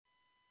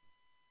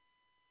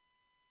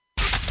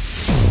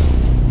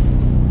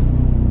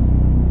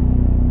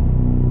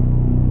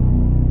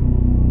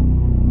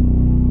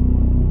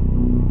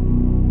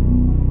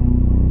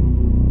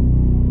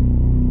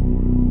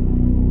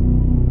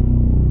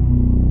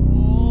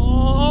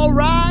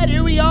right,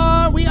 here we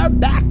are. We are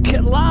back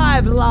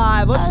live.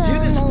 Let's do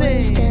this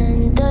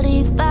thing.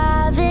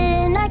 10:35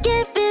 and I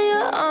can feel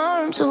your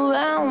arms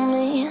around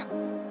me.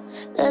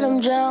 Let them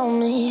drown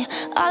me.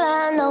 All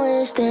I know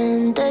is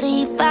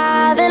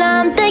 10:35 and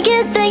I'm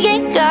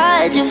thinking,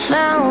 God, you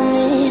found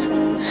me.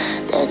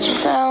 That you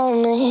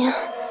found me.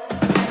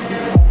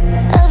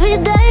 Every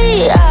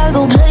day I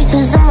go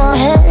places in my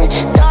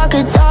head.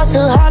 Darker thoughts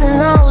are hard to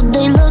know.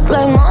 They look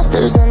like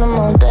monsters under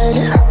my bed.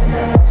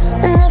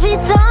 And every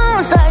time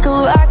it's like a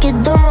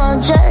rocket through my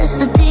chest.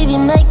 The TV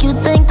make you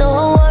think the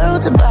whole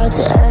world's about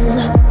to end.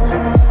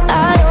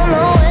 I don't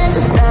know where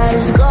this night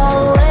is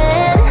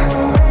going,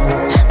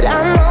 but I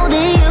know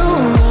that you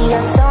and me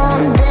got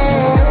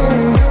something.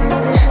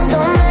 So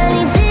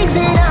many things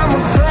that I'm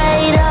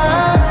afraid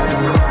of,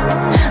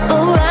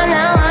 but right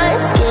now I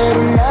ain't scared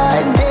of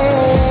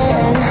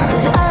nothing.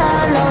 'Cause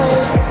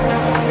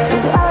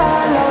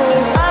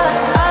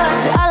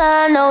all I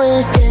know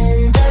is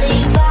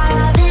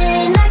 10:35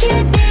 and I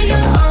can feel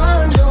your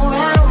arms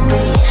around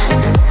me.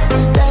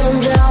 Let them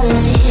drown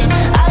me.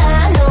 All I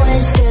know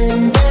is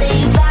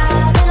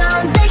 10:35 and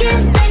I'm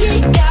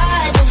thinking,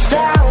 God, you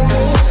found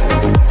me.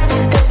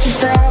 That you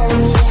found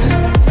me.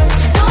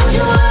 Don't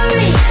you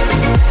worry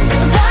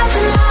about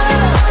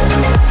tomorrow.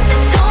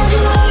 Don't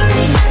you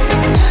worry,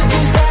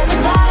 just pass the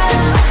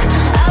bottle.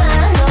 All I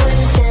know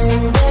is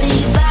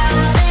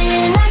 10:35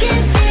 and I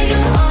can feel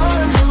your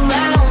arms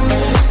around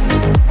me.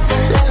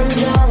 Let them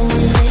drown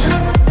me.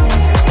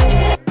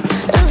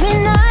 Every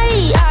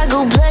night I go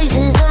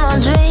places in my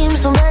dreams.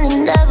 So many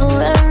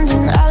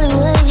never-ending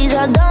alleyways. I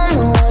don't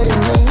know what it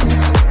means,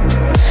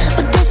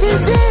 but this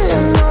is it. I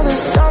know the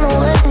sun will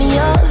wake me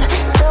up.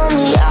 Tell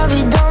me I'll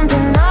be done,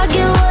 then I'll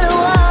get what I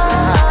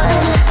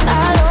want. I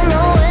don't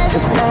know where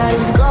this night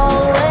is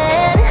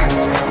going,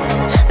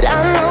 but I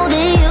know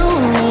that you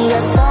and me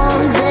got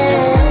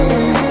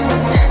something.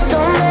 So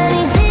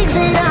many things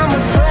that I'm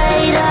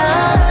afraid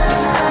of,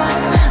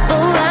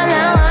 but right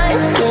now I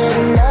ain't scared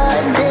of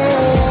nothing.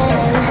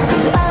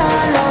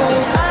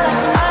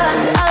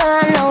 'Cause all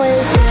I know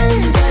is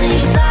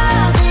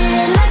 10:35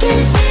 and I can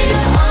feel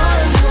your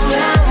arms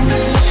around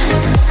me.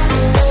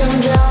 Let them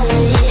drown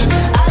me.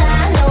 All I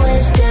know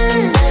is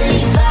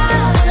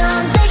 10:35 and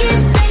I'm thinking,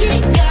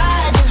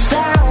 God, you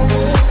found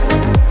me.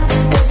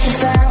 That you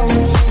found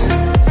me.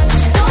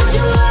 Don't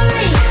you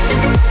worry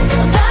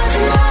about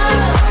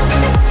tomorrow.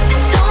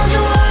 Don't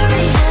you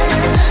worry,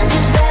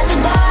 just pass the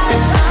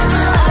bottle.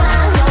 All I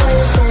know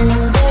is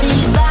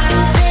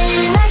 10:35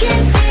 and I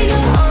can feel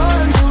your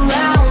arms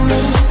around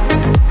me.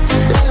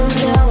 Let them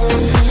drown me.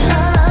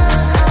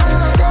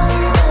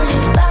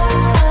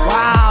 10:35.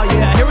 Wow,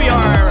 yeah, here we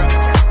are.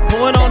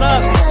 Pulling on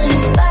up.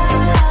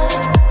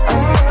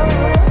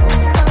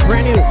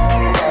 Brand new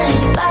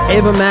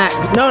Ava Max.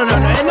 No,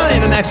 not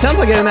Ava Max. Sounds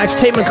like Ava Max.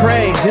 Tate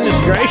McRae. Goodness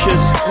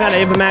gracious. We got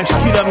Ava Max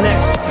queued up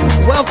next.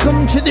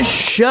 Welcome to the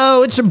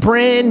show. It's a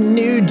brand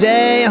new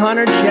day.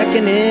 Hunter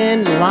checking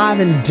in live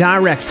and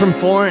direct from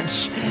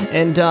Florence.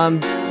 And,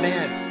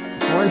 man,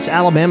 Florence,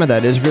 Alabama,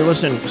 that is. If you're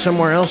listening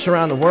somewhere else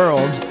around the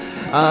world,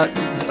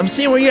 I'm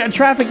seeing where you got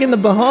traffic in the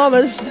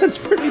Bahamas. That's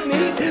pretty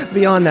neat.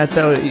 Beyond that,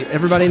 though,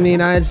 everybody in the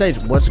United States,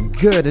 what's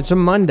good? It's a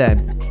Monday,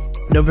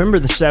 November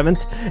the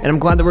 7th, and I'm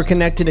glad that we're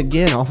connected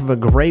again off of a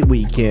great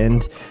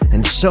weekend,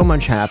 and so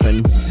much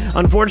happened.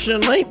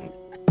 Unfortunately,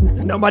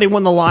 nobody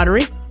won the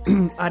lottery.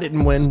 I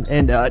didn't win,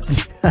 and I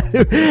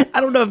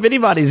don't know if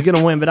anybody's going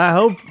to win, but I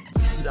hope,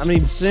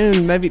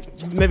 soon,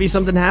 maybe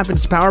something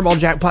happens. Powerball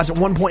jackpot's at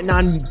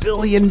 $1.9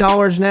 billion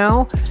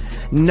now.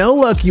 No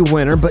lucky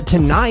winner, but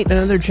tonight,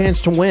 another chance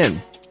to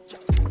win.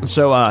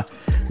 So,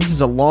 this is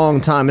a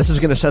long time. This is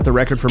going to set the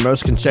record for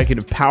most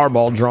consecutive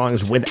Powerball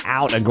drawings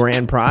without a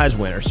grand prize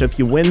winner. So if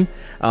you win,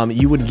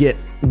 you would get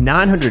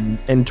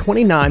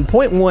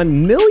 $929.1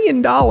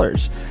 million,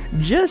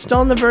 just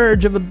on the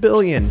verge of $1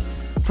 billion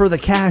for the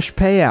cash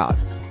payout.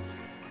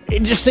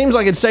 It just seems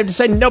like it's safe to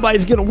say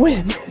nobody's going to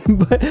win,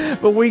 but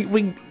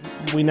we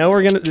know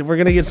we're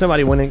gonna get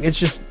somebody winning.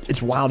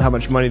 It's wild how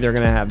much money they're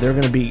going to have. They're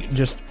going to be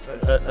just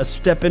a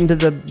step into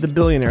the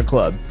billionaire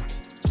club.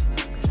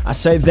 I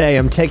say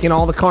I'm taking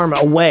all the karma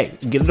away.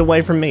 Get it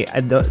away from me.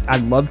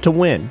 I'd love to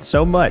win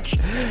so much.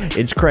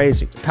 It's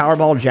crazy.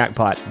 Powerball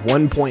jackpot,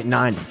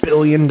 $1.9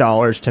 billion.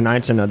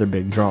 Tonight's another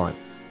big drawing.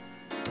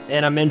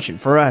 And I mentioned,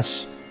 for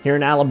us here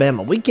in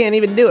Alabama, we can't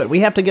even do it.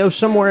 We have to go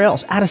somewhere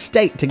else, out of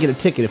state, to get a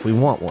ticket if we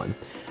want one.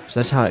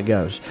 So that's how it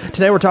goes.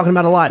 Today we're talking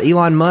about a lot.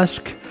 Elon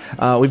Musk.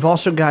 We've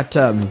also got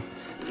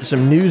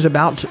some news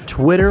about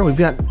Twitter. We've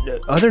got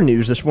other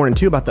news this morning,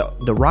 too, about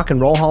the Rock and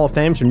Roll Hall of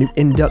Fame, some new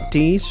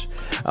inductees,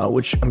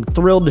 which I'm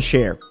thrilled to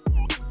share.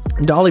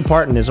 Dolly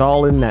Parton is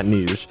all in that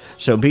news,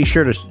 so be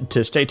sure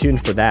to stay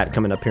tuned for that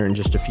coming up here in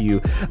just a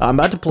few. I'm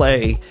about to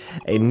play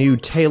a new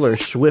Taylor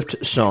Swift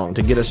song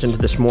to get us into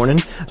this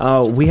morning.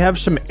 We have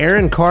some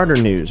Aaron Carter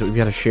news that we've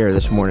got to share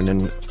this morning,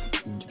 and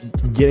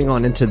getting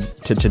on into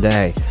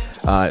today.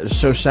 It's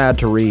so sad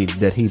to read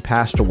that he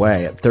passed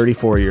away at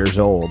 34 years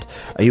old.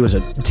 He was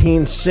a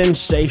teen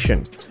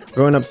sensation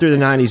growing up through the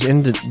 90s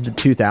into the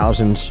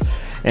 2000s,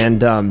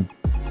 and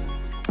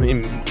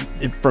mean,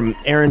 from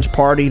Aaron's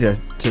Party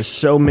to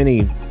so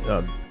many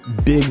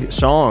big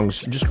songs,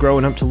 just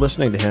growing up to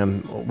listening to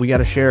him. We got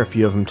to share a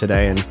few of them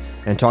today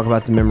and talk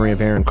about the memory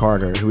of Aaron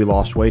Carter, who he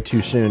lost way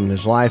too soon in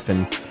his life.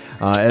 And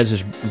as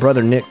his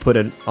brother Nick put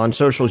it on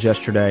socials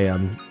yesterday,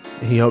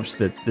 he hopes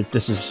that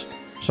this is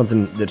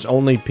something that's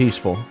only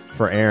peaceful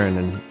for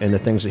Aaron and the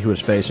things that he was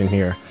facing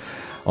here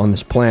on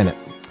this planet.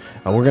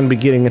 We're going to be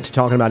getting into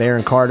talking about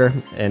Aaron Carter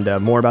and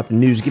more about the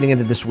news, getting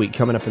into this week,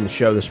 coming up in the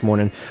show this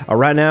morning.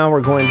 Right now,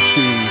 we're going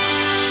to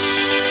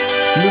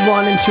move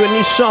on into a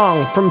new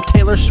song from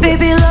Taylor Swift.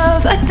 Baby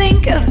love, I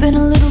think I've been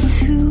a little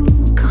too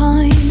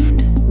kind.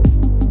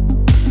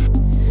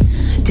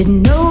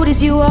 Didn't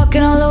notice you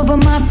walking all over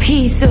my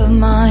peace of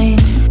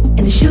mind. And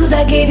the shoes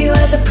I gave you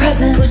as a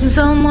present, putting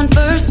someone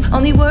first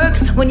only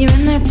works when you're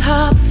in their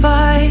top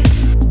 5.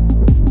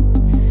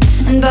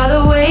 And by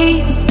the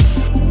way,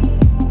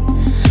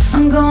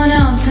 I'm going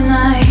out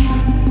tonight.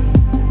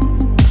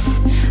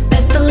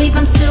 Best believe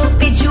I'm still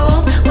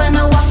bejeweled when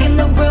I walk in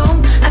the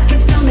room. I can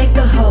still make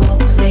the whole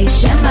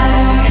place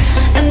shimmer.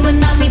 And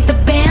when I meet the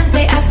band,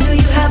 they ask, do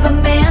you have a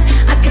man?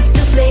 I can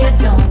still say I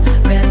don't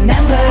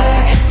remember.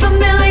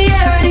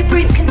 Familiarity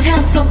breeds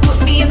contempt, so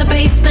put me in the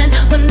basement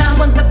when I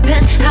want the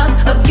penthouse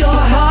of your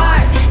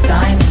heart.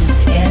 Diamonds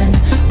in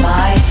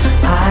my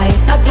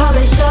eyes. I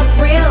polish up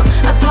real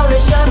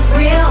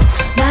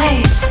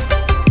nice.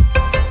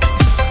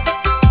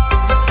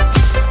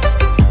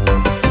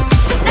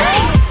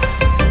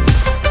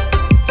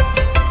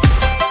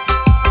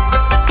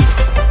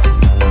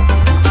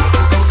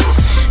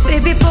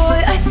 Baby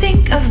boy, I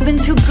think I've been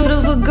too good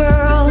of a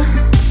girl.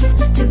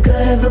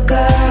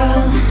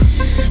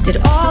 Did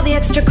all the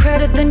extra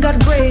credit, then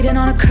got graded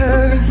on a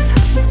curve.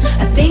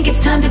 I think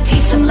it's time to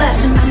teach some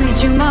lessons. I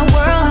made you my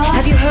world,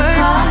 have you heard?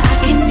 I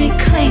can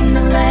reclaim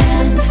the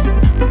land.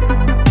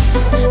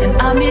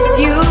 And I miss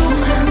you,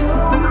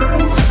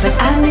 but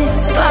I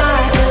miss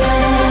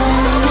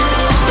Sparkland.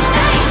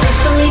 Best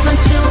believe I'm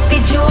still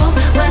bejeweled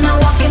when I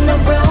walk in the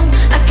room.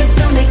 I can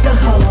still make the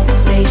whole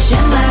place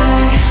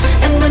shimmer.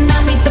 And when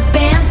I meet the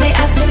band, they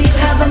ask, do you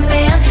have a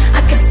man?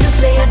 I can still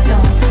say I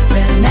don't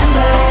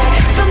remember.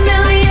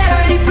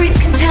 Familiarity breeds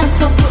contempt,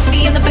 so put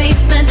me in the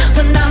basement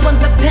when I want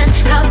the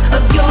penthouse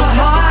of your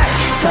heart.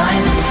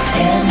 Diamonds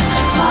in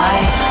my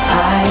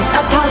eyes.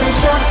 I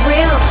polish up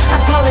real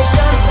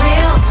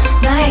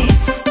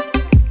nice.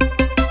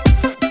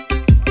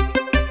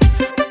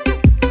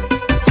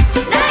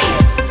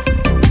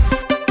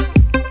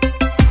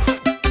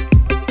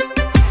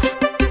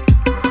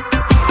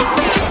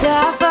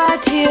 Sapphire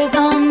tears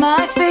on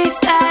my face,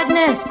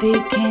 sadness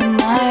became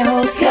my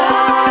whole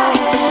sky.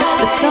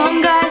 But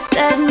some guy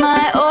said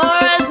my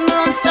aura's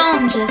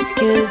moonstone just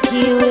 'cause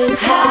he was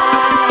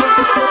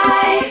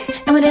high.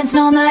 And we're dancing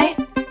all night,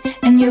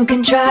 and you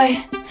can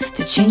try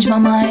to change my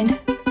mind,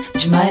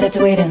 but you might have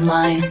to wait in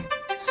line.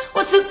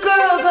 What's a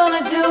girl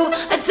gonna do?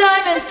 A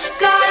diamond's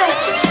gotta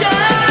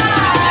shine.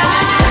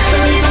 Best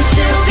believe I'm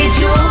still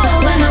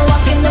bejeweled when I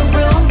walk in the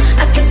room.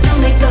 I can still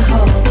make the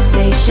whole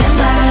place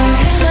shimmer.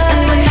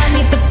 And when I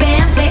meet the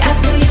band, they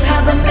ask, do you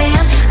have a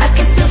man? I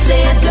can still say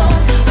I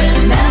don't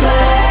remember.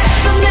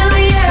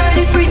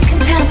 Familiarity breeds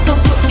contempt, so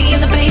put me in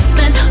the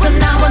basement when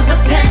I want the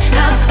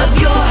penthouse of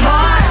your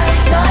heart.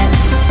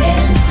 Diamonds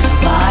in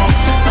my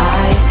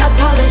eyes. I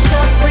polish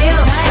up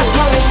real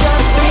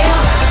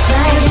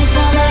nice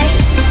all night,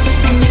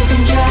 and you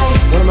can try.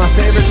 One of my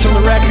favorites from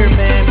the record,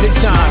 man. Big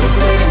time.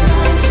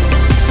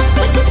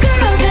 What's a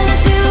girl gonna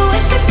do?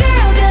 What's a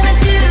girl gonna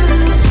do?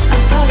 I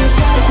polish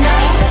up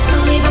nice. Best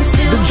believe I'm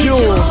still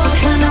bejeweled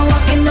when I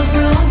walk in the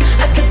room.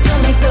 I can still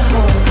make the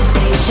whole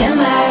place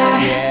shimmer.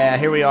 Yeah,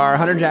 here we are,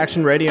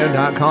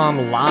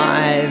 HunterJacksonRadio.com,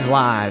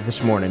 live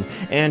this morning.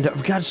 And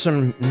I've got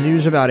some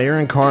news about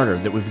Aaron Carter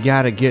that we've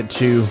got to get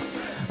to,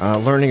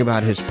 learning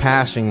about his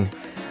passing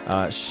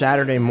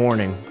Saturday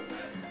morning.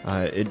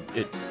 It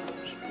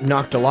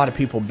knocked a lot of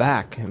people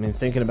back. I mean,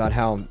 thinking about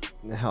how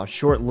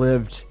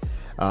short-lived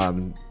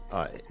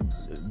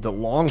the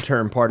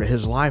long-term part of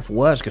his life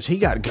was, because he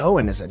got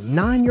going as a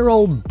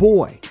 9-year-old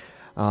boy.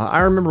 I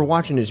remember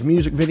watching his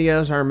music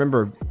videos. I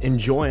remember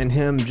enjoying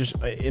him just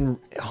in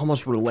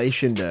almost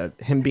relation to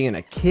him being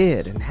a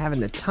kid and having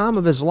the time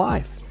of his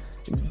life,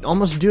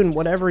 almost doing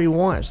whatever he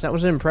wants. That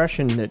was the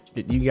impression that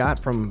you got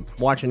from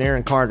watching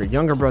Aaron Carter,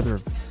 younger brother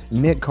of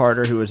Nick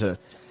Carter, who was a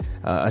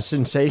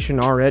sensation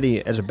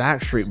already as a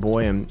Backstreet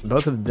Boy, and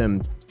both of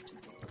them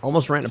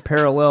almost ran a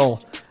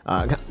parallel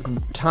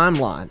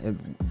timeline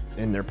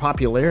in their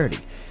popularity.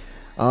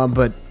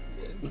 But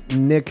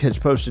Nick has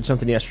posted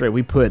something yesterday.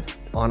 We put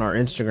on our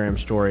Instagram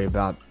story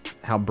about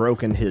how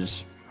broken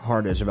his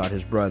heart is about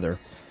his brother,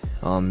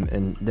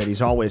 and that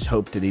he's always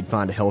hoped that he'd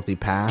find a healthy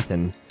path,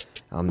 and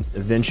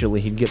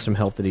eventually he'd get some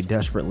help that he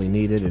desperately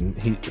needed. And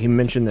he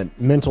mentioned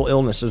that mental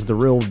illness is the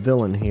real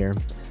villain here,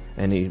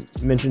 and he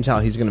mentions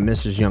how he's going to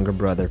miss his younger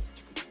brother,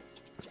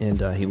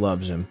 and he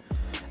loves him.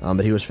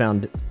 But he was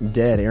found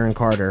dead, Aaron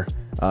Carter,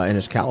 in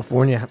his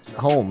California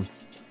home.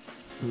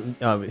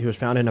 He was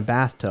found in a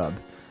bathtub.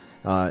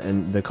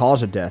 And the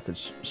cause of death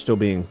is still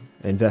being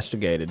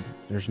investigated.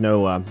 There's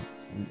no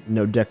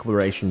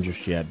declaration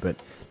just yet, but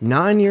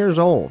 9 years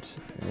old,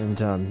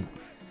 and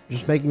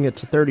just making it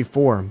to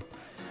 34.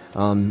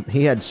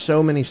 He had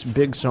so many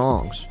big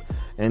songs,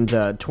 and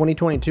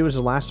 2022 is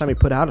the last time he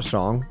put out a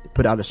song. He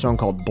put out a song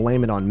called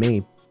 "Blame It on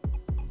Me,"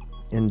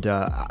 and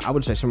I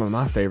would say some of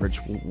my favorites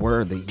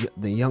were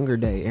the younger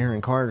day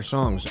Aaron Carter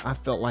songs. I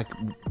felt like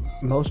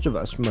most of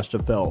us must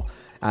have fell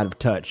out of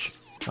touch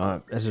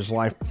as his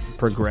life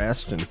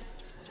progressed,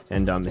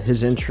 and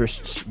his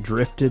interests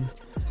drifted.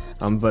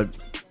 But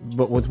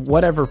with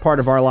whatever part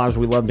of our lives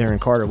we loved Aaron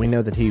Carter, we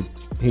know that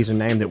he's a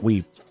name that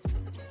we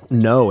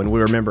know and we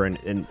remember, and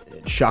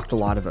it shocked a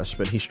lot of us.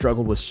 But he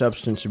struggled with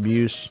substance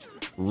abuse,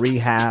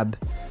 rehab.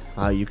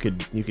 You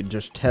could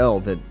just tell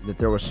that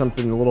there was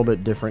something a little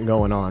bit different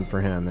going on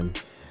for him,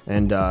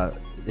 and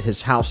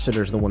his house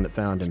sitter's the one that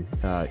found him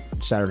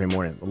Saturday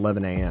morning at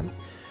 11 a.m.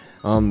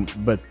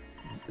 But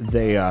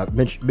they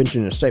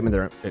mentioned in a statement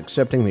they're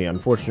accepting the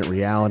unfortunate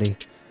reality,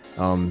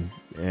 and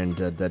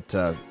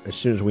that as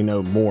soon as we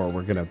know more,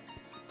 we're going to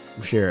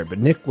share it. But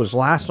Nick was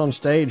last on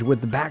stage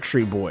with the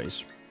Backstreet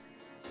Boys.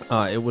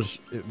 It was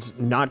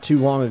not too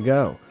long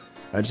ago.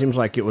 It seems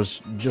like it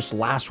was just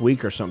last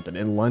week or something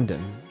in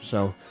London.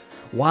 So,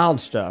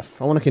 wild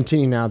stuff. I want to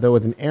continue now, though,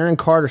 with an Aaron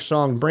Carter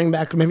song. Bring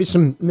back maybe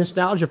some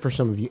nostalgia for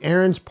some of you.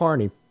 Aaron's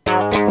Party.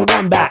 We're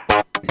going back.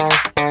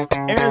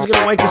 Aaron's going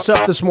to wake us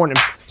up this morning.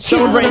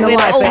 Celebrating the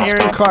life of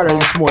Aaron Carter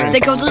this morning.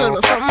 That goes a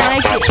little something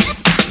like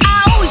this.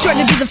 I always tried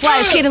to be the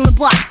flyest kid on the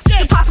block,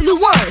 the popular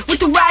one with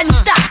the rising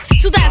stock.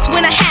 So that's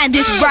when I had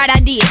this bright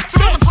idea.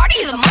 From the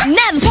party of the month,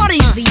 now the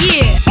party of the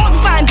year. All the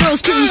fine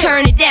girls couldn't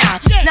turn it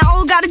down. Now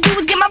all I gotta do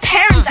is get my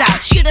parents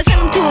out. Should I send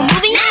them to a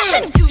movie? I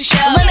send them to a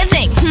show. Let me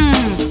think.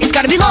 It's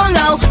gotta be long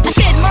though. I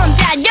said, Mom,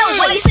 Dad, yo,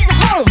 why you sitting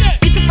home?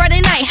 It's a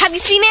Friday night. Have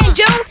you seen Aunt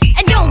Joe?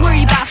 And don't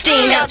worry about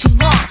staying out too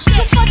long.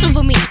 Don't fuss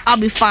over me. I'll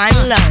be fine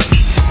alone.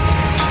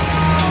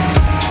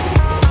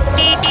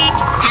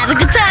 Have a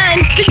good time.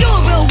 The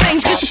doorbell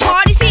rings 'cause the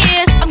party's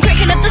here. I'm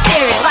cranking up the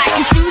stereo like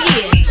it's New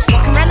Year's.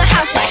 Walking around the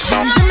house like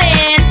who's the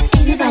man?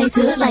 Anybody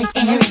do it like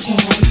Aaron can?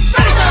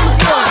 First on the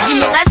floor, you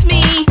know that's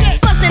me.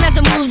 Busting at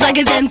the moves like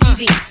it's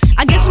MTV.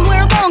 I guess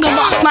somewhere along I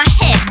lost my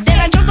head. Then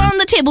I jumped on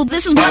the table,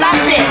 this is what I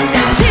said.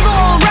 People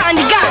all around,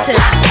 you got to.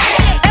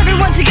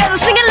 Everyone together,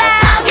 sing it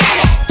loud.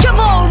 Jump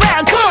all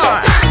around, come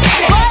on.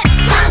 What?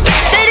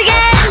 Say it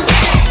again.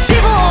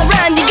 People all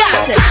around, you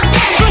got to.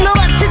 From the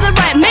left to the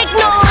right, make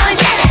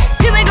noise.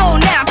 Here we go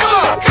now, come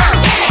on.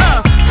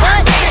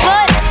 What?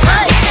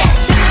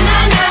 Na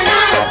na na.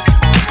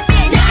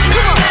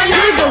 Come on,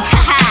 here we go, ha.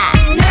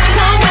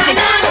 Come with it.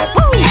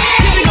 Woo.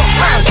 Here we go,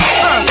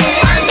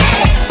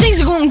 Things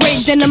are going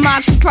great, then I'm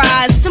not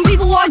surprised. Some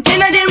people walked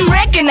in I didn't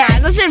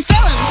recognize. I said,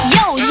 fellas,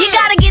 yo, you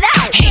gotta get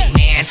out. Hey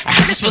man, I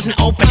heard this was an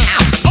open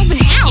house. Open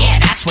house? Yeah,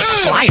 that's what the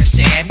flyer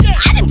said.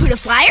 I didn't put a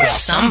flyer. Well,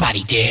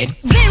 somebody did.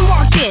 Then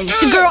walked in,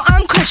 the girl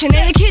I'm crushing,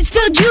 and the kid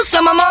spilled juice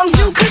on my mom's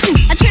new cushion.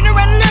 I turned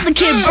around, another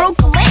kid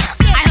broke a lamp.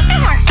 I hope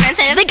they're more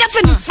expensive. They got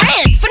the new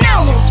friends, for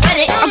now I won't sweat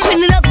it. I'll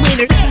clean it up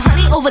later. There's a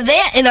honey over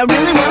there, and I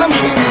really wanna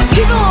meet it.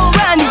 People all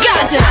around, you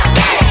got to.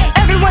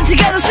 Everyone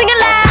together, sing it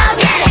loud.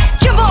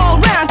 Jump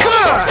all around, come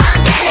on.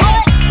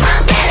 What?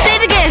 Say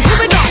it again, here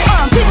we go.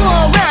 People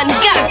all around, you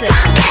got to.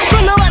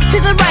 From the left to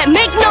the right,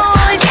 make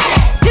noise.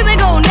 Here we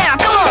go now,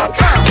 come on.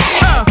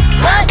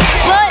 What?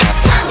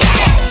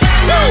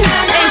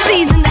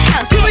 MC's in the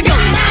house, here we go.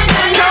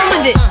 Come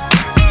with it.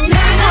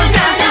 One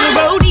time for the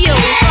rodeo.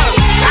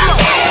 Come on.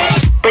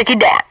 Break it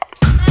down.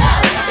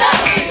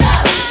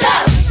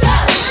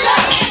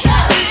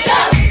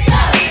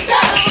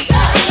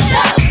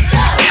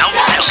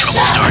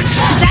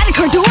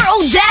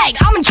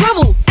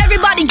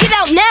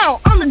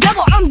 Now, on the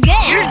double, I'm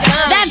dead.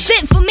 That's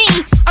it for me.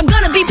 I'm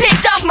gonna be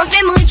picked off my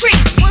family tree.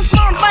 Once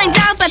mom finds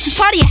out that this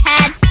party I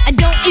had, I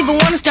don't even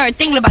wanna start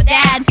thinking about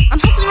dad. I'm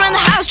hustling around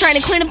the house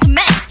trying to clean up the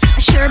mess. I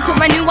sure put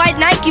my new white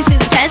Nikes to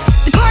the test.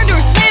 The car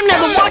door slammed,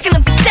 now I'm walking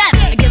up the steps.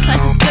 I guess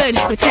life is good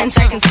with 10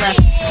 seconds left.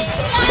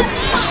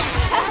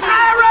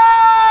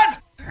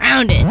 Aaron!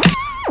 Grounded.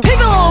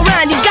 People all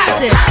around, you got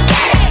to.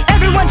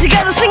 Everyone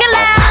together, sing it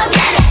loud.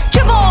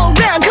 Jump all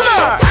around, come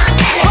on.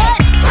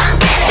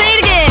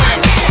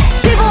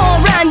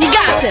 You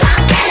got to.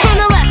 From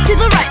the left to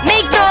the right,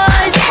 make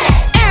noise.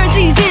 Aaron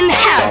C's in the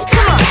house,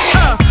 come on.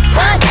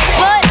 What?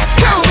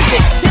 Come with it.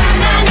 Na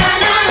na na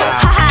na.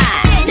 Ha ha.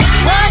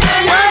 What?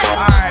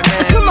 Alright,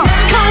 man. Come on,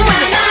 come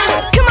with it.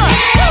 Come on.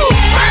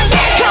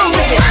 Come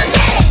with it.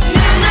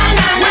 Na na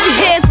na. With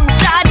your hands from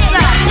side to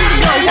side. Here we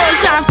go, one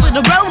time for the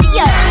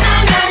rodeo.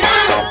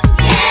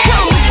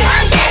 Come with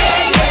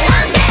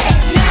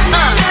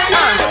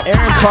it.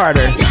 Aaron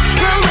Carter.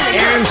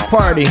 Aaron's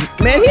Party.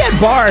 Man, he had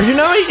bars, you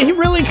know, he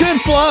really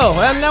could flow.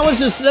 And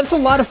that's a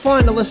lot of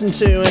fun to listen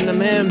to. And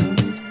man,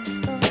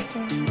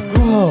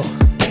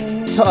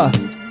 tough,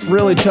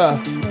 really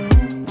tough.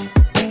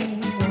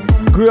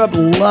 Grew up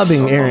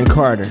loving Aaron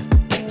Carter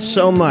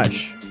so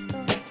much.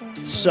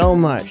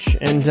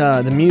 And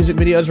the music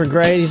videos were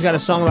great. He's got a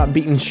song about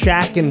beating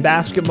Shaq in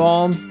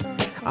basketball.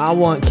 I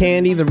Want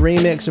Candy, the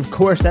remix, of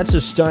course, that's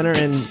a stunner,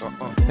 and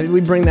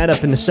we bring that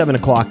up in the 7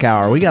 o'clock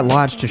hour. We got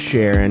lots to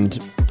share,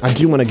 and I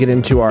do want to get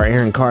into our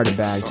Aaron Carter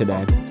bag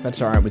today. That's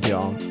all right with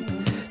y'all.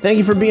 Thank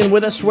you for being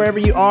with us wherever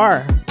you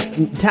are.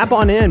 Tap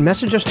on in,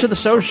 message us to the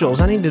socials.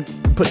 I need to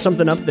put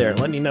something up there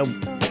letting you know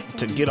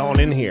to get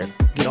on in here.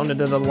 Get on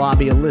into the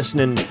lobby of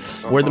listening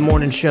where the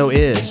morning show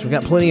is. We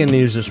got plenty of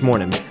news this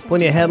morning.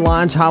 Plenty of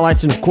headlines,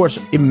 highlights, and of course,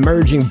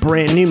 emerging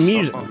brand new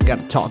music we got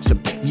to talk to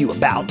you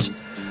about.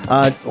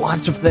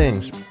 Lots of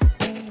things.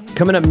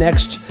 Coming up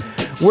next,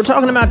 we're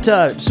talking about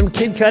some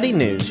Kid Cudi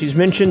news. He's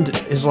mentioned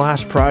his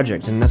last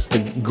project, and that's the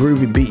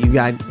groovy beat you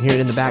got here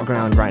in the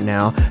background right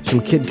now. Some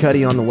Kid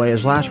Cudi on the way.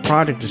 His last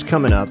project is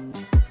coming up.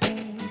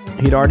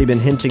 He'd already been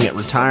hinting at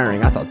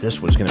retiring. I thought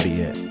this was going to be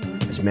it.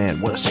 Because,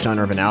 man, what a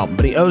stunner of an album.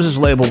 But he owes his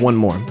label one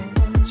more.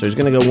 So he's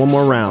going to go one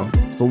more round,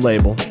 the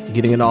label,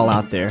 getting it all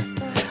out there.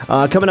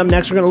 Coming up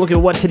next, we're going to look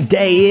at what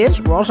today is.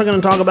 We're also going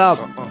to talk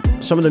about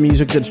some of the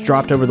music that's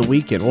dropped over the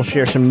weekend. We'll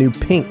share some new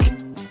Pink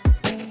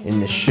in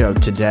this show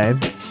today.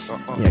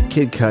 Yeah,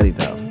 Kid Cudi,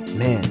 though.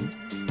 Man,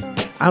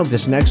 I hope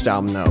this next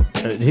album, though.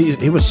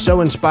 He was so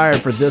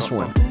inspired for this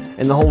one.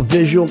 And the whole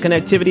visual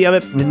connectivity of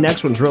it, the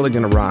next one's really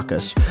going to rock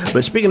us.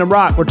 But speaking of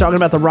rock, we're talking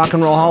about the Rock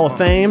and Roll Hall of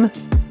Fame.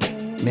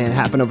 Man, it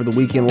happened over the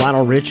weekend.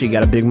 Lionel Richie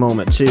got a big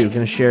moment, too. Going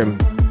to share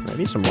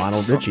maybe some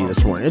Lionel Richie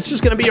this morning. It's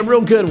just going to be a real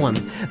good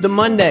one. The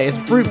Monday is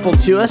fruitful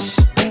to us.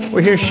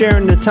 We're here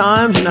sharing the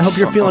times, and I hope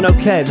you're feeling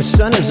okay. The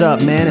sun is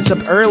up, man. It's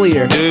up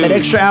earlier. That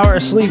extra hour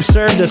of sleep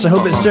served us. I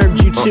hope it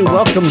served you, too.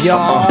 Welcome,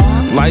 y'all.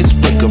 Lights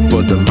flicker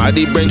for the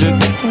mighty ranger.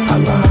 I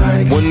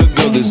like when the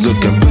girl is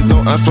looking, please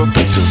don't ask for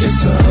pictures.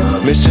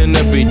 Mission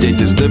every day,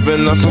 just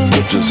living on some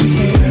scriptures.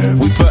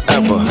 We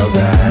forever,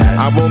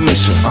 I won't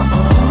miss you.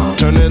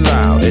 Turn it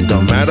loud, it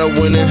don't matter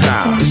when and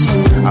how.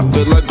 I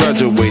feel like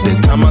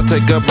graduated, time I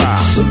take a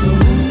bow.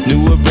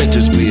 New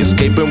adventures, we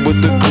escaping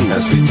with the crew.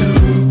 As we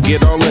do,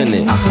 get all in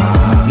it,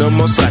 no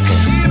more slacking.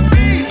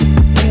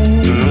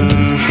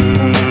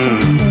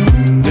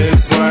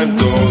 This life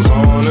goes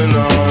on and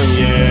on,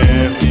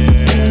 yeah.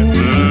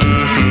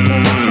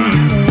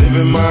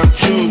 Living my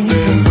truth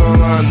is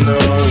all I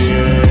know,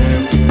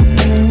 yeah.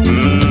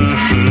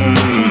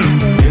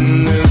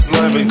 In this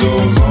life it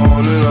goes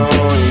on and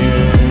on,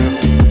 yeah.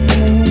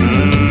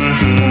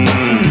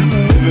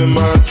 Living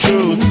my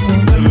truth,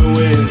 living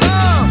with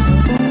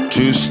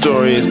true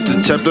story. It's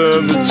the chapter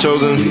of the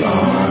chosen.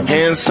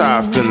 Hands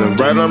high, feeling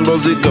right on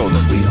rosy golden.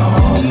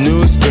 It's a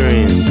new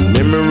experience,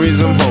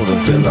 memories I'm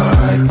holding.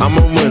 I'm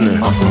a winner,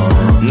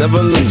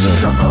 never losing.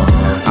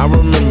 I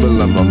remember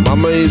like my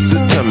mama used to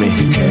tell me,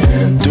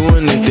 do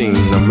anything,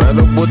 no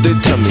matter what they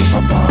tell me.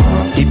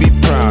 He be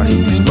proud, he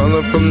be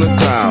smiling from the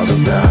clouds.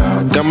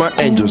 Got my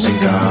angels and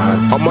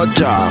God on my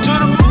job.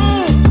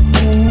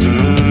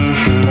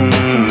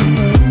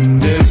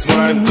 This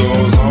life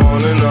goes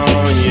on and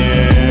on,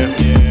 yeah.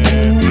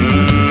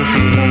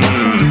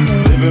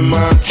 Living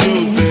my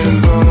truth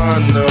is all I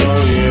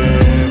know, yeah.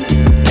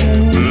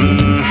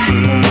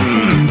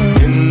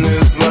 In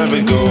this life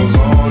it goes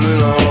on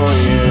and on,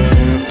 yeah.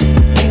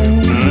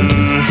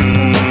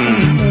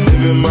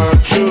 Living my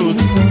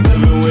truth,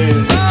 living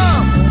with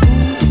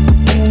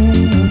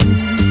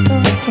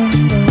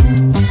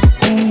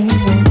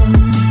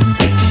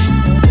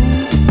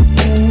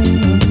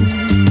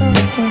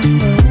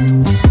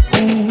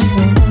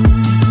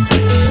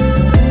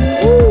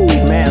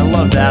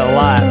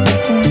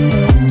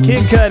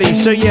Cudi.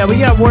 So yeah, we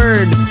got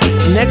word.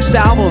 Next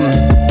album,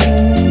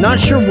 not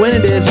sure when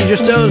it is. He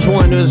just owes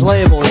one to his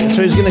label,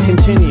 so he's gonna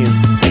continue.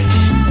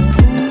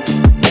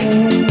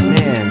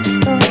 Man,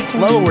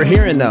 love what we're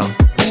hearing though.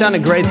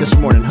 Sounded great this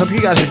morning. Hope you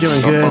guys are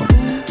doing good.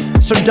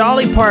 So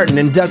Dolly Parton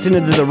inducted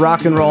into the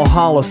Rock and Roll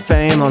Hall of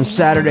Fame on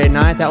Saturday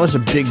night. That was a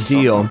big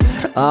deal.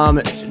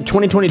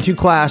 2022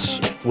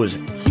 class was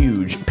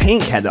huge.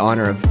 Pink had the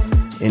honor of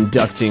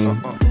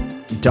inducting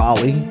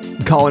Dolly,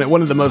 calling it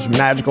one of the most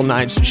magical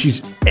nights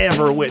she's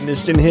ever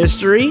witnessed in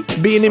history,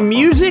 being in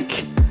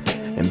music.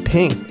 And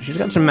Pink, she's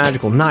got some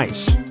magical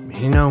nights,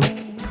 you know,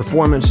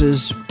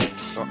 performances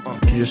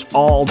to just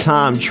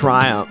all-time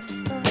triumph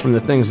from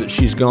the things that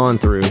she's gone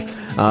through.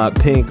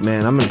 Pink,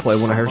 man, I'm going to play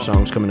one of her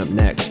songs coming up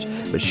next.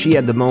 But she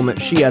had the moment,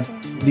 she had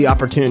the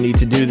opportunity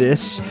to do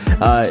this,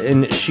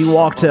 and she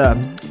walked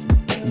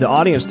the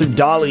audience through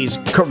Dolly's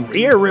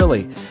career,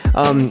 really.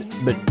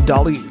 But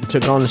Dolly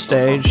took on the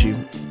stage, she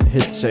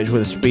hit the stage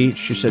with a speech.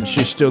 She said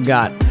she's still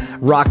got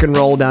rock and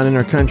roll down in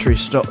her country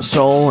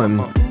soul, and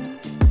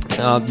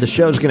the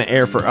show's going to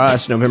air for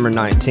us November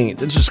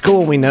 19th. It's just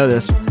cool we know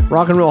this.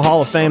 Rock and Roll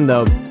Hall of Fame,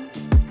 though,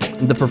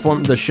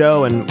 the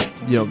show and,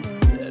 you know,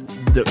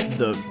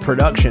 the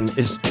production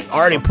is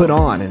already put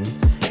on, and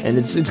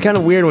it's kind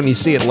of weird when you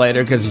see it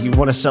later because you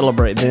want to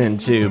celebrate then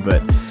too.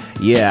 But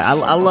yeah,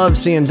 I love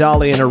seeing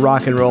Dolly in a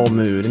rock and roll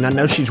mood, and I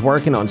know she's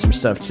working on some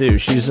stuff too.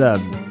 She's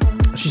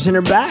in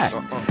her bag,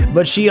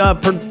 but she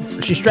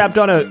strapped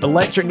on an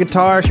electric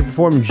guitar. She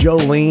performed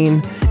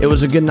Jolene. It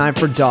was a good night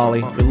for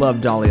Dolly. We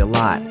love Dolly a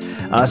lot.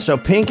 So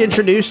Pink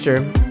introduced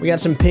her. We got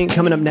some Pink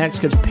coming up next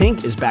because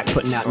Pink is back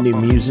putting out new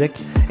music,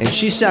 and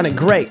she sounded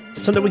great.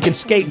 Something we can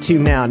skate to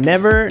now.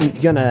 Never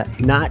Gonna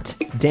Not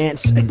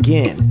Dance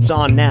Again. It's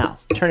on now.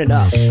 Turn it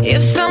up.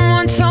 If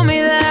someone told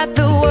me that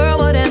the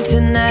world would end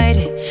tonight,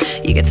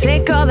 you could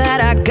take all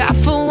that I got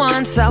for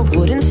once, I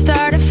wouldn't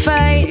start a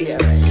fight.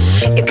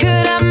 You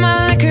could have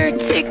my liquor,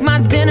 take my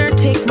dinner,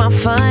 take my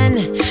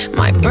fun,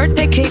 my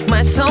birthday cake,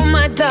 my soul,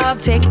 my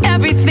dog, take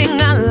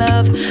everything I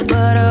love.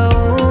 But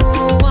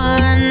oh,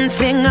 one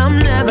thing I'm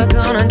never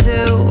gonna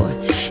do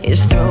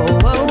is throw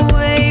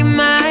away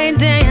my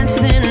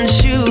dancing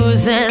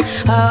shoes. And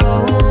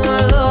oh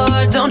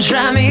Lord, don't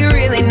try me,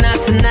 really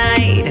not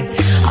tonight.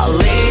 I'll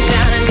lay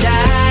down and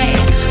die,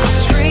 I'll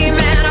scream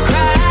and I'll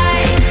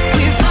cry.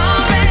 We've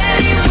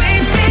already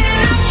wasted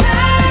enough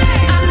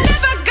time. I'm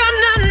never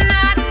gonna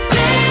not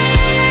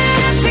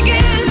dance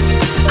again.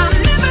 I'm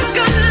never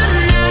gonna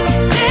not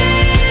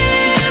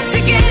dance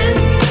again.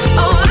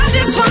 Oh, I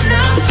just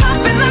wanna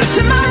pop and look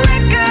to my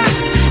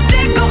records.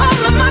 They go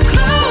all of my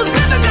clothes.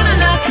 Never gonna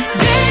not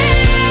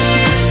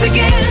dance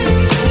again.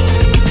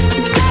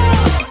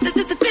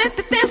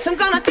 Dance, I'm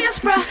gonna dance,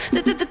 bruh.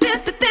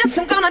 Dance,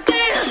 I'm gonna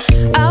dance.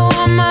 I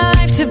want my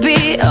life to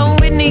be a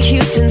Whitney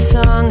Houston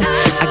song.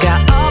 I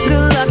got all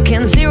good luck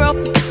and zero.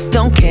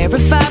 Don't care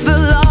if I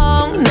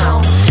belong,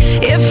 no.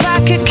 If I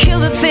could kill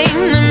the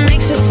thing that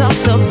makes us all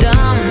so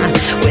dumb,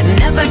 we're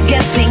never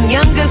getting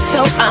younger,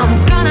 so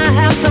I'm gonna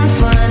have some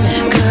fun.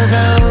 Cause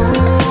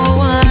oh,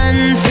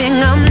 one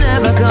thing I'm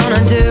never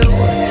gonna do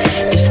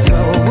is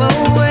throw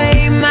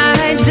away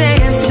my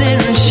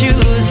dancing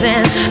shoes.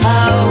 And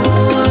oh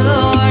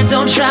Lord,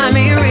 don't try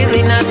me,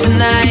 really not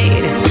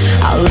tonight.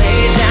 I'll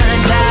lay down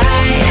and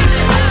die,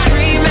 I'll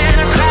scream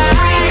and I'll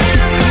cry. You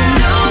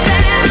know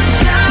that I'm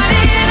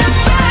starting a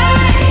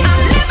fight.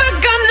 I'm never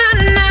gonna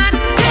not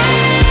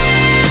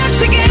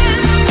dance again.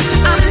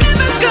 I'm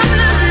never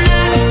gonna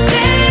not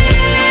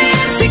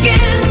dance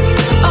again.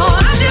 Oh,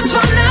 I just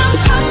wanna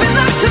pop and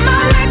look to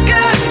my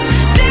records.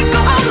 They go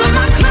all of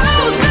my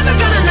clothes. Never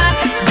gonna not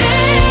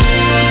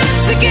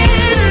dance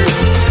again.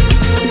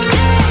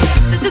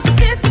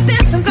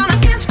 Dance, I'm gonna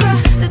dance, bruh.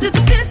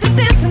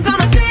 Dance, I'm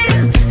gonna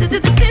dance.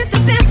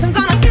 Dance, I'm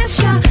gonna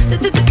dance, y'all.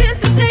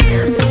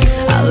 Dance.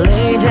 I'll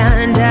lay down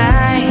and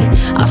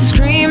die, I'll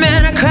scream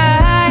and I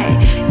cry.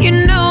 You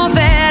know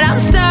that I'm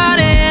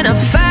starting a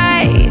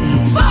fight.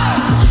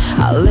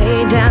 I'll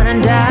lay down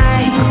and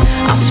die,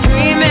 I'll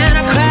scream and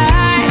I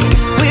cry.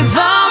 We've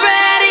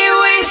already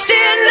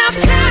wasted enough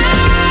time.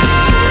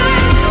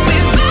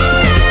 We've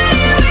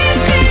already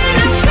wasted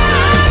enough time.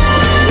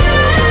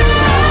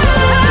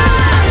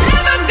 I'm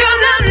never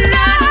gonna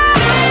not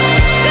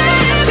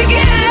dance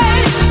again.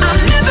 I'm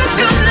never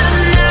gonna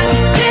not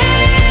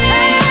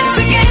dance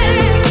again.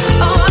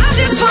 Oh, I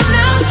just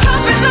wanna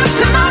pop and look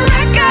to my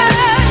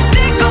records.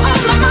 They go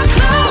all of my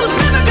clothes.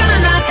 Never gonna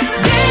not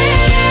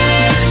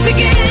dance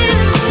again.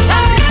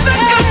 I'm never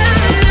gonna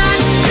not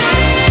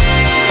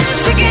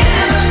dance again.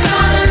 Never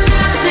gonna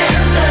not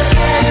dance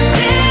again.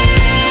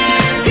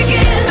 Dance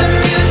again. The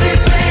music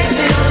plays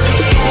till the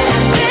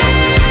end.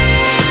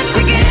 Dance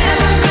again.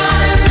 Never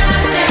gonna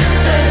not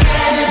dance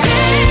again.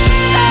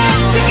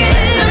 Dance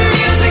again. The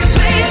music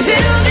plays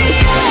till the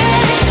end.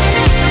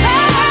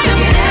 Dance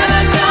again.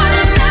 Never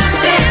gonna not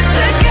dance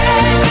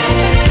again.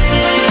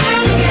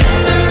 Dance again.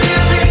 The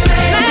music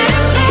plays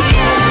till the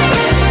end.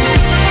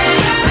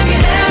 Dance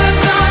again. Never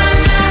gonna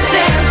not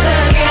dance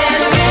again.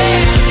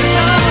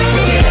 Dance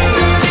again. The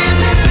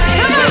music plays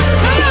till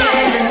the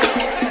end.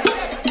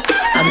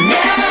 I'm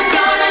never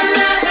gonna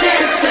not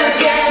dance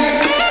again.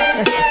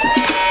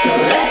 So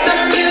let the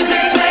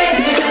music play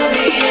till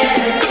the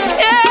end.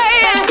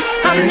 Yeah.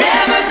 I'm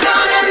never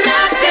gonna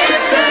not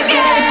dance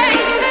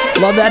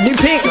again. Love that new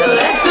Pink. So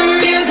let the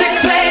music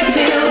play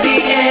till the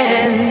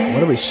end.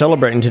 What are we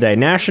celebrating today?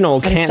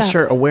 National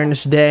Cancer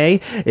Awareness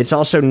Day. It's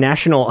also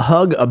National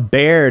Hug a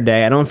Bear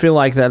Day. I don't feel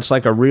like that's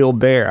like a real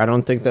bear. I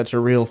don't think that's a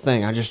real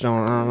thing. I just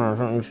don't know.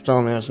 Something's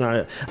telling me that's not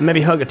it.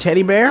 Maybe hug a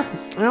teddy bear?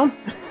 Well,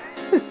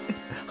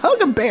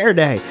 Hug a Bear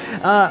Day.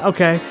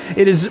 Okay.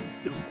 It is,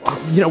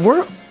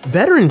 we're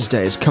Veterans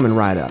Day is coming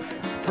right up.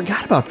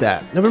 Forgot about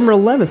that. November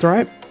 11th,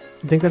 right?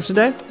 You think that's the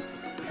day?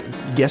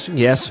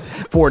 Yes.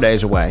 4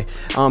 days away.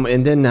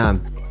 And then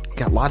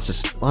got lots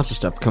of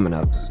stuff coming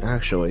up,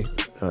 actually.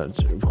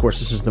 Of course,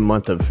 this is the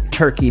month of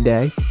Turkey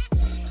Day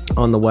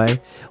on the way.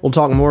 We'll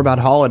talk more about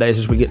holidays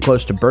as we get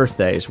close to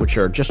birthdays, which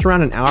are just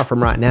around an hour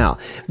from right now.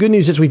 Good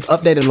news is we've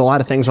updated a lot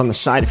of things on the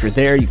site. If you're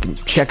there, you can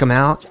check them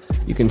out.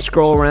 You can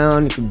scroll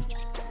around. You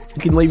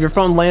can leave your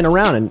phone laying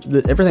around,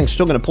 and everything's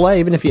still going to play,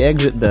 even if you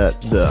exit the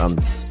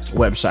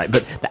website.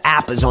 But the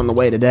app is on the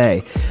way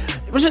today.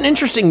 It was an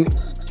interesting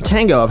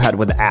tango I've had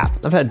with the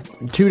app. I've had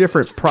two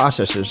different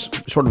processes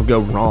sort of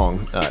go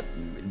wrong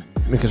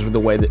because of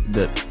the way that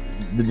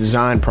the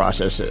design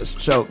process is.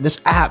 So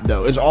this app,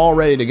 though, is all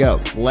ready to go.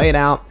 Lay it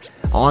out.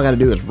 All I got to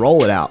do is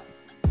roll it out.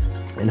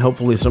 And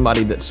hopefully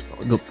somebody that's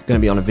going to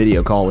be on a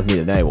video call with me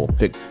today will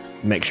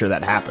make sure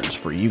that happens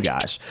for you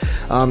guys.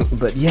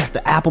 But yeah,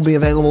 the app will be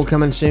available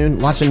coming soon.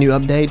 Lots of new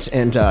updates,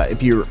 and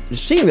if you're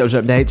seeing those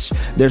updates,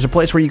 there's a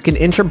place where you can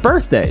enter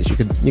birthdays.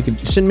 You can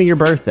send me your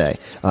birthday.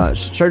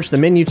 Search the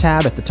menu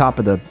tab at the top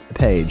of the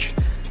page,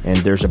 and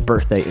there's a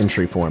birthday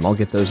entry form. I'll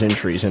get those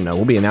entries, and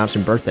we'll be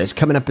announcing birthdays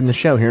coming up in the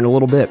show here in a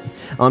little bit.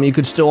 You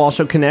could still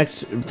also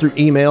connect through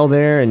email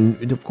there,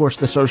 and of course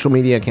the social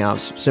media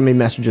accounts. Send me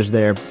messages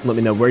there. Let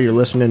me know where you're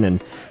listening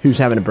and who's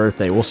having a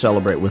birthday. We'll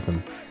celebrate with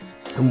them.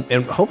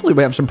 And hopefully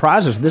we have some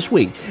prizes this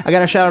week. I got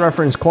to shout out our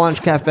friends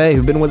Claunch Cafe,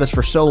 who've been with us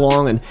for so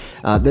long,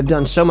 and they've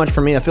done so much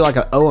for me. I feel like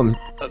I owe them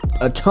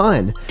a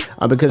ton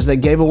because they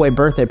gave away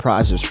birthday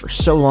prizes for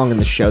so long in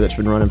the show that's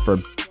been running for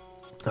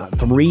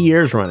 3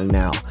 years running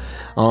now.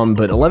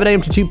 But 11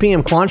 a.m. to 2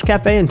 p.m. Claunch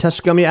Cafe in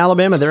Tuscaloosa,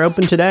 Alabama. They're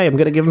open today. I'm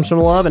going to give them some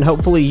love, and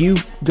hopefully you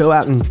go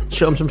out and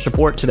show them some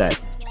support today.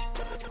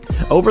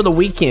 Over the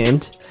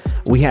weekend,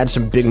 we had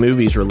some big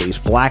movies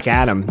released. Black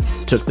Adam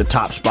took the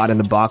top spot in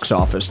the box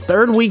office.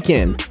 Third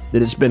weekend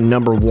that it's been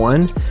number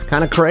one.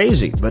 Kind of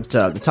crazy, but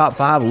the top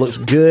 5 looks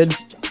good.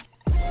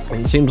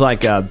 And it seems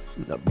like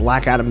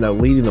Black Adam, though,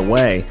 leading the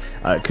way,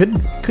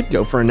 could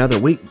go for another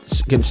week,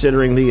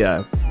 considering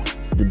the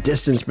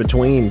distance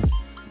between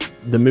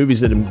the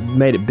movies that have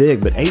made it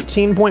big. But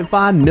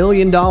 $18.5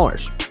 million.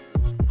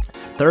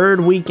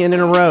 Third weekend in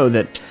a row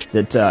that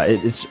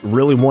it's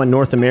really won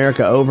North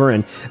America over.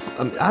 And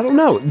I don't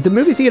know, the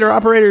movie theater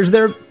operators,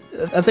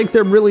 I think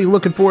they're really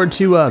looking forward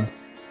to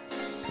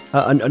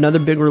another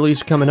big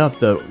release coming up.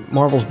 The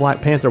Marvel's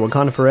Black Panther: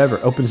 Wakanda Forever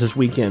opens this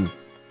weekend.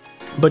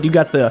 But you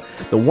got the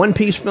One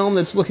Piece film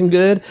that's looking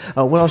good.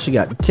 What else you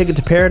got? Ticket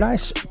to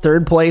Paradise,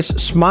 3rd place.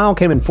 Smile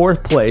came in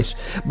 4th place.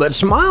 But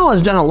Smile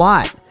has done a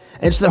lot.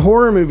 It's the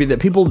horror movie that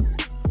people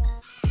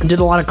did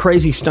a lot of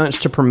crazy stunts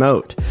to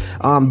promote.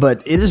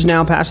 But it is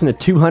now passing the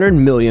 $200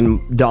 million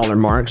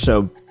mark.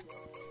 So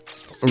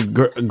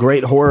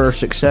great horror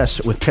success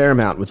with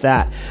Paramount with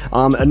that.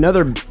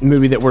 Another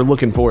movie that we're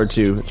looking forward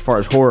to as far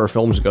as horror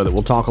films go that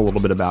we'll talk a little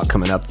bit about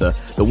coming up, the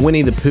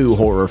Winnie the Pooh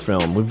horror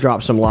film. We've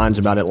dropped some lines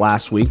about it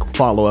last week.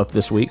 Follow up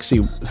this week, see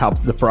how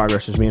the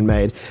progress is being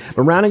made.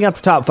 But rounding out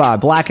the top 5,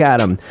 Black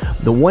Adam,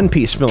 the One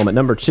Piece film at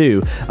number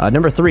 2,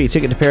 number 3,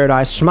 Ticket to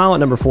Paradise, Smile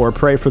at number 4,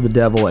 Pray for the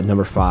Devil at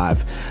number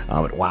 5.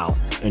 Wow,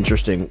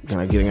 interesting,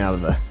 kind of getting out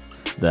of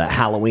the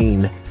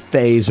Halloween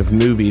phase of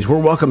movies.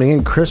 We're welcoming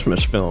in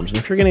Christmas films, and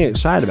if you're getting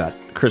excited about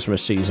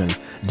Christmas season,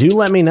 do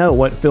let me know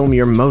what film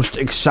you're most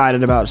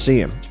excited about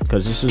seeing,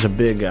 because this is a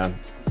big I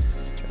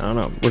don't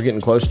know, we're getting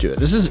close to it.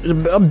 This is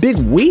a big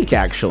week,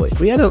 actually.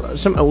 We had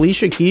some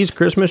Alicia Keys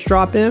Christmas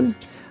drop in.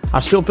 I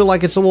still feel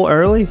like it's a little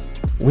early.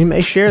 We may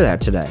share that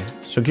today,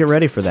 so get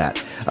ready for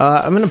that.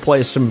 I'm going to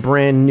play some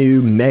brand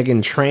new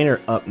Meghan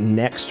Trainor up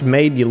next.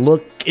 Made You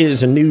Look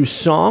is a new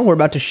song we're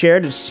about to share.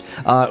 It's,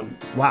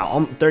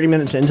 I'm 30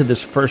 minutes into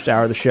this first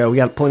hour of the show. We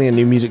got plenty of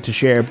new music to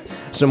share.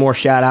 Some more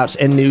shout-outs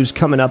and news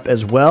coming up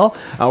as well.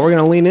 We're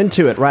going to lean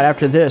into it right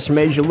after this.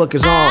 Made You Look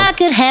is on. I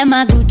could have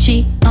my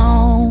Gucci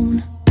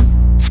on.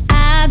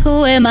 I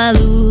could wear my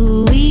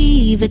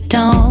Louis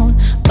Vuitton.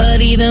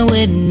 But even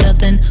with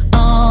nothing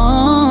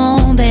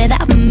on, bet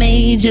I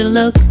made you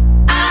look.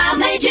 I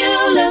made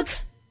you look.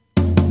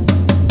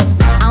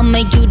 I'll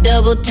make you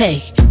double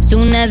take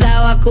soon as I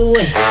walk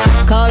away.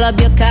 Call up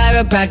your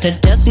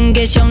chiropractor just in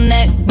case your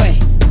neck break.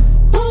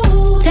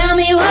 Ooh, tell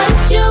me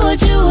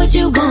what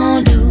you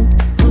gonna do?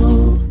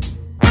 Ooh.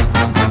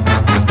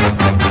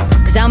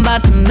 Cause I'm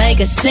about to make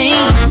a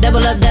scene,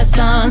 double up that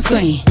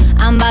sunscreen.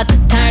 I'm about to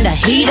turn the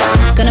heat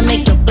up, gonna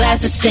make your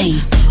glasses steam.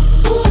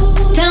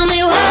 Ooh, tell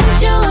me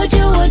what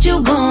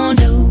you gonna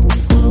do?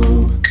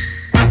 Ooh.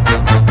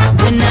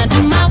 When I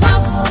do my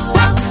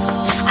walk,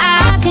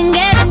 I can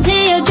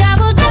guarantee you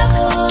trouble,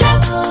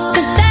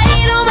 cause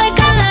they don't make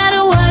a lot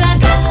of what I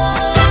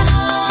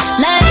got.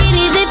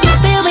 Ladies, if you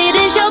feel me,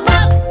 this your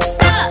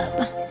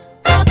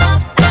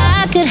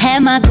I could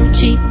have my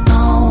Gucci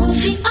on.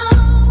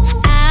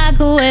 I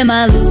could wear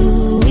my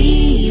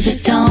Louis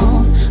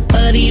Vuitton.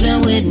 But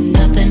even with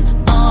nothing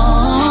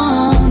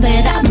on,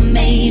 bet I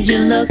made you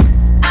look.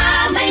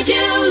 I made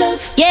you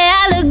look. Yeah,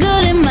 I look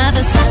good in my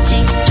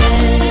Versace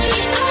dress,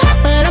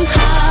 but I'm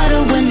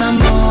hotter when my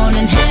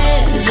morning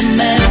hair's a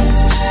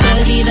mess.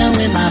 Cause even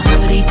with my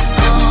hoodie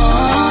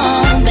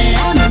on, bet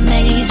I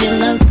made you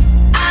look.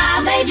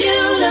 I made you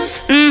look.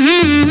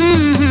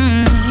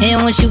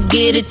 And once you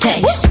get a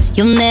taste,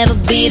 you'll never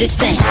be the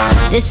same.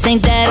 This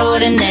ain't that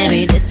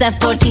ordinary, this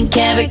that 14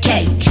 karat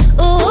cake.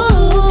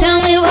 Ooh, tell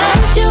me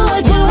what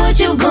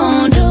you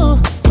gonna do?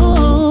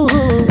 Ooh,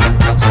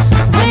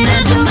 when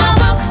I do my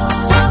walk,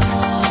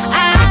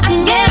 I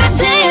can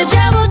guarantee you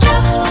trouble,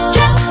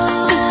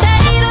 cause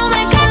they don't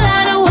make a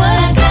lot of what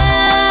I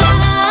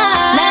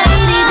got.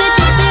 Ladies, if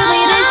you feel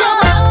me, this your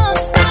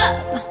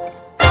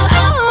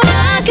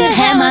I could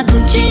have my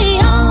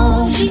Gucci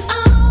on.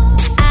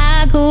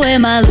 I could wear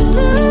my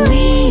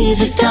Louis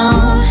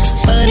Vuitton.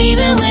 But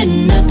even with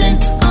nothing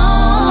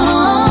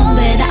on,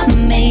 bet I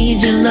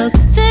made you look.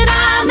 Said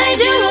I made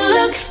you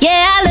look.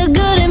 Yeah, I look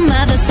good in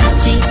my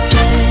Versace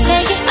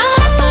dress,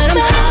 but I'm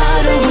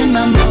hotter when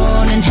my morning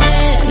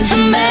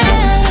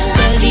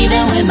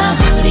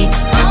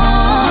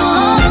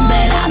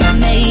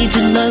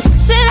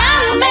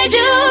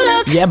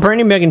Yeah,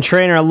 Brandy Megan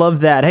Trainer, I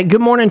love that. Hey,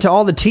 good morning to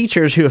all the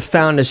teachers who have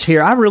found us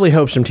here. I really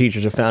hope some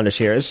teachers have found us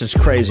here. This is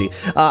crazy.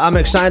 I'm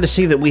excited to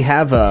see that we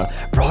have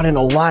brought in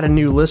a lot of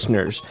new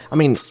listeners. I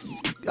mean,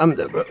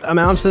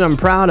 amounts that I'm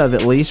proud of,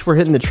 at least. We're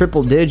hitting the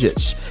triple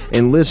digits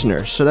in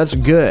listeners, so that's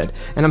good.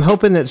 And I'm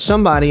hoping that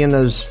somebody in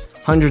those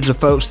hundreds of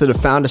folks that have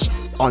found us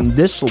on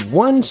this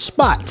one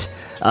spot,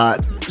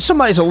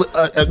 somebody's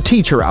a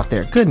teacher out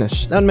there.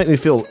 Goodness, that would make me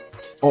feel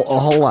a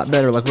whole lot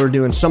better, like we were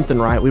doing something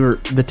right. We were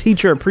the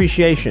teacher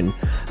appreciation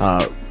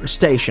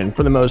station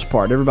for the most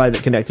part. Everybody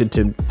that connected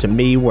to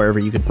me, wherever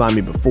you could find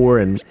me before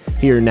and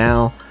here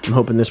now, I'm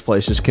hoping this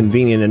place is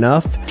convenient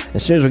enough.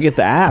 As soon as we get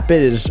the app,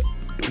 it is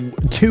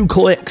 2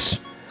 clicks.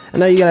 I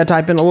know you got to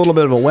type in a little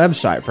bit of a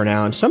website for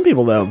now, and some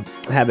people, though,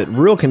 have it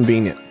real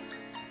convenient.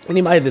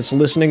 Anybody that's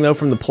listening, though,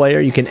 from the player,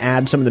 you can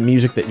add some of the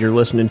music that you're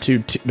listening to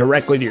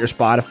directly to your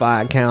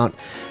Spotify account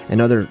and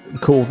other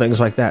cool things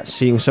like that.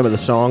 Seeing some of the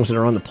songs that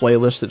are on the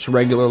playlist that's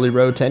regularly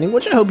rotating,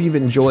 which I hope you've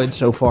enjoyed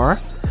so far.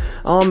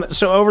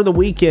 So over the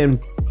weekend,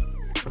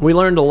 we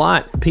learned a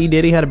lot. P.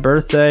 Diddy had a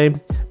birthday,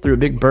 threw a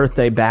big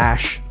birthday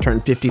bash,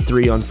 turned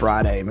 53 on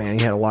Friday. Man,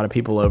 he had a lot of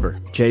people over.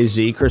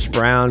 Jay-Z, Chris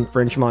Brown,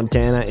 French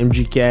Montana,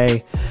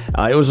 MGK.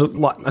 It was a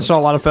lot. I saw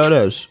a lot of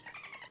photos.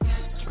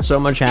 So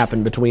much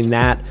happened between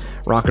that,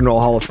 Rock and Roll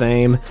Hall of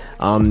Fame.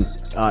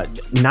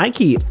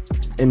 Nike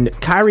and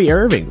Kyrie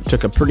Irving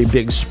took a pretty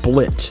big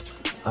split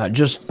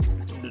just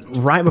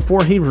right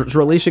before he was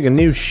releasing a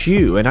new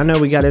shoe. And I know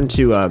we got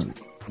into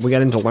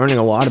learning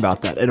a lot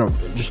about that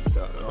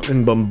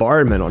in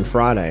bombardment on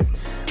Friday.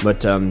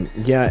 But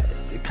yeah,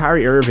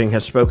 Kyrie Irving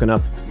has spoken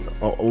up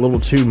a little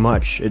too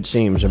much, it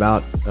seems,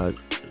 about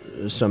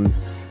some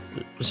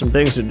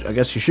things that I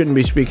guess you shouldn't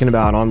be speaking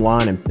about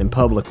online and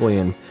publicly,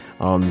 and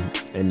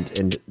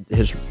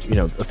his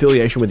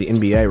affiliation with the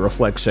NBA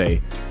reflects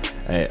a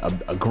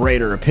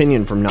greater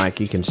opinion from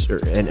Nike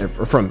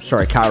from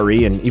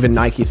Kyrie, and even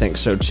Nike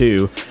thinks so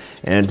too.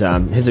 And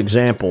his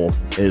example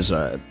is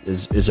a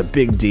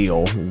big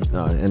deal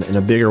in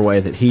a bigger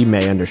way that he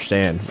may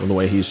understand, the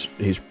way he's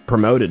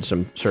promoted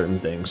some certain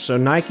things. So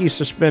Nike's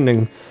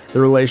suspending the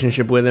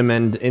relationship with him,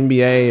 and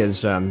NBA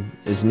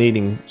is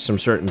needing some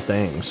certain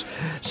things.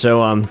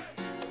 So I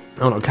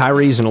don't know,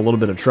 Kyrie's in a little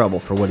bit of trouble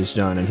for what he's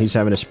done, and he's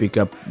having to speak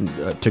up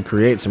to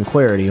create some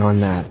clarity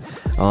on that.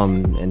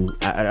 And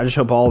I just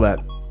hope all that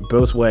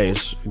both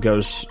ways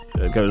goes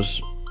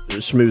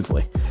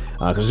smoothly,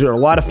 because there are a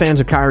lot of fans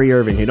of Kyrie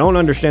Irving who don't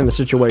understand the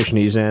situation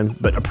he's in,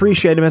 but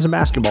appreciate him as a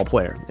basketball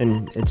player,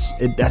 and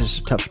that is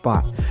a tough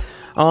spot.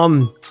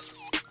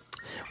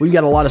 We've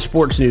got a lot of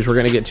sports news we're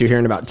going to get to here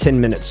in about 10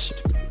 minutes.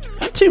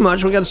 Not too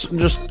much. We got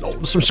just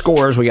some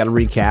scores we got to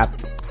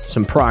recap,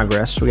 some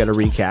progress we got to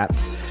recap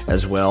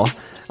as well.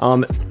 I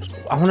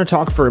want to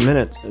talk for a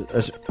minute,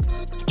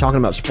 talking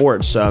about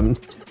sports.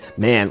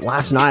 Man,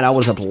 last night I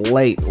was up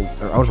late.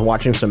 I was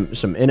watching some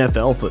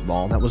NFL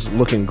football. That was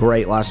looking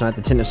great last night.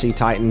 The Tennessee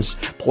Titans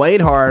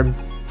played hard,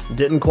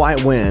 didn't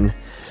quite win,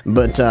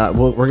 but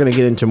we're going to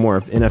get into more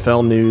of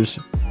NFL news,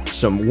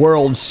 some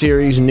World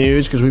Series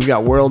news, because we've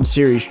got World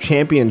Series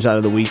champions out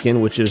of the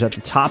weekend, which is at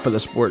the top of the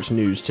sports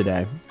news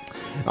today,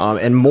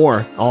 and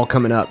more all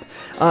coming up.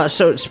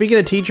 So speaking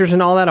of teachers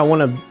and all that, I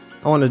want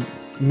to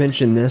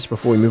mention this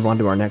before we move on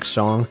to our next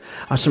song.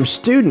 Some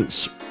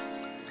students,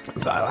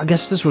 I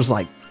guess this was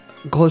like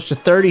close to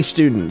 30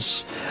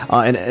 students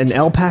in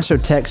El Paso,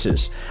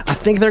 Texas. I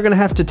think they're going to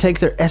have to take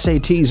their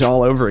SATs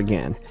all over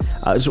again.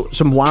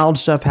 Some wild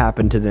stuff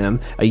happened to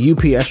them. A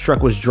UPS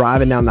truck was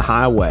driving down the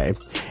highway,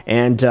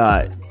 and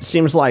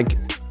seems like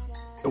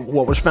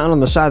what was found on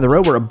the side of the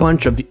road were a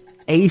bunch of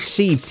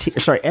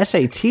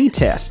SAT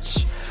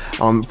tests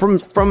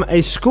from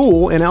a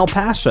school in El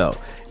Paso.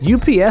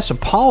 UPS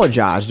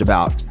apologized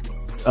about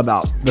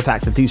the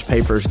fact that these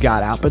papers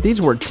got out, but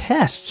these were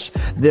tests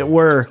that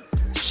were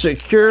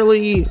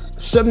securely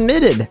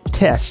submitted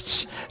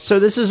tests. So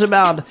this is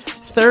about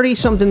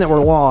 30-something that were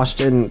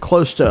lost, and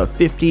close to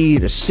 50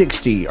 to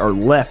 60 are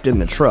left in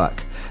the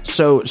truck.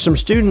 So some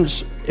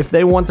students, if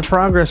they want the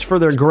progress for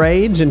their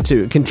grades and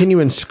to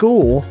continue in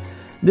school,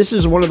 this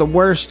is one of the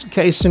worst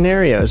case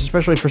scenarios,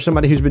 especially for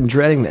somebody who's been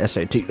dreading the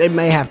SAT. They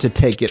may have to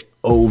take it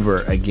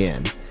over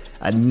again.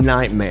 A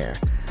nightmare.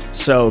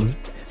 So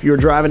if you were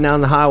driving down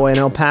the highway in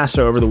El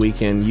Paso over the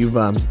weekend, you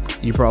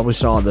probably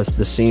saw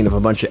the scene of a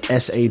bunch of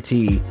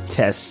SAT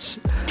tests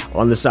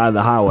on the side of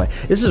the highway.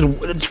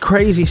 It's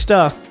crazy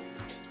stuff.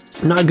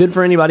 Not good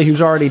for anybody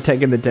who's already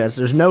taken the test.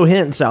 There's no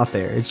hints out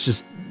there. It's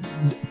just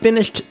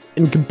finished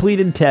and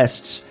completed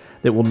tests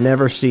that will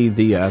never see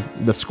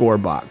the score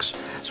box.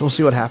 So we'll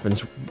see what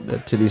happens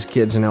to these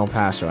kids in El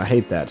Paso. I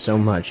hate that so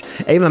much.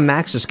 Ava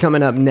Max is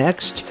coming up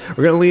next.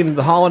 We're going to lead into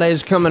the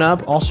holidays coming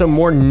up. Also,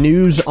 more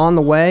news on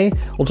the way.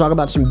 We'll talk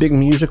about some big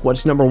music,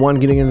 what's number one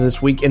getting into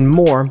this week, and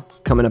more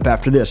coming up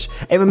after this.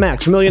 Ava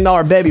Max, $1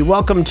 Million Baby.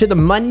 Welcome to the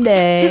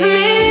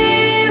Monday.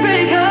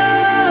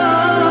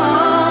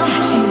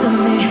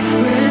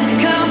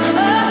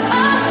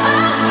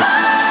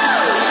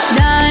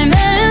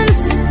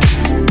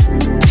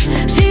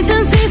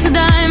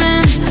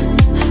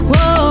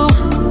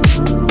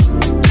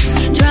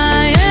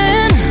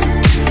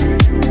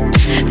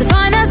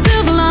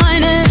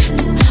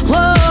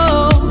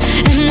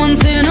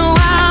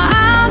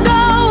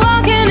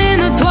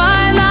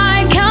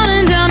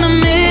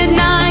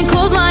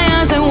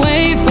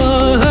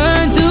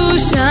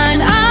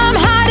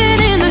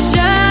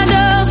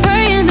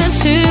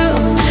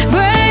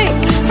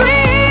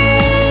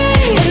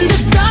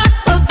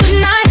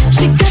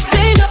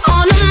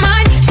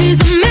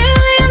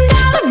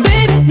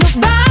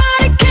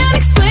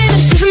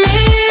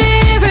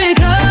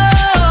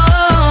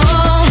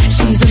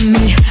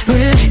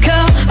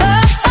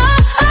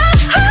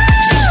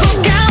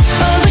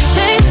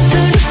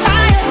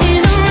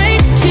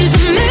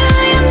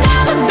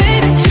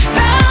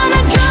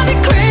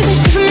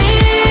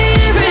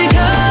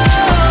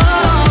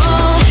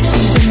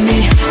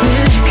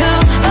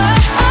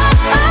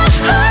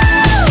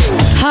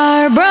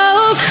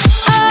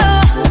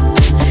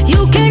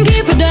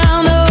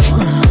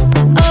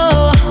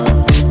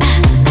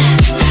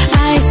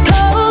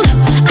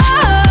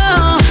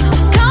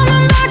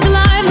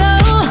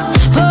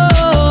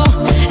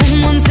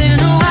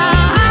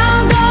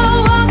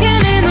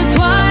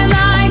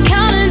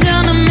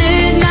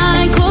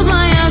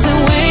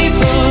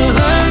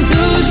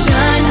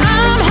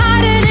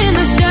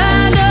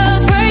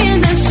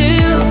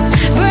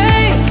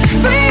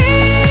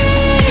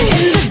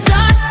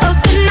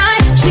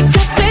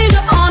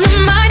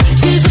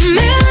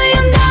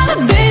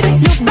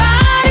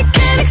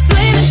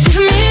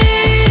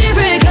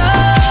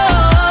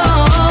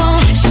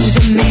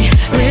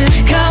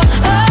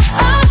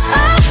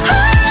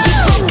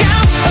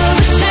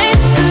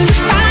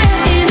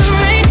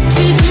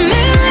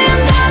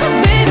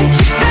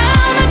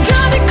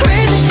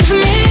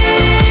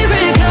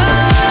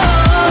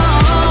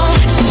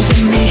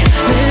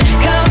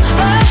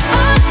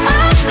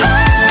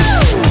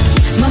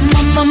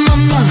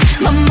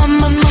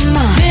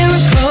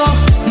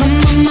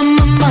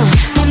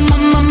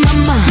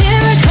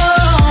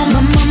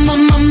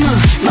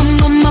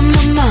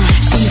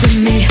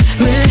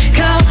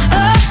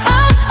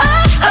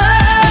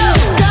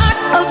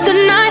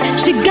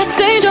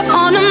 danger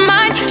on her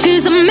mind.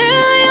 She's $1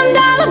 million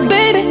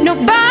baby,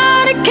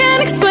 nobody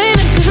can explain it.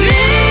 She's a miracle.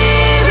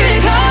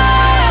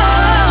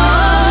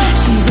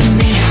 She's a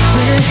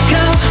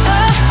miracle.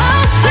 Oh,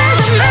 oh, she's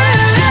a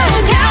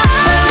miracle.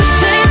 From the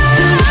chains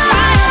to the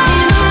fire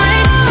in the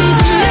rain. She's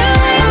 $1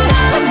 million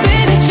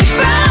baby. She's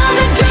bound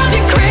to drive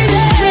you crazy.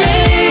 She's a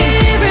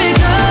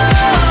miracle.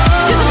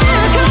 She's a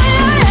miracle.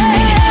 She's a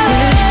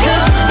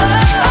miracle.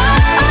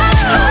 Oh,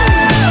 oh, oh.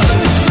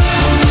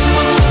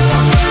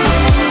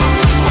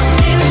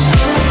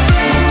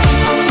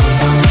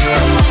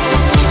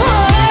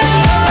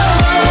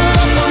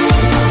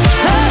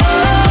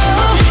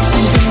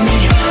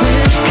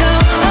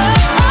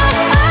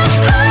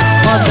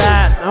 Love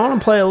that. I want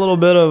to play a little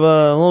bit of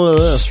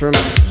this for a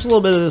minute. Just a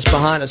little bit of this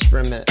behind us for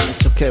a minute.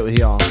 It's okay with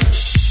y'all.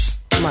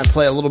 I might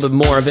play a little bit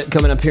more of it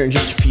coming up here in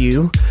just a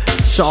few.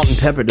 Salt and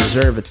Pepper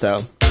deserve it though,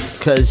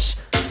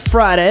 because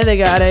Friday they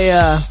got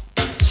a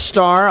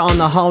star on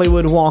the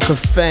Hollywood Walk of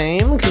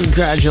Fame.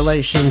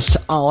 Congratulations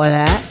to all of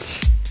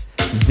that.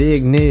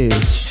 Big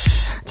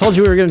news. I told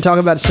you we were going to talk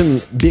about some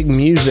big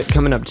music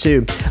coming up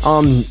too.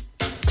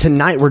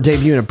 Tonight we're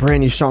debuting a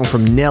brand new song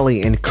from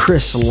Nelly and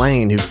Chris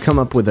Lane, who've come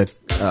up with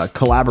a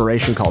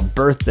collaboration called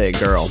Birthday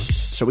Girl.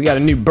 So we got a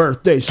new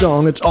birthday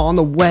song. It's on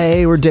the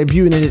way. We're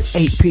debuting it at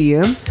 8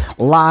 p.m.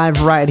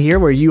 live right here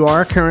where you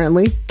are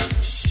currently.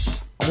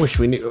 I wish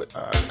we knew.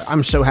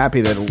 I'm so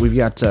happy that we've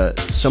got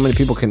so many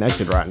people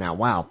connected right now.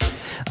 Wow.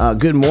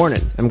 Good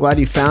morning. I'm glad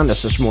you found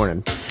us this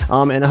morning.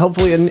 And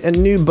hopefully a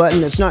new button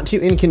that's not too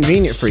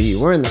inconvenient for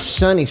you. We're in the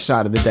sunny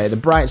side of the day, the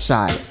bright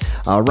side.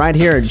 Right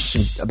here,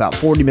 just about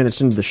 40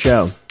 minutes into the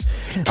show.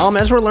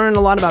 As we're learning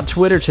a lot about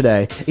Twitter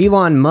today,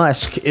 Elon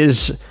Musk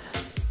is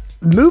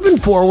moving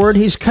forward.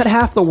 He's cut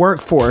half the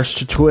workforce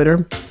to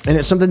Twitter, and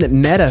it's something that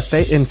Meta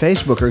and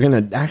Facebook are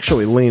going to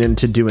actually lean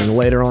into doing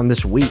later on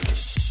this week.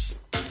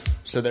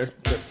 So they're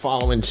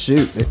following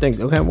suit. They think,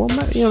 okay, well,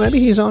 maybe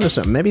he's onto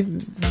something. Maybe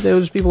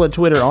those people at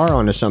Twitter are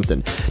onto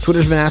something.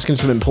 Twitter's been asking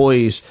some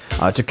employees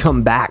to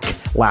come back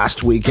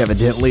last week,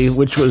 evidently,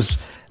 which was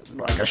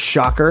like a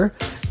shocker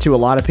to a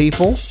lot of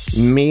people,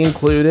 me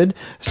included.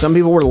 Some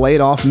people were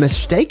laid off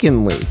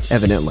mistakenly,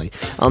 evidently.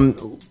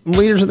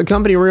 Leaders of the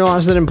company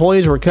realized that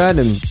employees were cut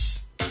and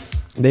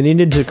they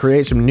needed to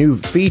create some new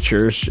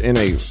features in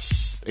a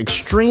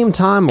extreme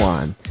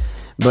timeline.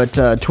 But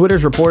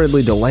Twitter's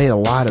reportedly delayed a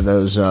lot of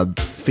those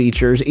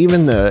features,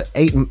 even the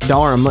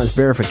 $8 a month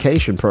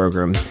verification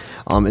program.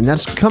 And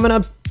that's coming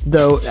up,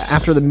 though,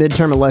 after the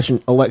midterm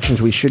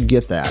elections. We should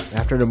get that.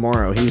 After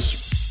tomorrow,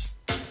 he's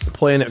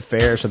playing it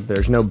fair so that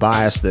there's no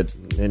bias that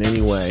in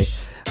any way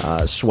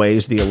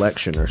sways the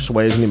election or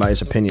sways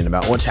anybody's opinion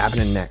about what's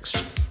happening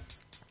next.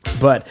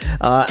 But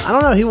I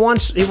don't know. He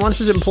wants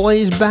his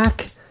employees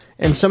back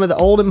and some of the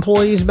old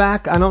employees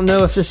back. I don't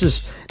know if this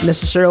is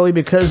necessarily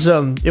because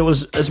it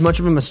was as much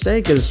of a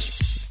mistake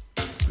as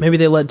maybe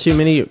they let too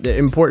many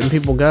important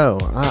people go.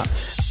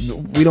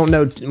 We don't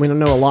know. We don't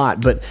know a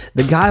lot, but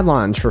the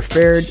guidelines for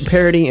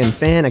parody and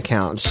fan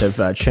accounts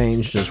have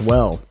changed as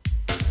well.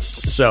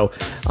 So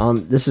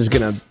this is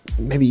going to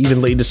maybe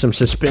even lead to some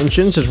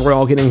suspensions as we're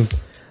all getting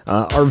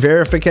our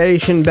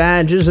verification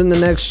badges in the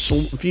next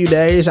few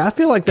days. I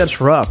feel like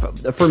that's rough.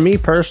 For me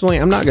personally,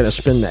 I'm not going to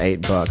spend the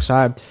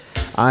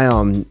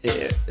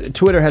 $8.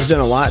 Twitter has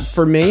done a lot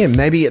for me, and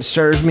maybe it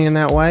serves me in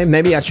that way.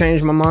 Maybe I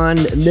change my mind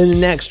then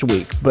next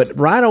week, but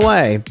right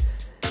away,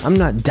 I'm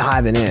not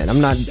diving in.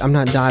 I'm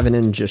not diving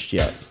in just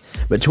yet.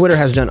 But Twitter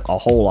has done a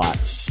whole lot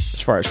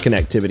as far as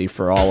connectivity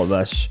for all of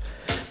us.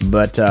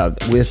 But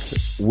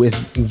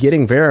with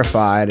getting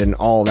verified and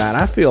all that,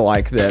 I feel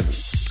like that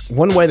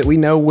one way that we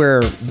know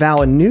where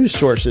valid news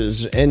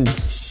sources and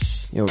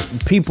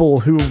people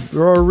who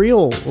are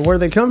real, where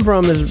they come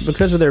from, is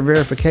because of their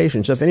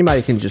verification. So if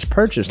anybody can just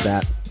purchase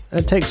that,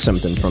 that takes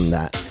something from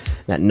that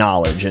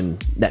knowledge and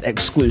that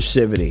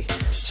exclusivity.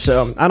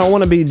 So I don't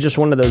want to be just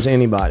one of those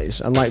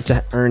antibodies. I'd like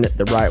to earn it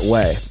the right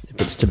way if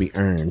it's to be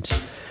earned.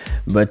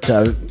 But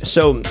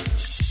so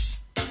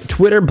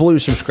Twitter Blue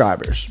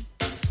subscribers,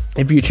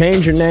 if you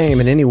change your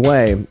name in any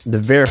way, the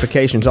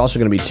verification is also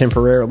going to be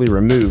temporarily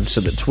removed so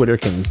that Twitter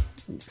can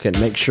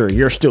make sure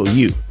you're still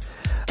you.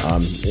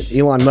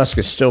 Elon Musk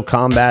is still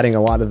combating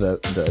a lot of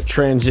the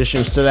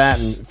transitions to that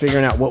and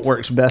figuring out what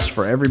works best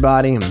for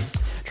everybody and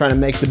trying to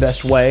make the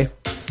best way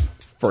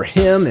for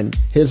him and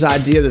his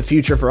idea of the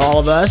future for all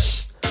of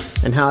us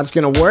and how it's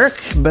going to work.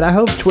 But I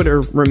hope Twitter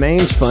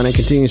remains fun and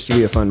continues to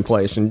be a fun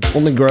place and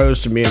only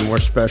grows to being more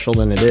special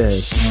than it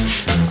is.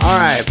 All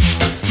right,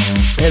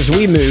 as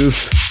we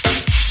move,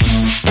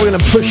 we're going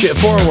to push it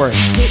forward.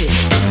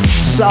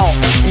 Salt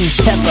and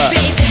Pepper.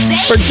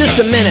 For just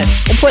a minute,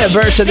 we'll play a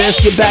verse of this,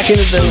 get back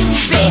into the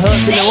hook,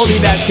 and then we'll be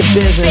back to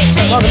business.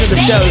 Welcome to the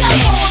show.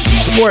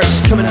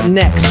 Sports coming up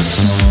next.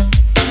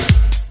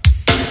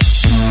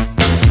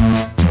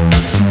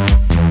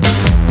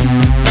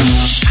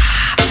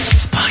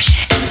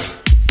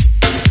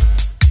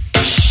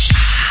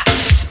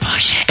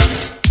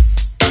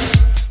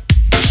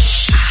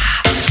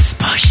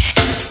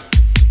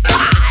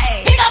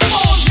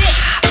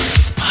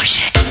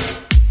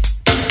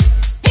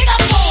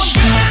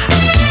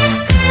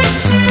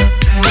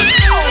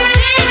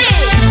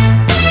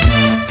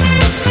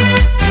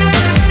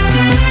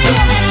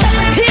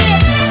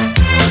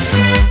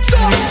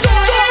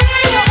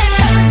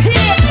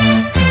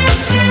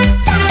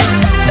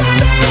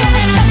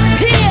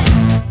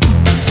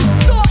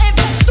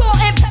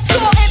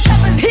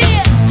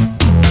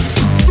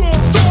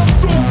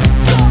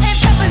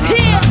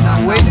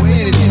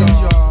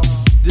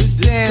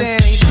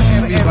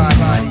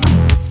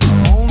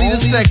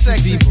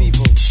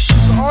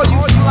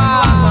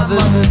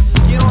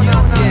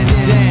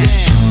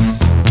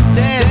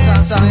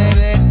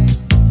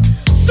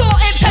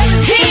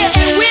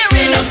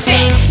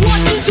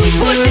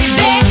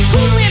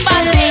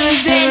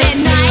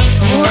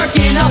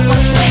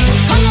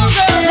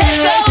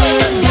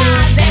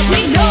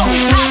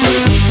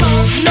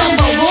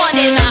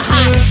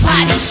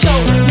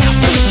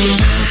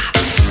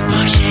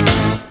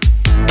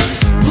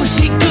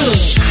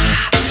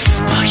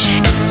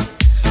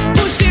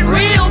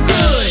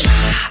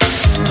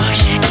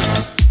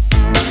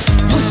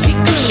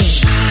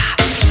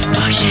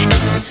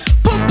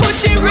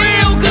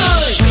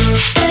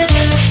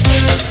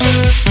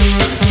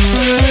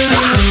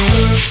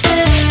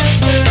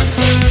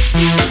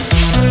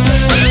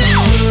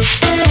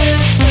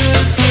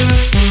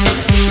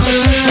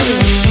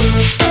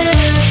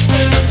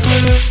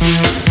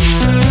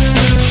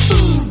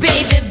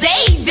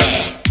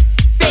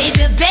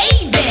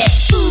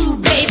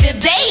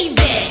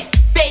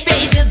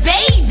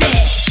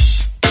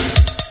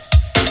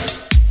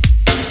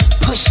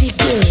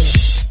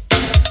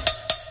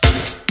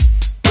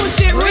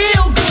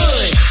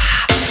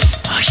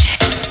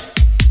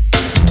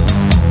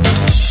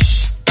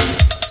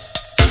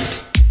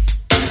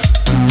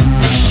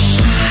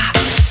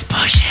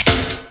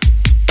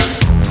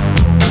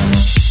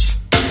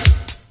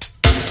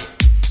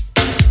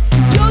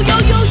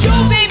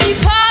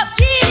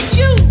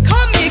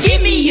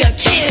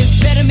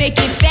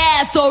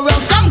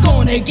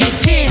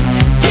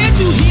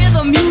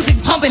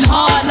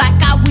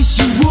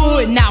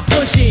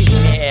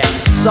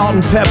 Salt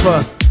and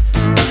Pepper.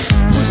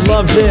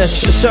 Love this.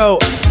 So,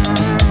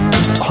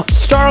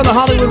 star on the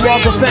Hollywood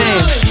Walk of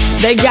Fame.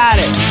 They got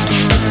it.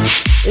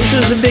 This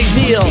was a big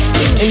deal.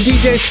 And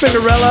DJ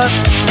Spinderella,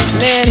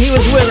 man, he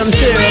was with them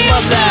too. I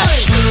love that.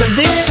 So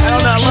I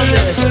don't know, I love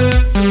this.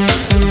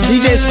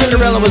 DJ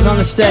Spinderella was on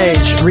the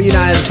stage,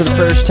 reunited for the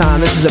first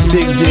time. This is a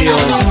big deal.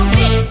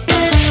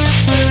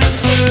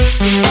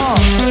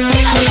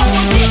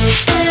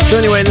 So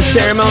anyway, the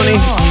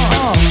ceremony,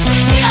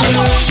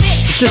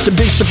 it's just a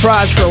big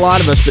surprise for a lot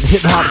of us, but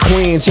hip-hop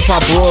queens,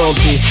 hip-hop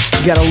royalty,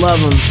 you gotta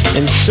love them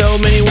in so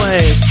many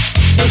ways.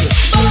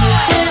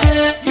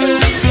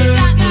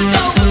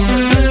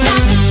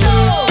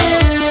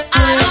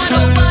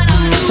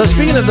 So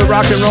speaking of the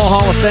Rock and Roll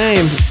Hall of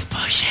Fame,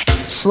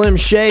 Slim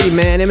Shady,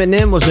 man,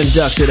 Eminem was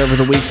inducted over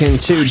the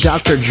weekend too.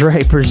 Dr.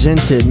 Dre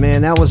presented,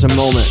 man, that was a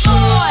moment.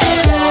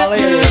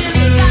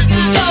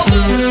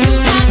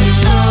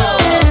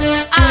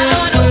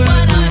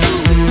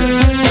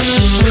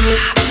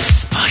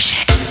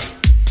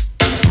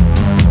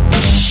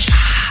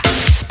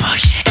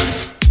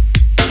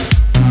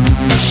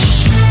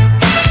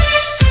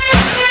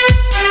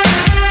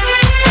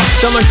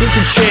 So much we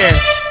can share.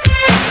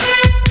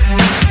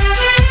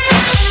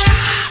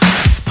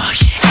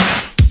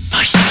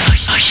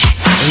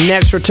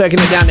 Next, we're taking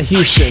it down to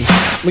Houston.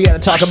 We got to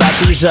talk about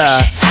these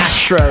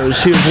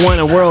Astros who've won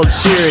a World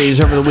Series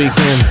over the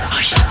weekend.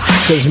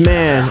 Because,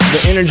 man,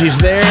 the energy's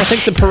there. I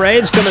think the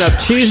parade's coming up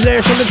Tuesday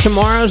or something.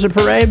 Tomorrow's the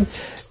parade.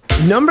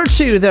 Number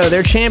 2, though,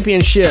 their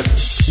championship.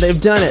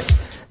 They've done it.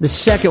 The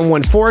second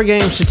one,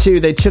 4-2.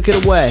 They took it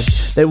away.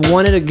 They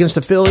won it against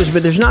the Phillies,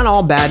 but there's not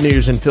all bad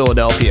news in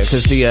Philadelphia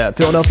because the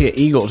Philadelphia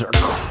Eagles are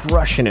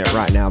crushing it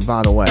right now,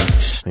 by the way.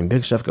 I mean,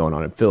 big stuff going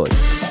on in Philly.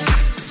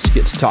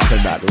 Get to talking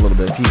about it a little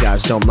bit if you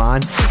guys don't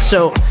mind.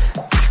 So,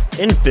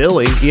 in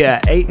Philly,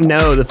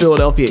 8-0, the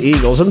Philadelphia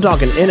Eagles. I'm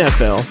talking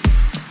NFL.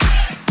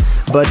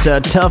 But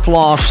tough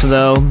loss,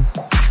 though,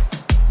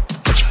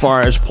 as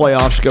far as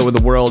playoffs go with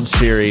the World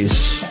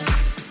Series.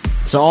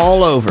 It's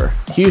all over.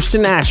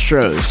 Houston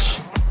Astros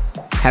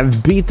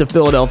have beat the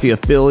Philadelphia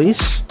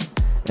Phillies,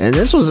 and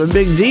this was a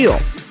big deal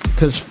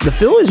because the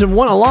Phillies have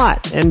won a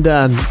lot, and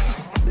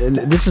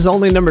this is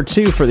only number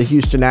 2 for the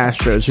Houston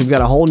Astros, who've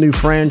got a whole new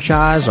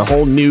franchise, a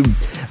whole new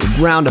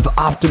round of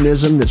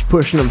optimism that's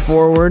pushing them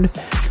forward.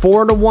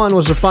 4-1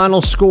 was the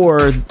final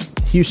score.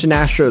 Houston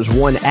Astros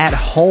won at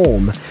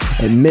home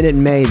at Minute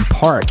Maid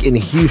Park in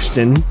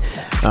Houston.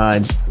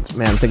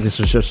 Man, I think this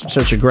was just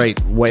such a great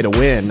way to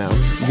win.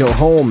 Go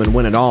home and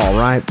win it all,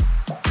 right?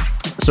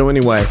 So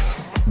anyway,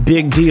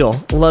 big deal.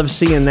 Love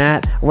seeing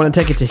that. I want to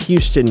take it to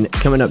Houston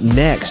coming up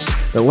next.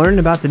 But learning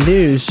about the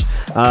news,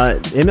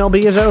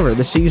 MLB is over.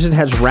 The season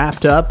has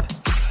wrapped up,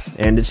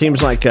 and it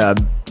seems like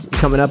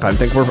coming up, I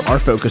think our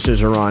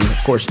focuses are on,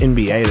 of course,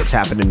 NBA that's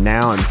happening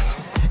now,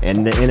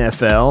 and the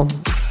NFL.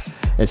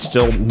 It's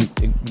still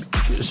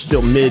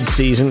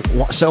mid-season.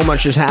 So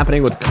much is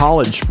happening with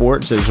college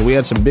sports as we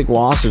had some big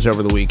losses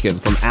over the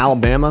weekend from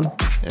Alabama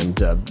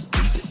and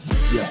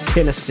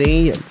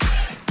Tennessee, and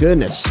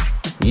goodness,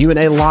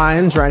 UNA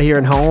Lions right here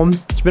at home.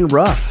 It's been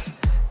rough.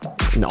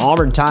 And the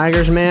Auburn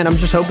Tigers, man, I'm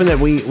just hoping that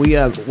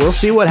we'll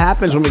see what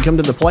happens when we come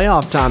to the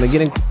playoff time and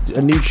getting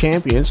a new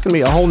champion. It's going to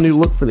be a whole new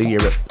look for the year,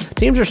 but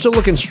teams are still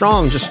looking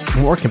strong, just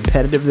more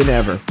competitive than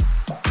ever.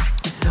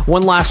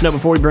 One last note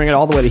before we bring it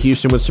all the way to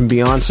Houston with some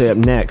Beyonce up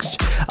next.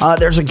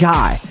 There's a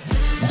guy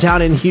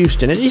down in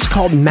Houston, and he's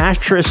called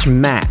Mattress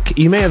Mac.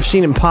 You may have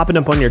seen him popping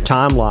up on your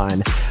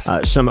timeline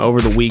some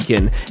over the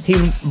weekend. He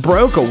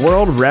broke a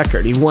world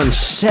record. He won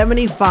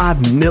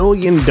 $75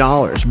 million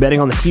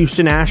betting on the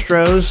Houston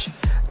Astros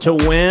to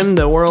win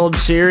the World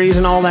Series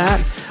and all that.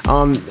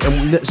 And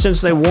since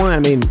they won, I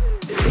mean,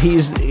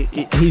 he's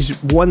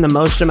won the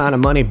most amount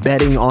of money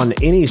betting on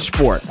any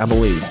sport, I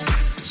believe.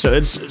 So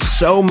it's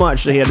so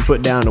much that he had to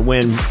put down to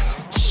win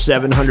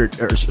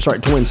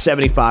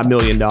 $75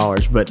 million.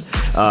 But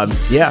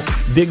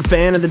big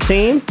fan of the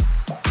team.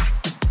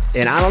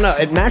 And I don't know,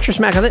 at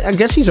Mattress Mac, I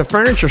guess he's a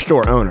furniture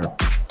store owner.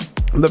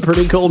 But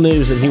pretty cool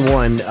news that he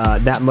won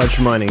that much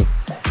money.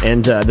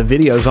 And the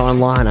video's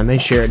online. I may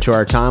share it to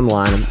our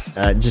timeline,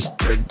 just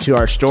to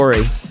our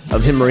story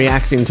of him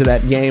reacting to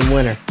that game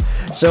winner.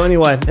 So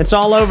anyway, it's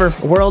all over.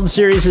 World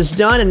Series is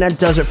done, and that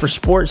does it for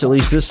sports, at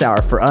least this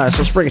hour for us.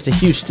 Let's bring it to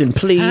Houston,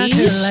 please. I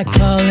feel like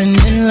falling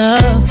in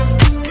love.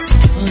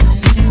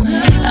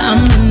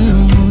 I'm in the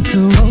mood to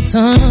roll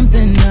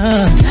something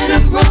up. Tonight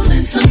I'm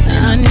rolling something.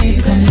 I need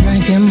some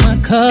drink in my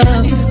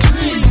cup.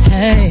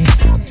 Hey,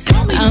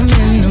 I'm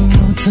in the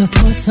mood to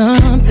pour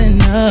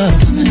something up.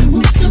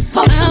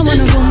 I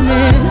wanna go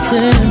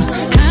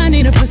missing. I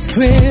need a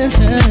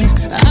prescription.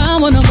 I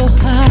wanna go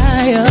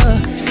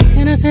higher.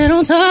 Can I sit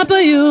on top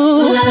of you?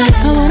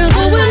 I wanna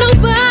go where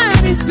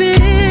nobody's been.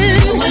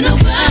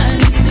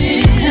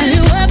 Have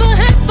you ever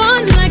had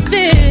fun like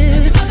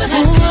this?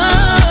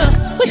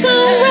 We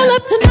gon' roll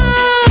up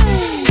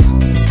tonight.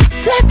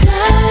 Black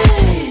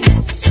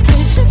lights,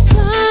 spaceships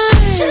fly.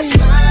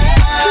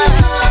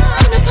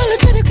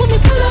 Unapologetic when we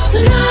pull up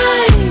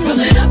tonight. Roll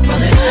it up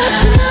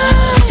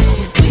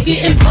tonight. We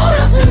getting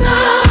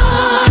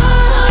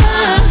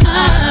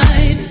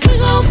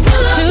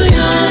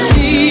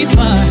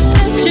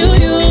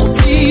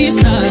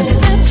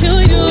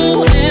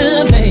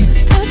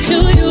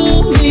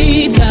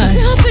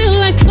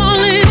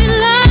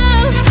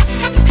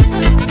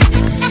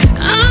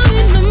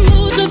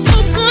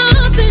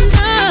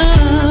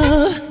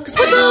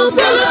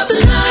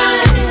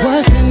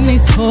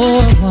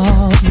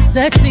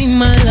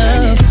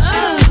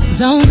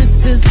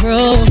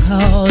roll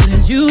call.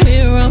 Did you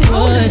hear a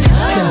word?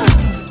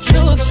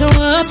 Show up, show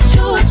up,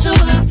 show up, show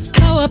up.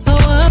 Pull up, pull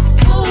up,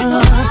 pull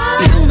up.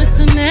 You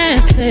Mr.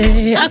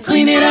 Nasty, I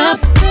clean it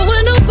up. Go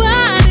where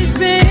nobody's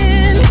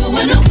been. Go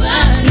where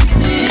nobody's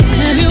been.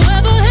 Have you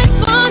ever had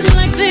fun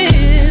like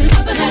this?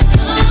 Ever had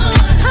fun?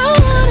 I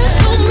wanna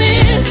go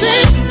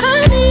missing. I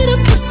need a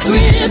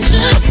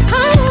prescription. I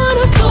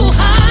wanna go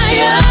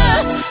higher.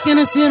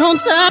 Gonna sit on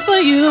top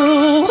of you.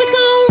 We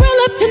gon' roll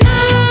up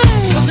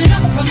tonight. Roll it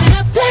up,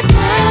 black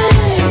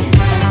light.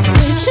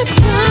 Spaceship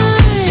smile.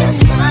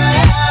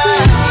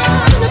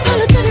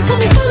 Unapologetic when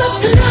we pull up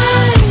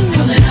tonight.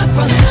 Roll it up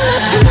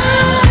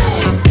tonight.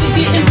 We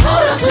getting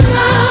pulled up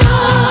tonight.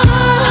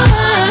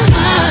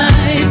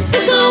 We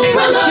gon'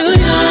 roll up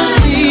tonight.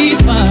 See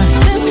fire.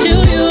 Let you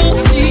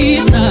see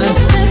stars.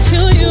 Let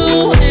you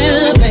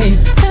elevate.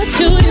 Let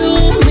you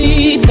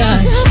meet God.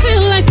 I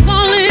feel like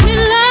falling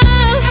in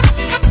love.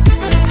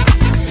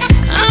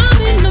 I'm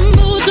in the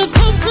mood to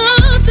pull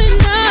something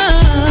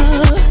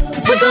up.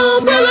 'Cause we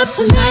gon' roll up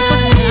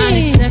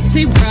tonight.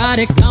 Sexy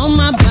product on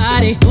my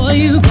body. Boy,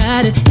 you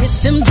got it. Hit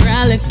them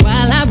hydraulics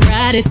while I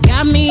ride it.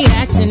 Got me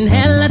acting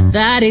hella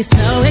thotty.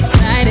 So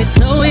excited,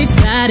 so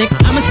exotic.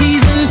 I'm a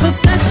seasoned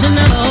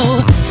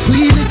professional.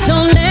 Squeeze it,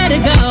 don't let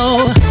it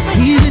go.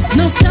 Tease it,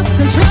 no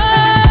self-control.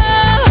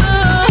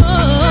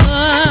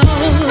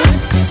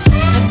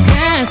 I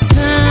got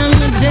time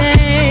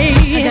today.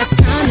 I got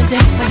time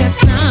today. I got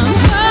time.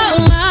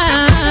 Oh,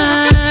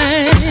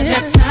 I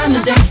got time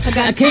today.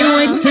 I can't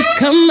wait to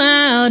come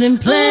out and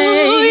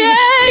play. Ooh, yeah.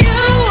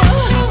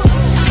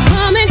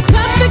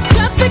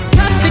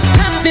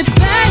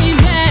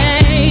 Baby,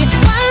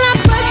 while I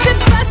bust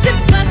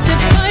it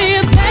for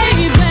you,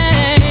 baby.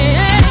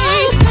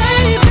 Oh,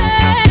 baby,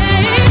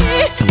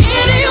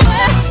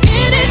 anywhere,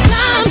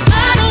 anytime,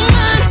 I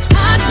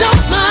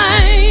don't mind.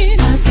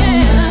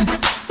 Yeah,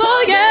 for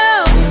you,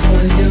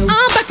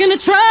 I'm back in the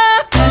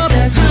truck,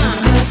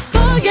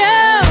 for you,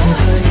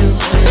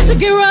 let you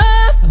get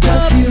rough,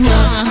 for you,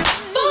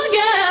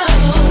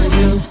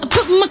 I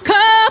put my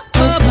cup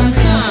up,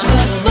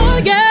 for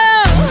you,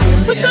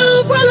 we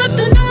gon' roll up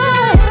tonight.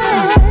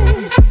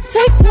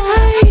 Take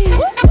flight,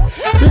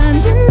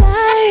 blinding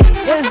light.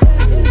 Yes.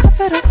 Cuff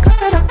it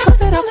up.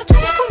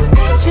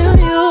 Bet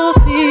you'll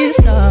see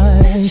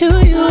stars. Bet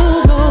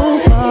you'll go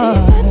far.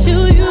 Bet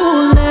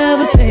you'll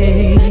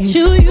levitate. Bet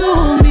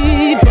you'll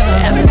meet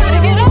God. Everybody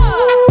get up.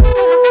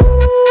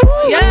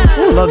 Yeah.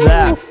 Ooh, love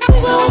that.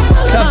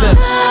 Cuff it.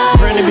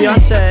 Brandy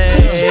Beyonce.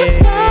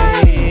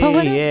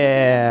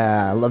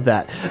 Yeah, I love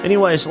that.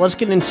 Anyways, let's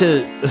get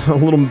into a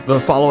little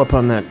follow-up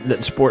on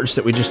that sports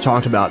that we just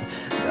talked about.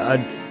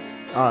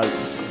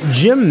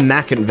 Jim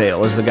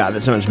McIngvale is the guy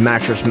that's known as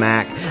Mattress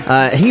Mac.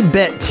 He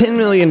bet $10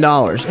 million.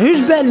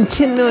 Who's betting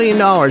 $10 million?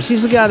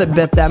 He's the guy that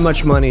bet that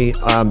much money,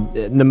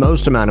 the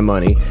most amount of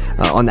money,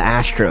 on the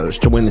Astros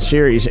to win the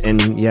series, and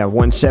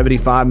won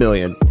 $75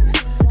 million.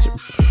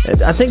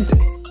 I think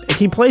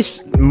he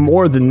placed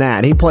more than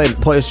that. He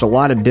placed a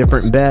lot of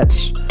different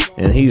bets,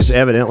 and he's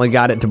evidently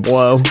got it to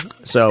blow.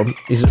 So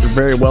he's a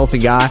very wealthy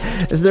guy.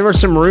 There were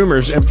some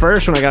rumors at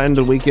first when I got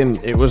into the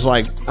weekend. It was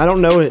like, I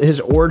don't know his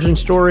origin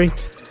story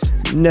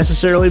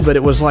necessarily, but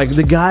it was like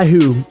the guy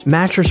who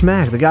Mattress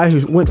Mac, the guy who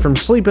went from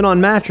sleeping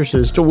on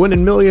mattresses to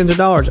winning millions of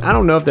dollars. I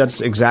don't know if that's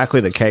exactly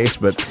the case,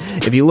 but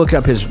if you look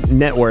up his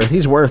net worth,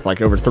 he's worth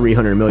like over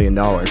 $300 million.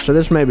 So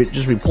this may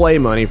just be play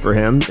money for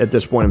him at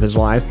this point of his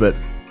life, but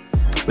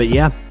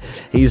yeah,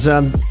 he's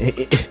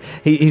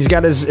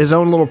got his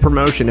own little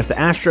promotion. If the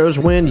Astros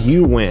win,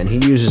 you win. He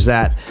uses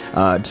that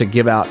to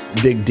give out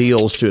big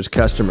deals to his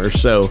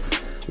customers. So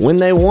when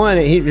they won,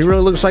 he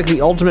really looks like the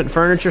ultimate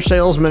furniture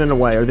salesman in a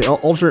way, or the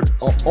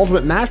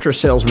ultimate mattress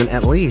salesman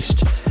at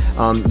least.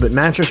 But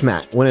Mattress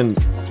Mac winning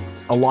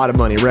a lot of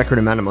money, record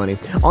amount of money.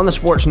 On the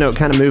sports note,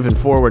 kind of moving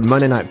forward,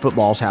 Monday Night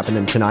Football's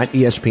happening tonight.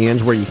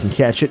 ESPN's where you can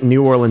catch it.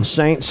 New Orleans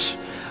Saints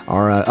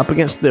are up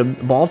against the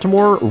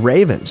Baltimore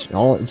Ravens.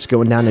 It's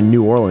going down to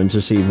New Orleans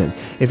this evening.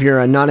 If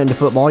you're not into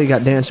football, you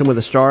got Dancing with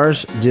the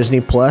Stars,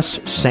 Disney Plus,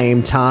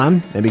 same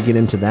time. Maybe get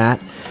into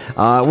that.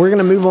 We're going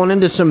to move on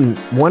into some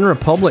One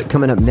Republic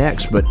coming up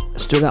next, but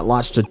still got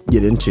lots to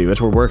get into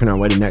as we're working our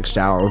way to next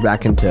hour. We're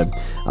back into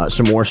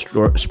some more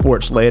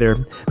sports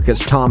later because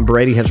Tom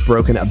Brady has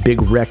broken a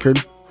big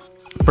record.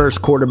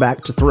 First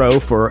quarterback to throw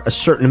for a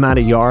certain amount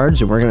of yards,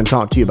 and we're going to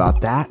talk to you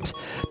about that.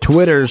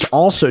 Twitter's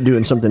also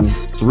doing something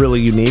really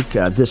unique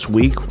this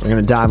week. We're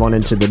going to dive on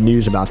into the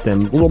news about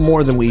them a little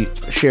more than we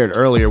shared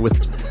earlier with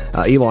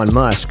Elon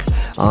Musk.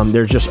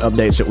 There's just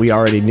updates that we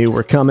already knew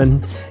were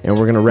coming, and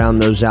we're going to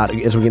round those out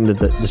as we get into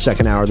the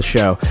second hour of the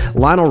show.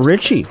 Lionel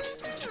Richie,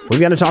 we've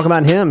got to talk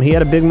about him. He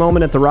had a big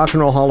moment at the Rock and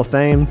Roll Hall of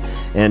Fame,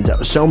 and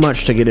so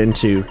much to get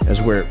into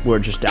as we're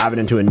just diving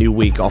into a new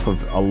week off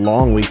of a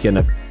long weekend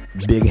of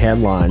big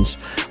headlines.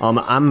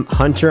 I'm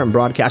Hunter. I'm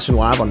broadcasting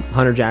live on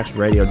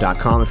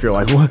HunterJacksonRadio.com. If you're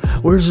like,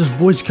 where's this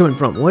voice coming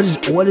from?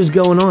 What is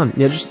going on?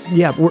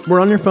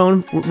 We're on your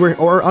phone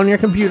or on your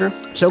computer.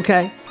 It's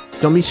okay.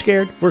 Don't be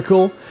scared. We're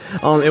cool.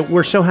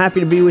 We're so happy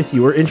to be with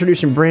you. We're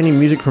introducing brand new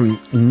music from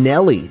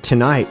Nelly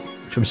tonight.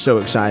 which I'm so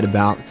excited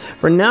about.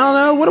 For now,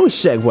 though, what do we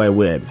segue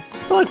with? I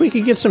feel like we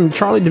could get some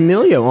Charli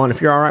D'Amelio on if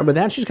you're all right with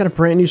that. She's got a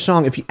brand new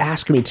song, If You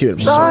Ask Me To.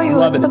 Saw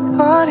you at the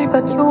party,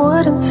 but you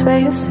wouldn't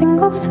say a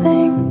single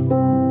thing.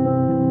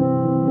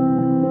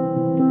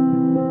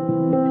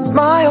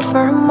 Smiled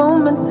for a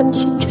moment, then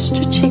she kissed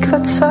your cheek.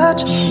 That's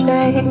such a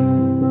shame.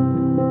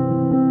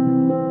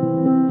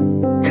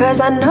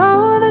 'Cause I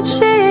know that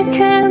she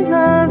can't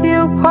love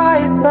you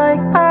quite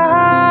like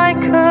I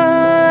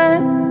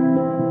could.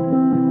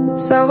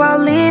 So I'll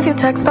leave your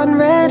text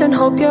unread and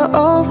hope you're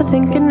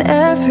overthinking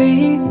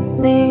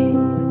everything.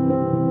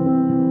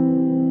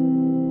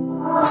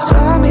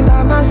 Saw me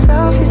by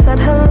myself, you said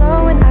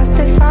hello and asked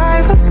if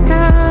I was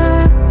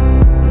good.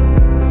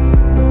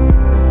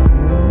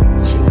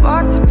 She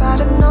walked up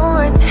out of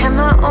nowhere, damn,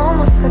 I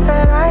almost said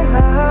that I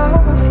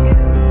love you.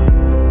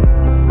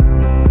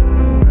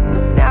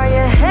 Now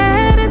you're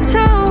headed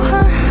to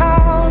her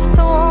house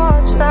to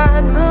watch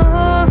that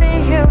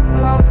movie you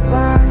both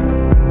like.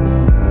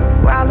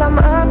 While I'm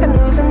up and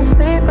losing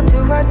sleep, what do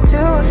I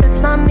do if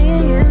it's not me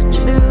you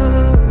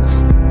choose?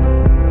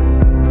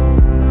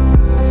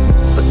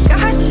 But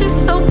God, she's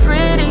so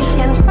pretty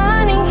and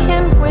funny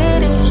and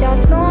witty. I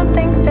don't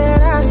think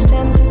that I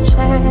stand a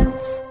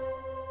chance.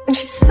 And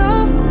she's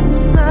so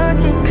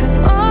lucky, 'cause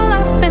all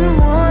I've been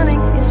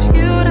wanting is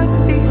you to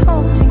be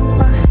holding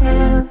my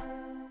hand.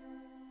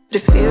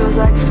 It feels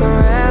like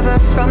forever,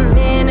 from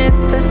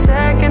minutes to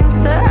seconds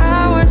to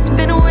hours.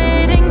 Been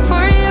waiting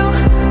for you,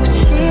 but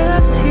she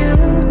loves you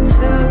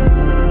too.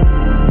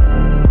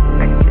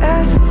 I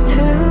guess it's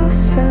too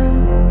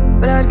soon,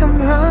 but I'd come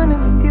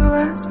running if you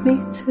asked me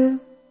to.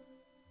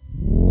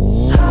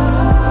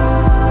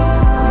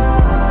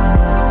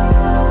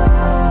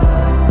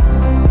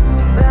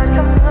 But I'd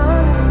come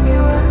running if you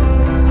asked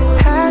me to.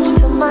 Attached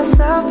to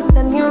myself, but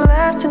then you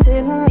left and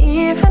didn't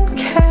even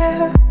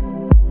care.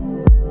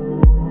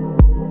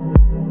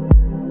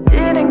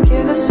 Didn't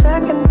give a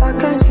second thought,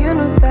 'cause you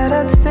knew that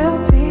I'd still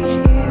be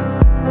here.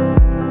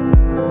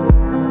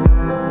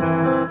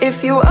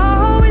 If you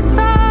always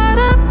thought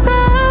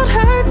about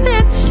her,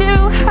 did you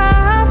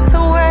have to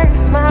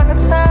waste my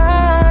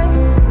time?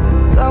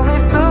 So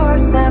if blue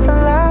eyes never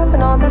lied,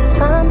 then all this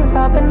time have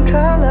I been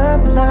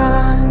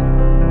colorblind?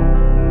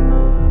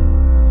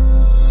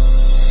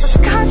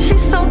 But God,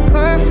 she's so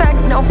perfect,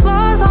 no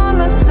flaws on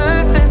the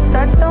surface.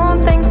 I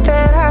don't think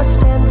that I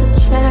stand a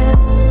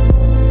chance.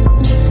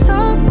 She's so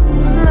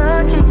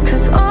lucky,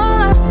 'cause all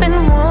I've been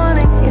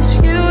wanting is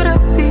you to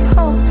be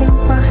holding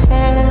my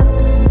hand.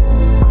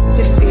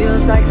 It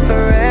feels like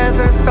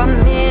forever, from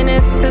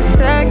minutes to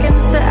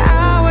seconds to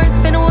hours.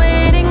 Been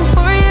waiting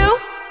for you,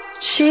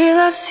 she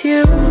loves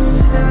you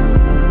too.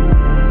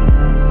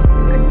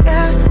 I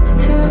guess it's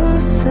too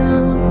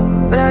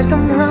soon, but I'd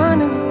come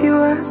running if you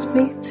asked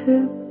me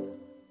to.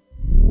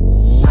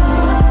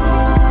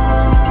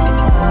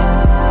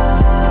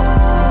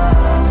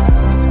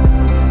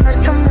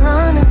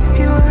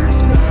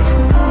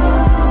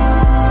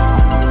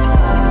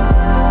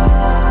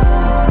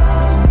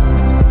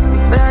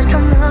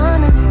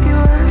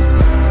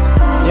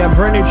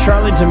 Brand new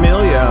Charli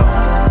D'Amelio.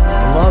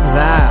 Love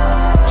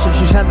that. So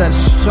she's had that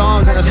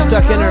song kind of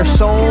stuck in her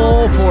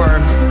soul for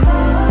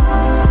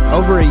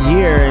over a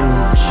year,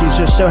 and she's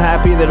just so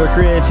happy that her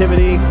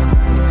creativity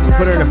can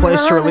put her in a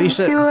place to release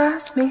it.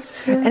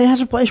 And it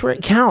has a place where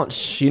it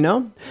counts, you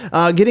know?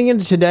 Getting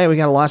into today, we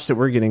got lots that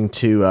we're getting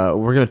to.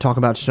 We're going to talk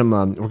about some,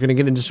 we're going to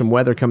get into some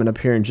weather coming up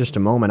here in just a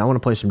moment. I want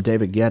to play some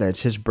David Guetta.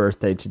 It's his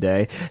birthday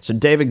today. So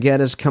David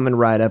Guetta's coming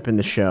right up in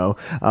the show.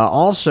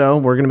 Also,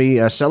 we're going to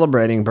be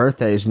celebrating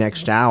birthdays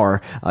next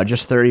hour,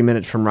 just 30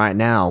 minutes from right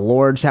now.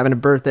 Lord's having a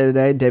birthday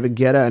today. David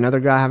Guetta, another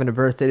guy having a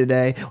birthday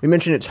today. We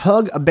mentioned it's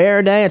Hug a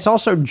Bear Day. It's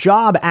also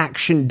Job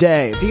Action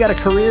Day. If you got a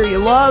career you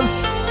love,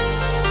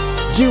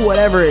 do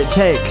whatever it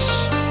takes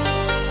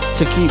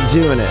to keep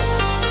doing it,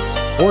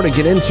 or to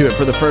get into it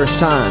for the first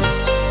time.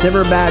 It's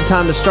never a bad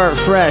time to start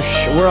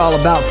fresh. We're all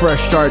about fresh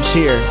starts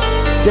here.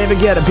 David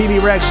Guetta, BB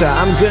Rexa,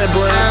 I'm good,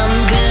 bro.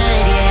 I'm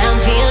good, yeah, I'm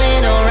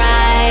feeling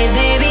alright.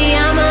 Baby,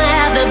 I'ma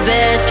have the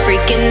best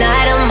freaking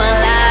night of my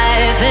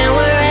life. And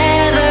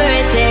wherever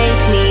it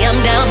takes me,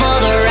 I'm down for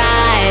the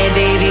ride.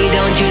 Baby,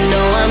 don't you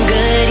know I'm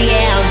good,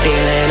 yeah, I'm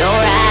feeling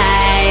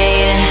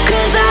alright.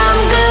 'Cause I'm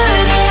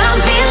good, yeah,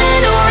 I'm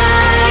feeling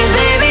alright.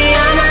 Baby,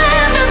 I'ma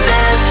have the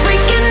best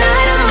freaking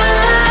night of my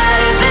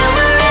life. And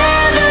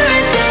wherever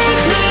it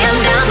takes me, I'm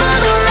down for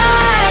the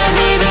ride.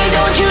 Baby,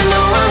 don't you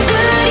know I'm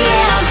good,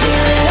 yeah, I'm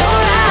feeling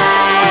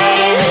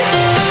alright.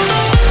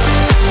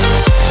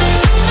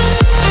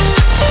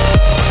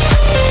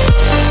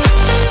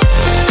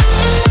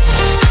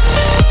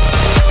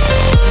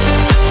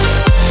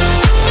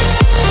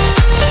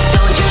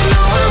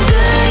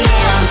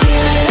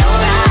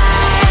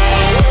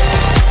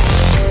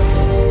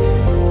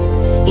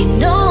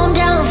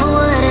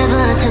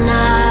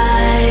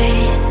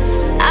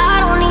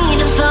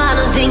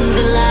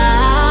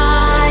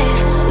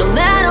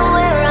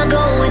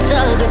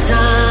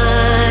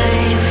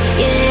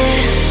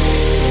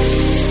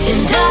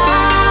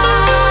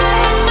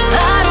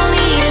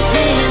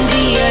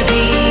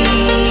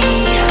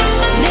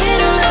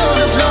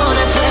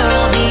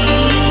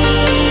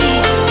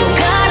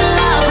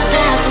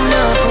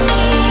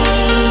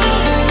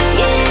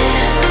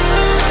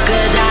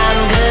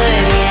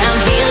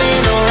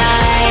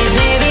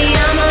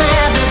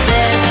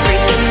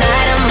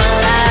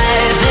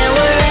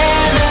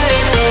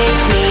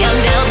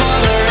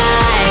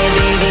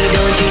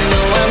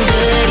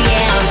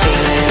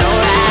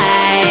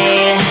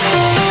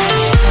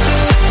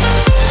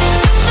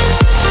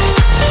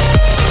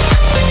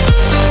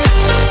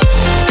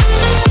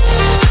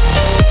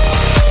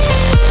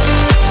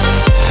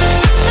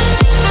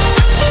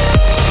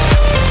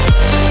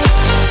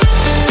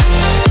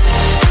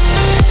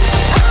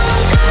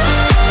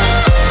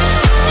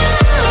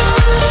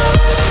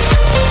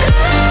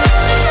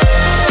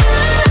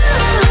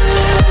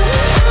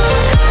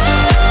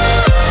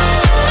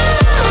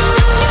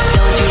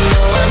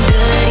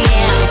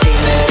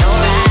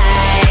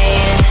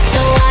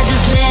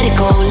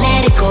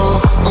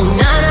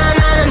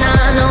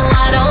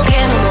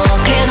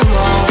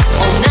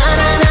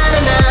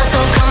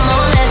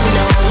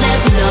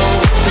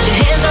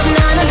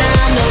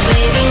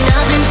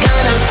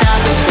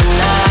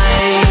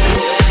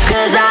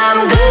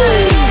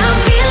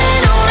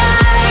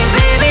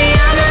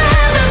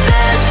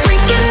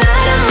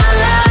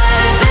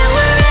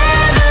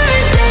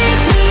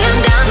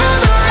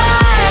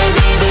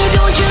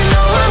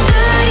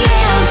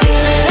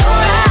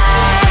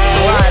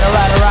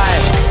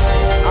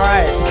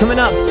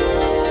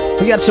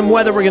 got some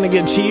weather we're going to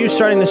get to you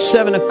starting the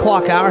 7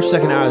 o'clock hour,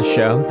 second hour of the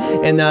show.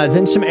 And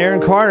then some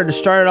Aaron Carter to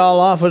start it all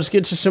off. Let's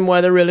get to some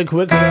weather really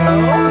quick.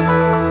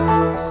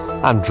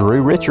 I'm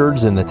Drew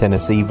Richards in the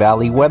Tennessee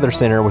Valley Weather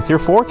Center with your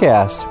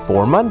forecast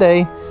for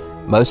Monday.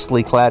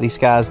 Mostly cloudy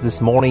skies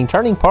this morning,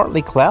 turning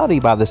partly cloudy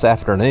by this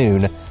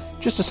afternoon.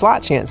 Just a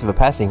slight chance of a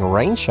passing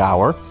rain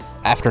shower.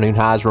 Afternoon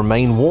highs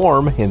remain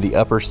warm in the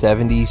upper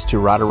 70s to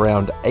right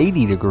around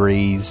 80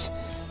 degrees.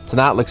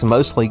 Tonight looks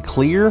mostly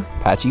clear,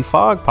 patchy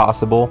fog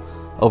possible.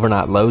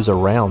 Overnight lows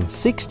around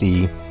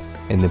 60.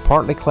 And then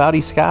partly cloudy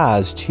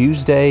skies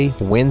Tuesday,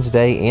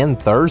 Wednesday, and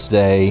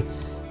Thursday.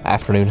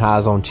 Afternoon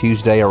highs on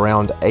Tuesday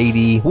around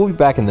 80. We'll be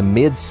back in the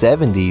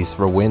mid-70s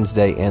for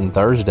Wednesday and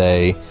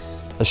Thursday.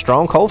 A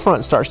strong cold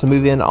front starts to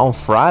move in on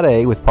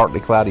Friday with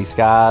partly cloudy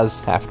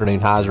skies. Afternoon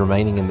highs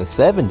remaining in the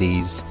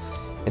 70s.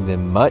 And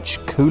then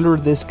much cooler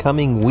this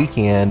coming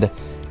weekend.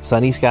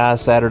 Sunny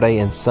skies Saturday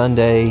and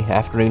Sunday.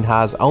 Afternoon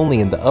highs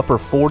only in the upper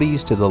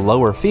 40s to the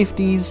lower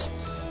 50s.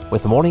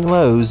 With morning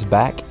lows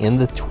back in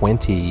the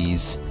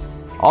 20s.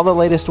 All the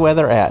latest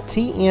weather at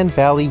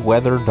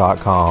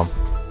tnvalleyweather.com.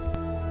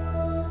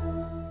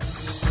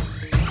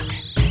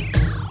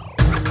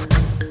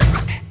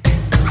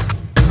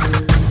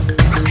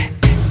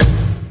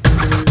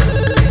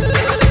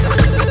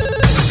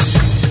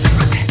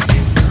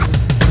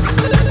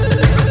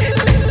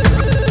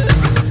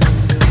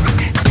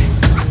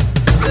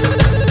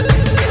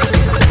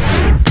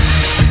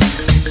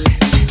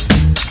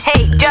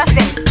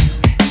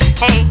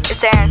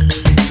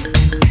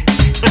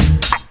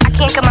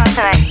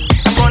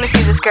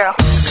 Girl.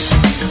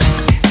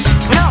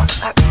 No,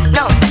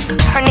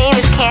 her name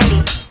is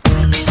Candy.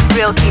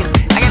 Real cute.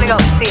 I gotta go.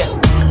 See ya.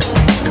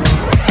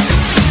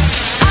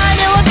 I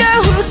know a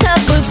girl who's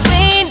tough but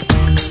sweet.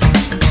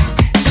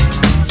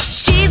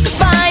 She's so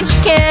fine, she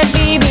can't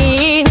be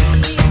beat.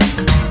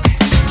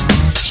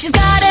 She's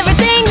got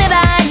everything that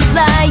I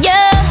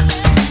desire.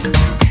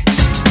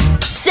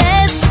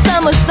 Says the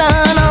summer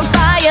sun on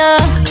fire.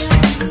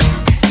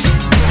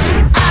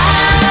 I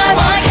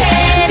want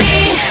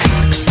candy.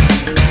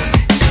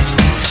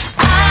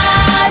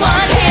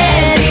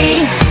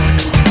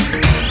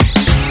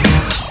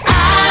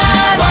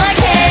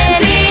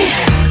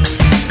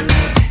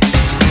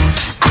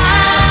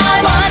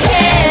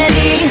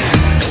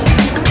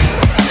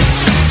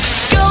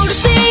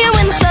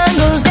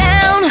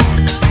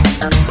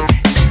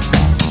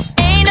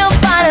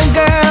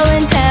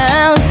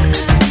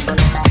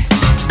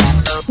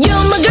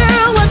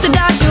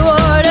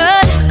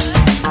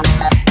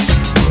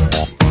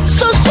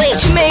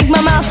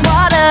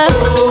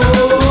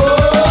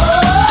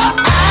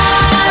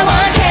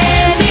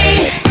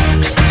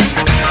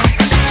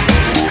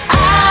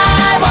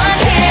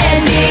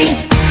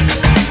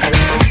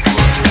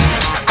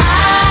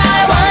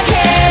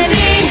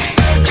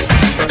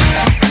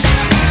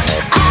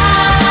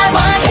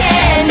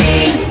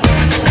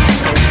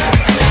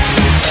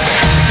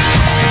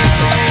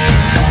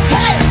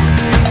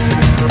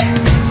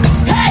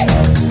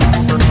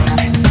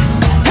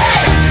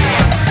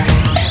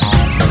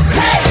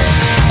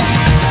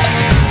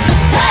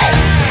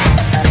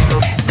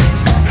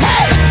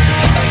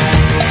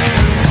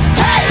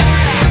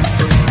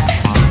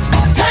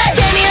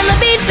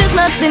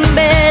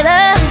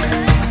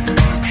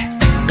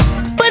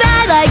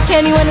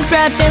 When it's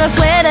wrapped in a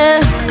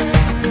sweater.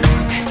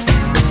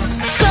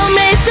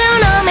 Someday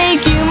soon I'll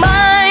make you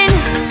mine.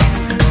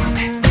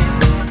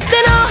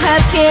 Then I'll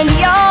have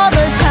candy all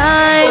the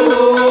time.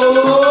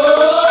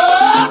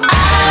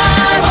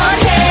 I want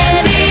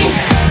candy.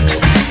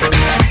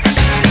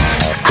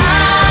 I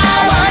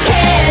want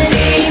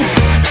candy.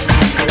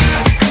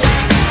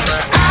 I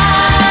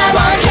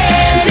want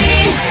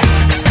candy.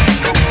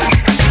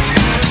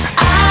 I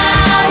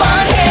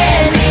want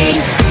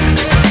candy.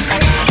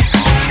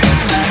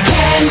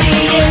 Candy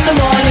in the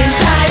morning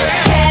time,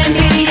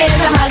 candy in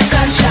the hot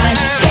sunshine.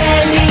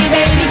 Candy,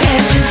 baby,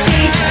 can't you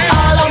see?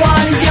 All I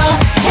want is your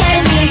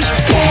candy.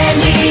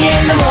 Candy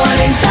in the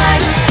morning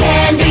time,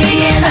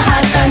 candy in the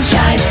hot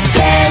sunshine.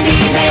 Candy,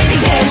 baby,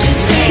 can't you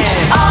see?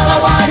 All I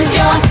want is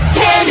your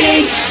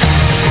candy.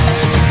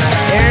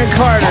 Aaron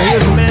Carter, he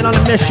was a man on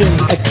a mission,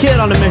 a kid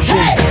on a mission.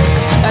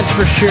 That's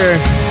for sure.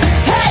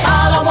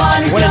 All I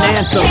want is what an your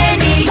anthem.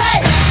 Candy.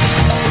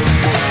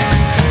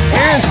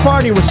 Aaron's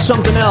party was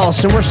something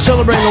else, and we're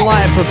celebrating the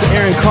life of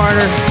Aaron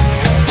Carter.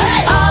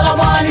 All I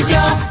want is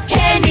your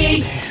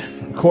candy.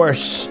 Of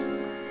course,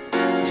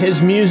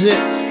 his music,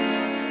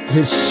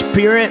 his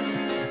spirit,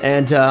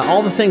 and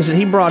all the things that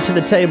he brought to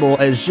the table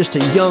as just a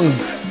young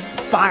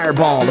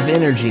fireball of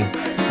energy.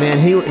 Man,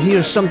 he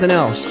was something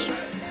else.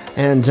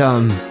 And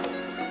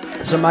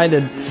somebody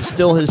to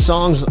steal his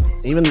songs,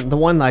 even the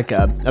one like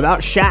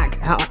about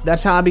Shaq.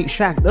 That's how I beat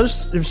Shaq.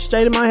 Those have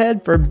stayed in my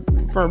head for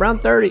around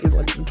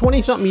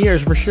 20 something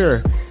years for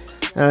sure.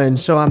 And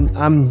so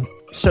I'm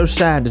so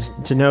sad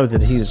to know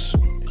that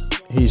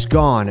he's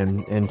gone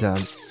and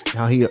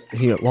how he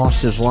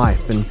lost his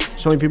life. And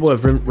so many people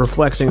have been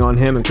reflecting on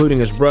him, including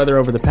his brother,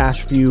 over the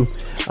past few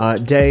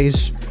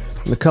days,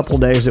 the couple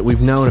days that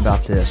we've known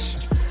about this.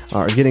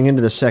 are getting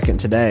into the second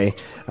today.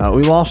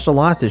 We lost a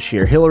lot this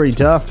year. Hillary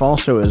Duff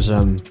also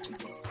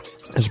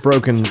has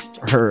broken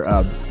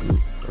her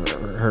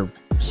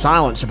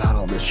silence about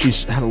all this.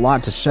 She's had a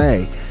lot to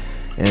say,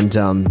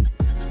 and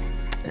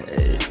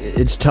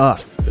it's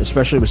tough,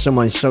 especially with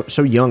someone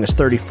so young as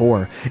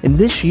 34. And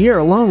this year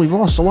alone, we've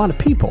lost a lot of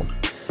people.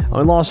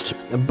 We lost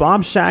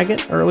Bob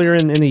Saget earlier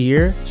in the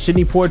year,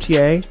 Sidney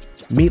Poitier,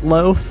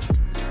 Meatloaf,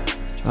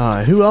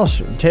 who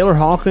else? Taylor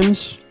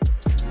Hawkins.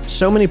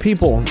 So many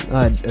people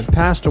have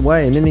passed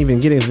away, and then even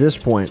getting to this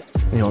point,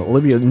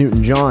 Olivia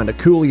Newton-John,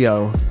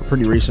 Coolio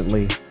pretty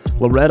recently,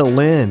 Loretta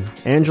Lynn,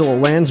 Angela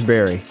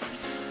Lansbury,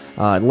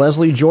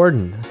 Leslie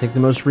Jordan, I think the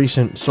most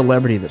recent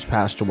celebrity that's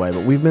passed away.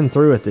 But we've been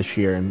through it this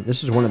year, and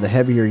this is one of the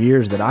heavier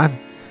years that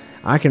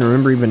I can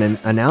remember even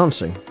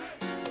announcing.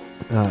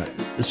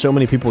 So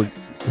many people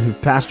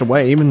who've passed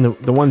away, even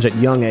the ones at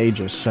young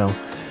ages. So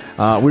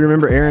we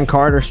remember Aaron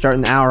Carter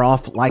starting the hour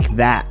off like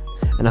that,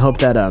 and I hope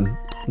that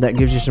that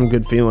gives you some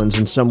good feelings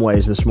in some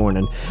ways this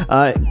morning.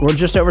 We're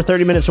just over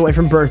 30 minutes away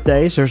from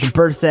birthdays. There's a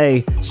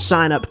birthday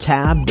sign-up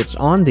tab that's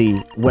on the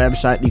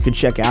website you can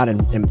check out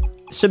and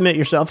submit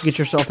yourself, get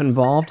yourself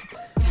involved,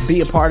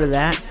 be a part of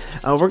that.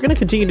 We're going to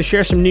continue to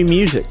share some new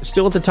music.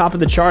 Still at the top of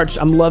the charts,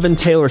 I'm loving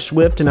Taylor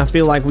Swift, and I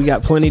feel like we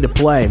got plenty to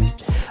play.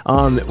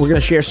 We're going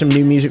to share some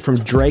new music from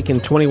Drake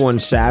and 21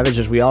 Savage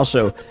as we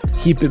also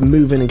keep it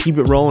moving and keep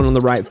it rolling on the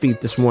right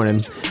feet this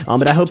morning.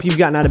 But I hope you've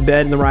gotten out of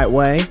bed in the right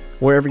way.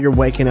 Wherever you're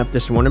waking up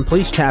this morning,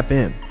 please tap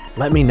in.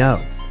 Let me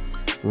know.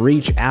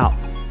 Reach out.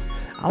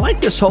 I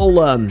like this whole,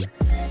 I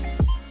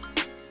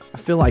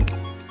feel like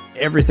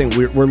everything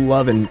we're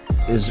loving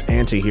is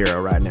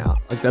Anti-Hero right now.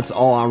 Like, that's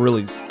all I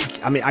really,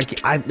 I mean,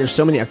 there's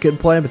so many I could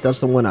play, but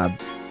that's the one I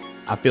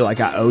feel like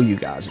I owe you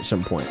guys at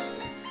some point.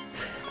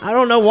 I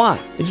don't know why.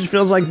 It just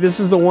feels like this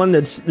is the one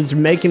that's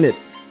making it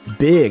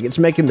big. It's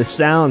making the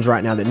sounds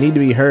right now that need to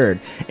be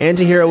heard.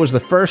 Anti-Hero was the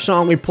first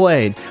song we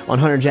played on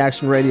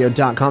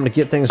HunterJacksonRadio.com to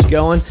get things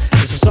going.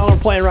 It's a song we're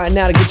playing right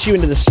now to get you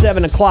into the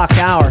 7 o'clock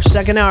hour,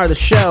 second hour of the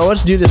show.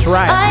 Let's do this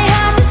right. I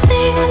have this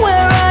thing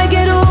where I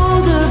get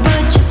older,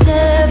 but just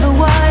never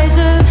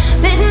wiser.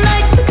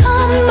 Midnights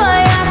become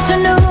my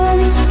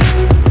afternoons.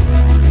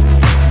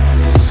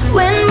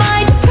 When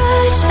my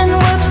depression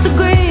works the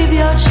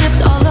graveyard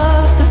shift, all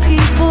of the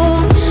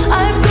people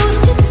I've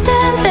ghosted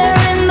stand there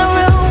in the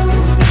room.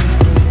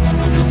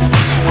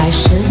 I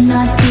should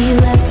not be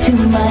left to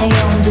my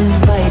own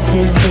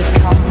devices. They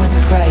come with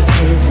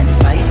prices and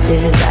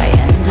vices. I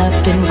end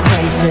up in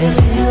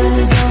crisis.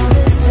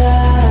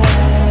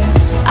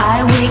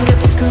 I wake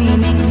up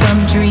screaming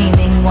from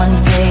dreaming.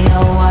 One day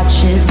I'll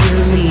watch as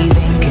you're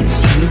leaving,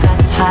 'cause you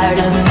got tired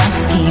of my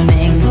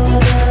scheming. For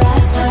the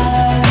last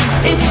time,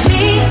 it's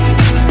me.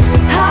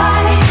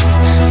 Hi,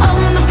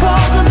 I'm the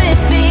problem,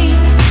 it's me.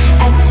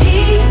 At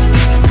tea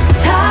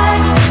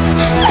time,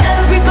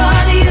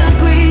 everybody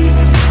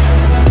agrees.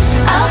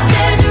 I'll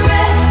stare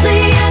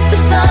directly at the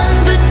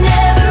sun, but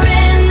never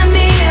in the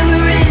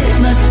mirror. It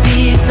must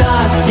be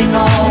exhausting,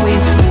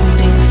 always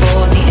rooting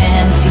for the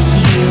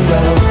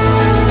anti-hero.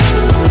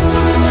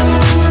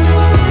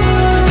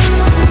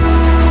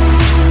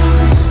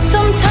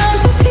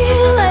 Sometimes I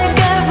feel like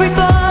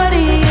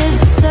everybody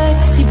is a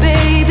sexy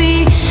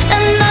baby,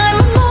 and I'm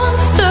a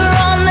monster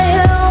on the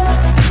hill.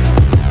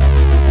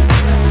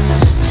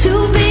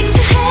 Too big to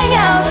hang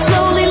out,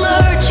 slowly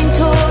lurching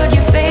toward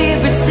your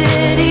favorite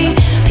city.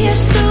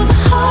 Pierced through the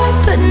heart,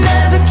 but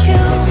never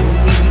killed.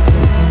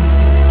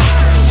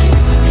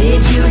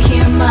 Did you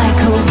hear my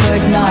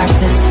covert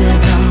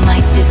narcissism?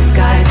 Like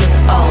disguises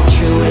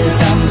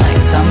altruism,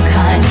 like some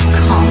kind of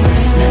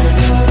congressman.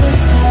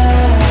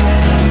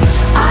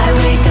 I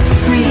wake up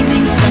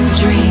screaming from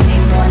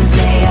dreaming. One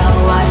day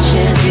I'll watch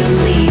as you're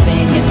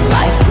leaving, and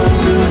life will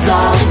lose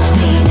all its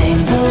meaning.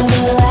 For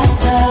the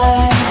last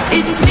time,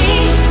 it's me.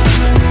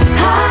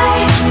 Hi,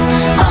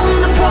 I'm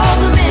the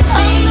problem, it's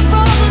me.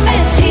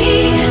 At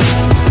tea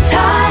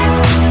time,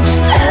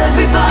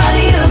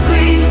 everybody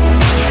agrees.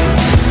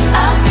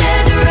 I'll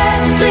stare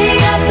directly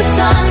at the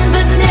sun,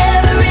 but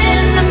never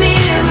in the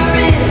mirror.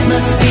 It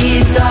must be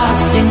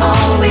exhausting,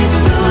 always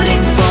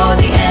rooting for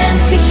the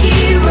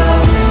anti-hero.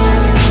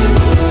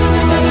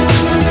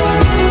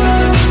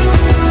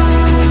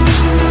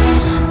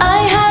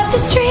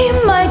 This dream,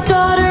 my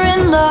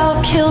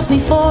daughter-in-law kills me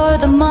for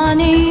the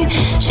money.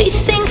 She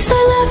thinks I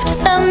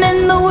left them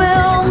in the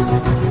will.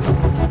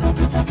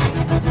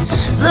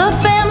 The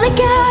family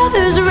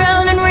gathers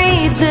around and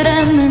reads it,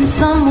 and then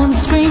someone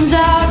screams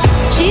out,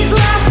 she's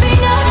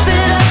laughing up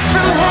at us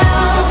from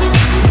hell.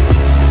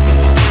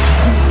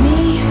 It's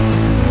me.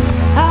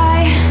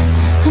 I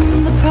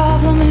am the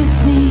problem,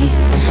 it's me.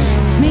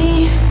 It's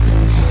me.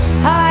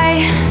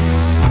 I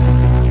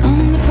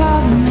am the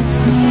problem, it's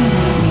me.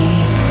 It's me.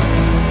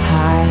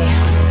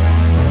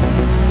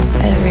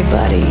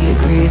 Everybody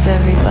agrees,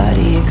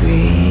 everybody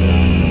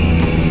agrees.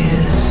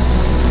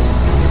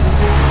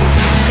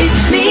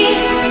 It's me.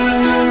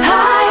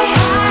 Hi,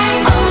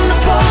 I'm the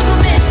problem,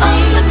 it's me.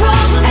 I'm the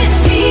problem,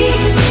 it's me.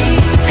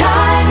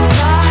 Times,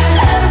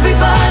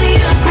 everybody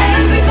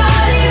agrees.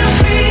 Everybody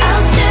agrees.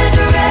 I'll stare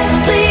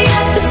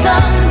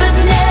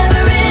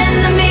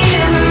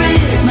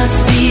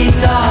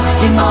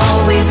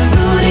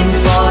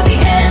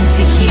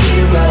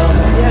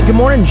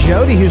morning,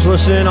 Jody, who's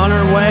listening on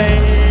her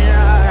way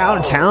out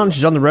of town.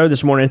 She's on the road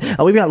this morning.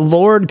 We've got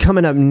Lorde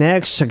coming up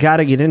next. I got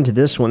to get into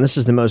this one. This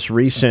is the most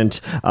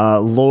recent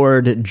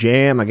Lorde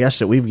jam, I guess,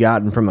 that we've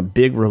gotten from a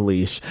big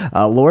release.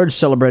 Lorde's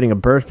celebrating a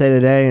birthday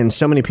today, and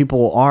so many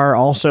people are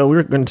also.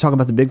 We're going to talk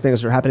about the big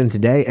things that are happening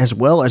today as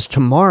well as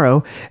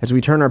tomorrow as we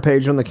turn our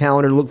page on the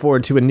calendar. Look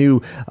forward to a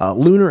new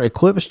lunar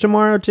eclipse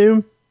tomorrow,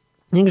 too.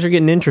 Things are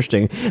getting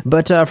interesting.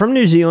 But from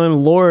New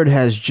Zealand, Lorde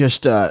has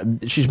just,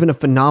 she's been a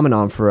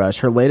phenomenon for us.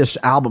 Her latest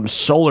album,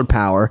 Solar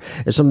Power,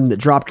 is something that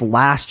dropped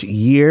last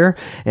year.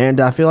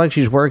 And I feel like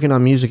she's working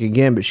on music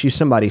again, but she's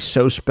somebody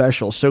so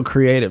special, so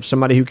creative,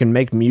 somebody who can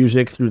make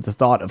music through the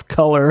thought of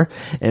color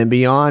and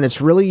beyond. It's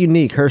really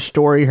unique, her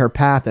story, her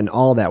path, and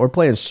all that. We're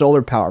playing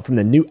Solar Power from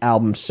the new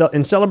album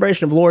in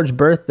celebration of Lorde's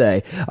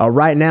birthday.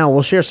 Right now,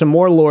 we'll share some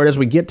more Lorde as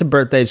we get to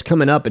birthdays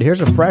coming up, but here's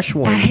a fresh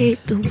one. I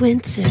hate the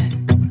winter.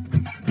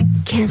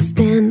 Can't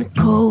stand the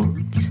cold.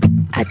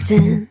 I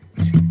tend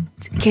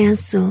to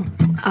cancel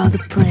all the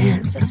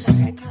plans. So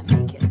sorry, I can't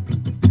make it.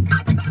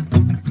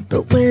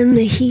 But when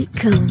the heat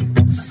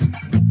comes,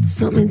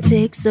 something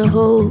takes a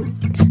hold.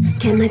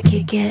 Can I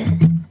kick it?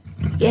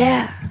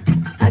 Yeah,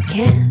 I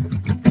can.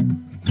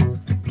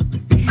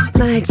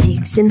 My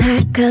cheeks in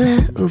hot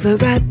color,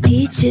 overripe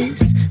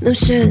peaches. No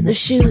shirt, no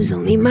shoes,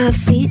 only my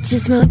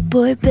features. My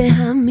boy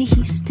behind me,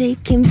 he's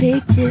taking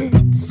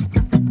pictures.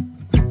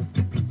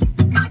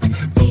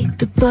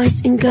 The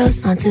boys and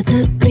girls onto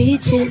the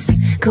beaches.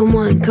 Come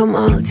on, come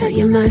on, tell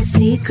you my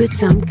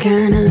secrets. I'm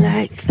kinda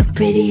like a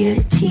prettier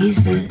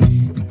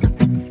Jesus.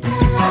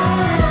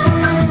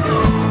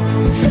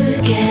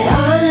 Forget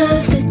all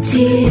of the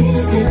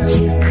tears that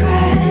you've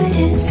cried.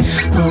 It's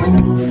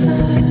over.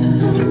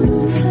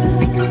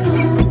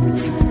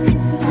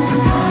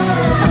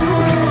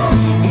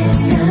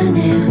 It's a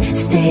new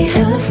state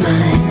of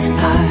mind.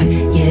 Are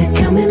you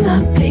coming,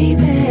 my baby?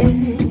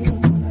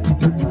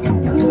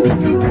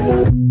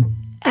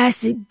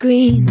 Acid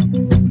green,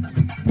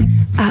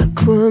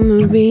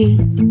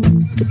 aquamarine.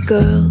 The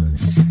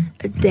girls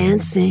are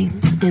dancing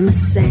in the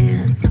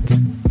sand,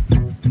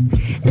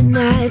 and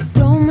I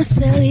throw my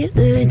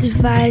cellular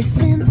device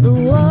in the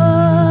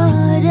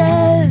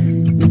water.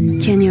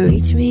 Can you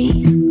reach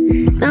me?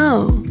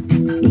 No,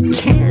 you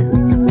can't.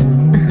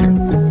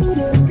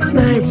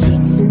 My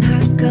cheeks in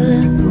hot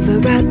color,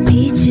 overripe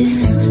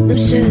peaches. No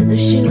shirt, no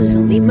shoes,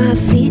 only my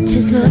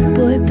features. My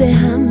boy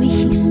behind me,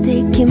 he's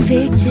taking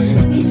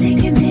pictures. He's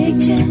taking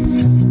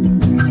pictures.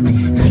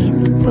 Meet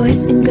the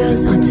boys and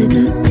girls onto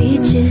the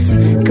beaches.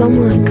 Come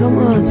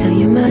on, tell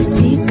you my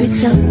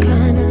secrets. I'm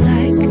kinda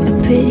like a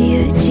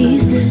prettier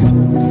Jesus.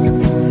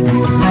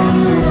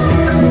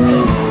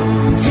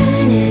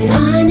 Turn it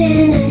on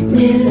in a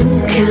new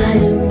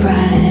kind of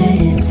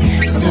bright. It's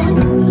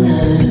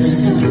solar,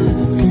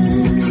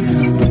 solar,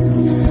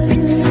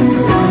 solar,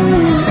 solar.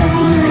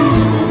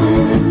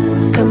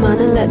 Come on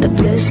and let the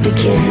bliss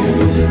begin.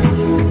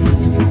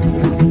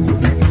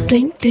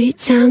 Blink 3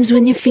 times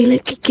when you feel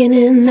it kicking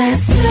in.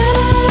 That's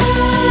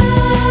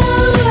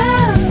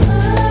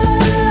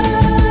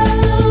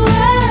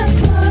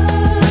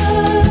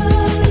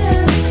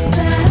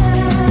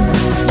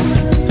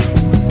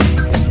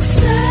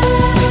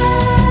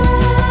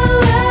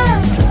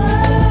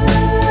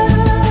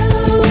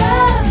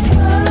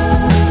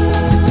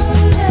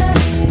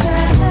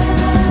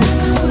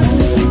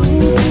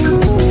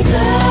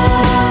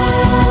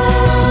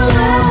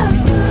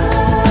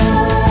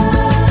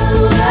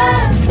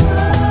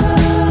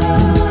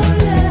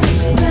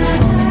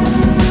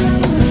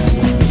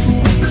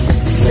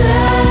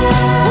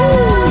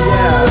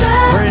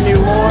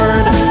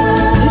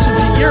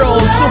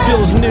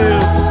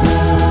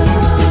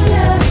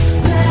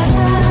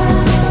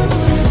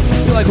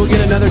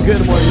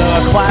good one,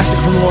 a classic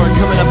from Lorde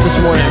coming up this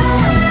morning.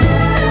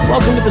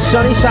 Welcome to the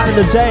sunny side of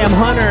the day. I'm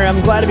Hunter. I'm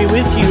glad to be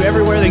with you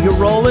everywhere that you're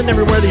rolling,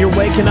 everywhere that you're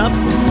waking up.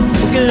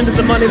 We'll get into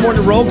the Monday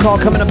morning roll call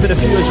coming up in a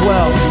few as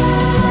well.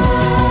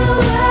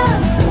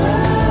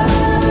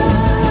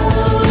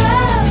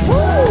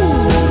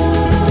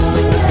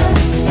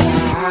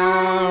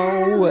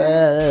 Woo!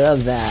 I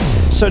love that.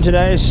 So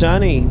today is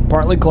sunny,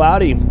 partly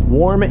cloudy,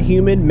 warm,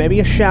 humid, maybe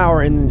a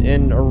shower in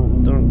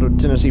the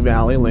Tennessee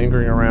Valley,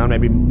 lingering around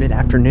maybe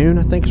mid-afternoon,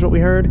 I think is what we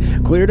heard.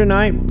 Clear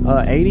tonight,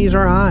 80s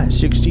are high,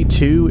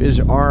 62 is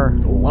our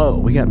low.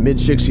 We got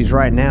mid-60s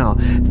right now.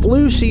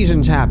 Flu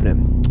season's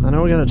happening. I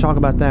know we're going to talk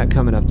about that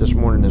coming up this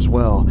morning as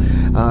well,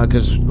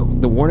 because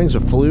the warnings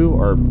of flu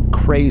are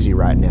crazy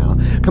right now.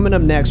 Coming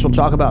up next, we'll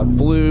talk about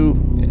flu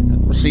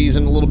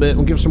season a little bit.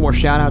 We'll give some more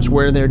shout-outs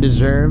where they're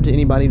deserved.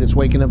 Anybody that's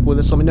waking up with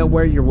us, let me know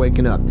where you're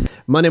waking up.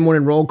 Monday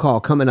morning roll call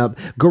coming up.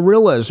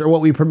 Gorillas are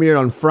what we premiered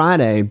on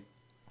Friday.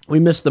 We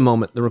missed the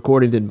moment. The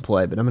recording didn't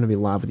play, but I'm going to be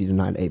live with you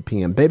tonight at 8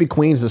 p.m. Baby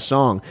Queen's the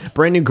song.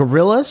 Brand new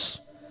Gorillas.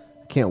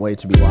 Can't wait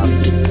to be live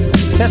with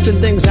you. Testing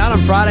things out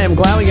on Friday. I'm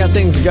glad we got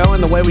things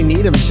going the way we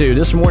need them to.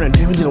 This morning,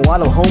 we did a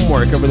lot of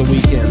homework over the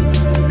weekend.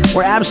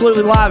 We're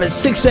absolutely live at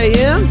 6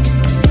 a.m.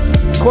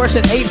 Of course,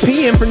 at 8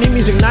 p.m. for New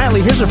Music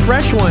Nightly. Here's a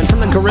fresh one from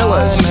the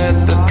Gorillas. I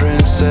met the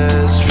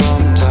princess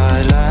from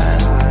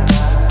Thailand.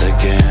 The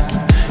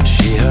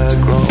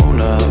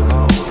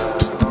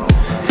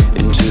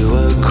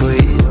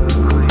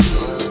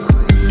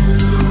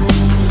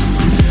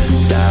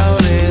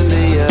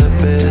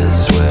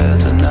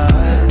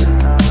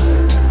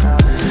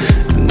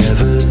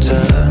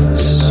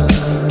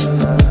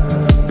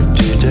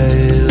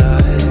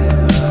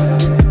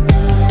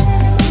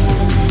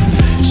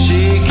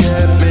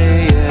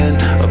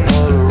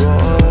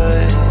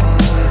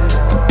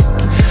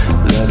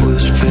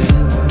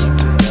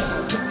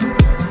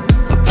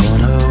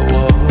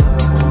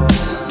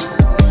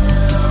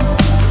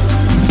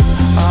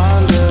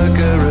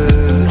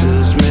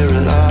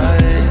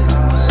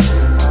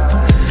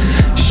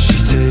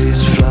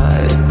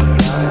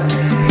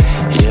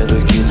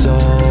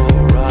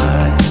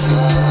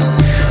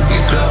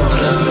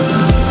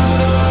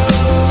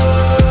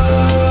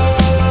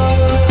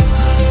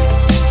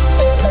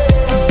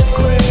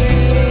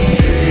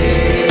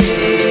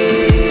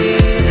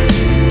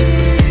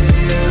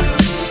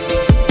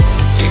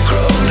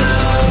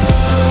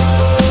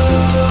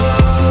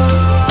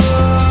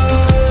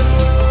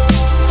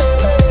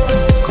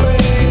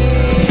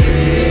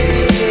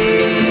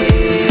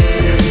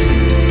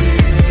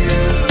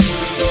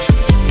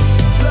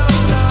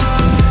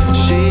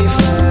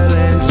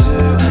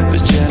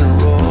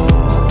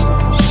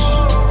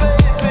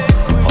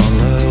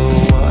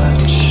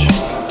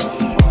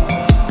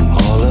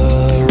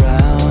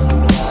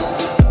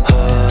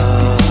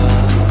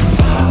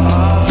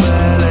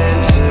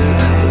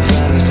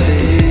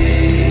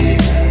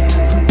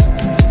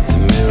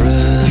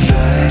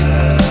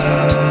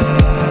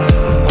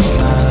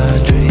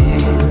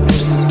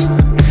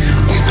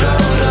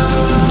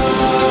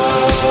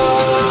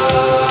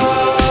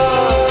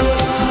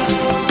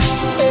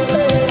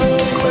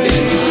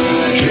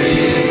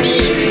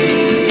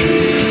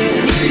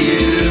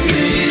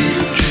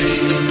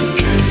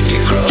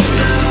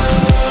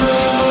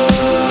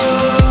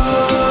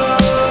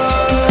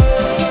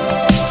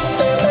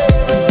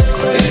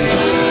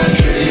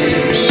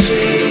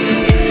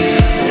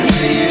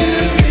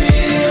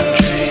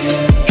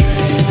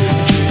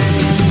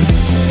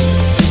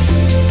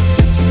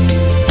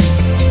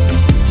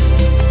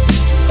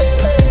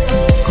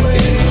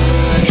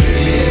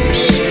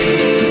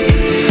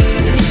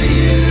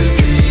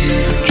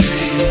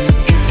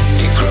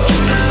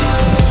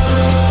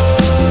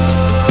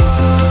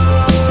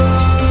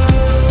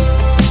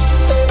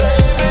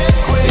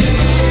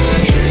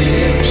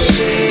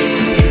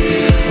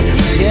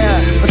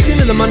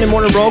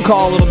Morning roll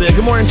call a little bit.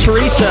 Good morning,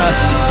 Teresa.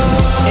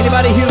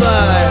 Anybody who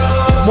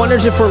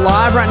wonders if we're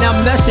live right now,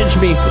 message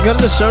me. Go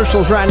to the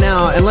socials right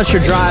now, unless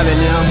you're driving,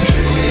 you know.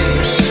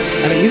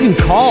 I mean, you can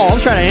call. I'll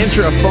try to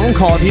answer a phone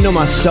call if you know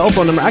my cell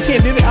phone number. I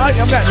can't do that.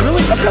 I've got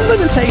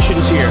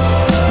limitations here.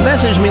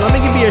 Message me. Let me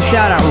give you a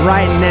shout out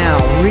right now,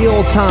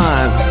 real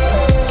time.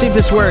 See if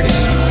this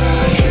works.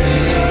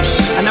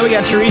 I know we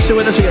got Teresa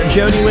with us. We got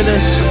Jody with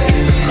us.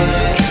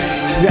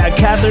 We got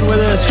Catherine with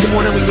us. Good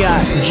morning. We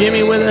got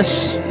Jimmy with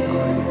us.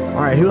 All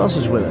right, who else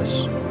is with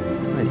us?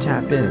 I'm gonna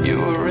tap in. You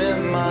were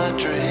in my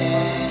dream.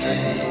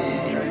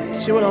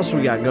 See what else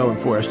we got going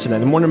for us today.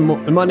 The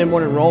Monday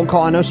morning roll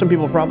call. I know some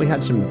people probably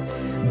had some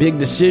big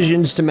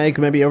decisions to make,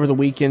 maybe over the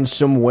weekend,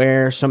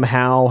 somewhere,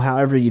 somehow,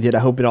 however you did. I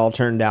hope it all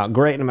turned out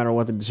great, no matter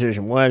what the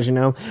decision was, you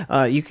know.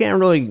 You can't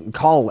really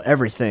call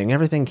everything.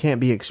 Everything can't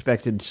be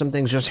expected. Some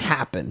things just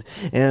happen.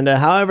 And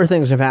however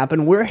things have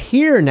happened, we're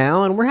here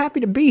now, and we're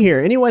happy to be here.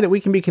 Any way that we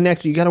can be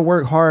connected, you got to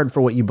work hard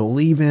for what you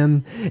believe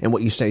in and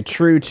what you stay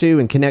true to,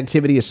 and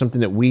connectivity is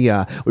something that we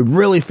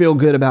really feel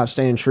good about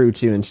staying true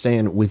to and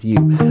staying with you.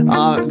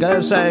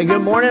 Gotta say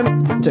good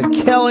morning to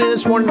Kelly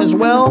this morning as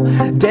well.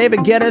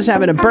 David Geddes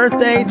having a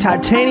birthday.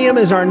 Titanium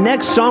is our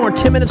next song. We're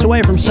 10 minutes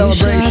away from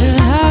celebration.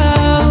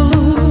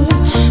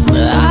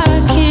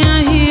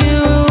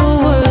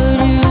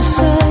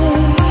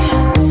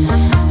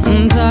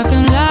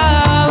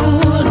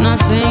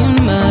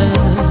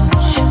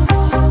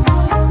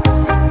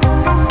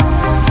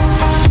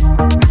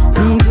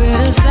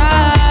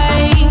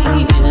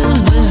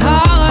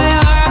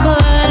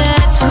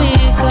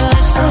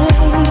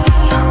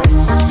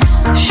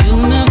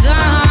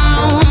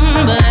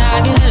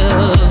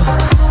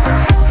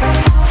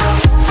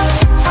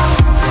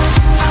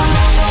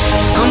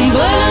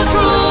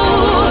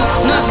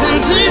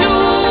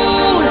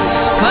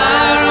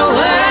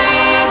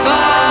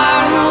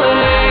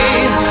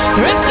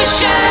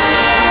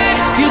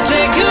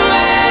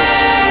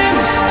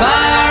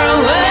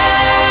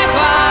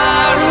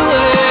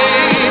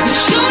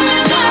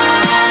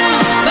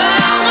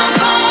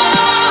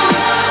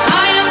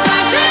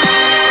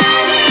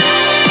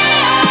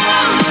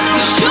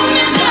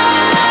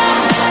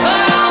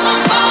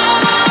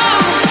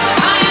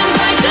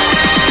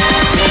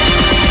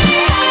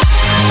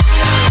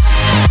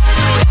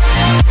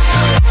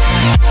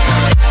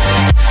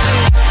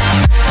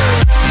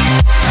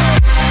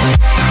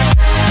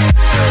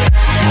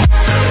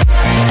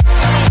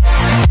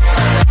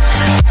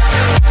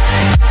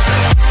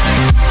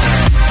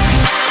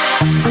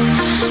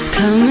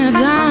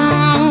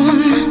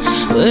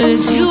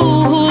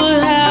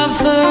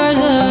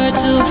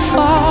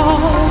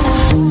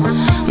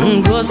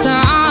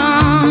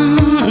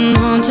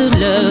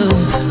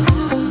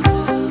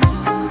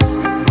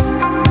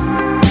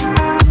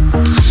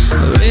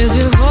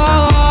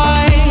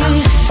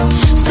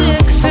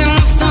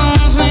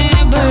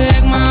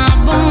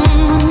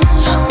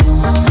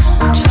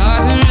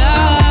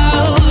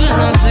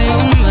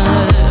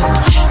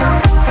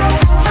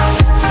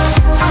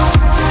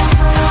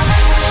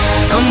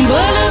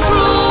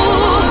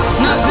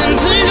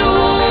 nothing to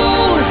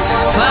lose.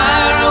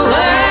 Far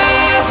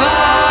away,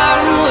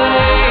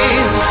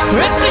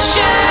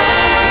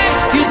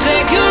 ricochet, you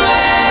take your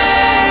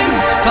aim.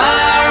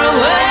 Far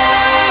away,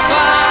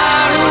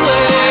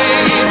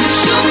 you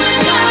shoot me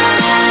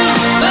down,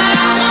 but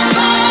I won't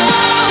fall.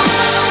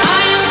 I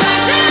am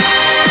titanium.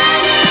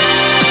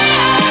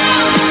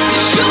 You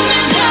shoot me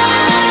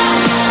down,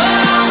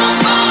 but I won't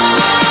fall.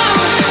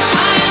 I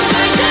am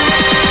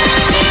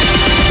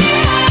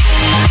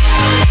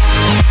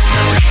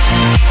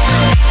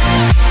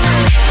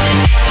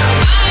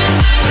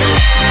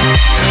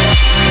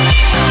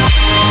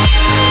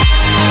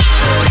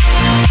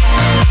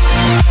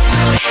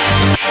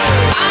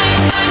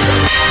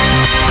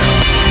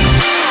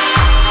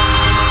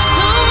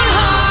Stone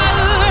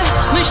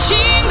heart,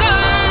 machine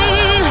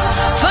gun,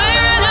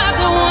 firing at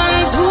the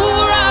ones who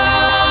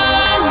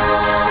run.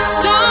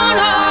 Stone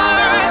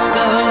heart,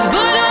 those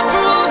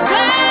bulletproof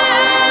glass.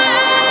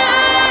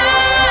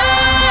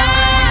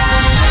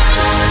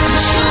 You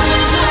shoot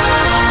me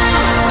down,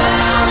 but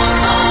I won't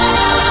fall.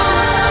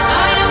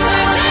 I am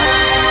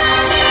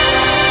titanium.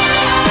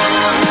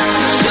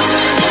 You shoot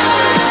me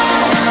down,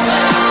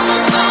 but I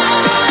won't fall.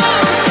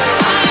 I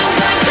am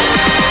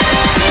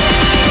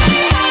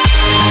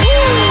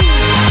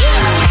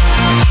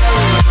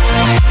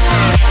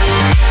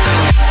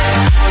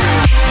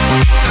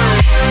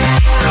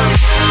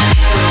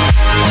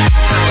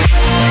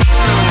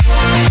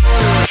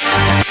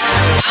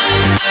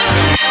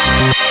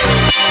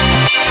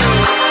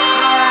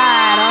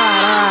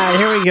All right,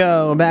 here we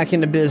go. Back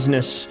into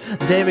business.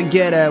 David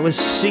Guetta with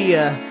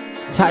Sia,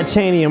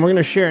 Titanium. We're going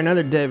to share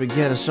another David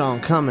Guetta song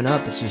coming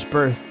up. It's his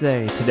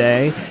birthday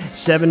today.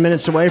 7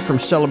 minutes away from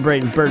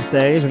celebrating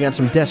birthdays. We got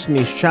some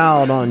Destiny's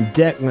Child on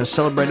deck. I'm going to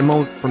celebrate a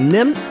moment from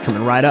them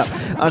coming right up.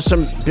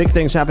 Some big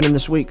things happening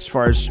this week as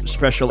far as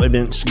special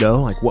events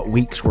go, like what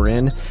weeks we're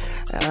in.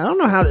 I don't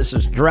know how this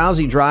is.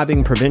 Drowsy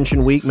Driving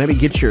Prevention Week. Maybe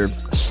get your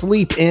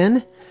sleep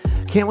in.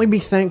 Can't we be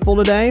thankful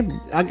today?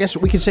 I guess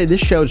we could say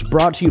this show is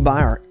brought to you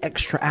by our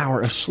extra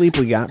hour of sleep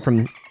we got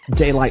from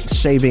daylight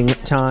saving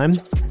time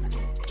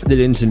that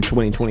ends in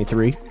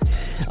 2023.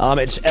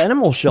 It's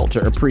Animal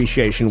Shelter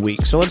Appreciation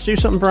Week, so let's do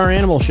something for our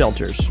animal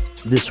shelters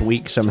this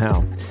week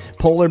somehow.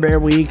 Polar Bear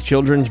Week,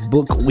 Children's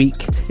Book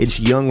Week, it's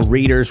Young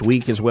Readers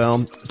Week as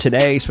well.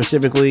 Today,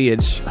 specifically,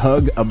 it's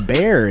Hug a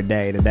Bear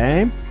Day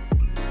today.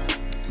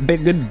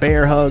 Big good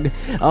bear hug.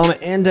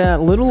 And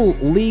Little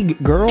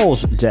League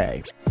Girls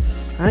Day.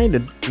 I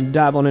need to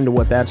dive on into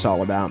what that's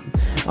all about.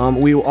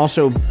 We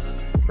also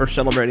are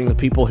celebrating the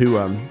people who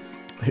are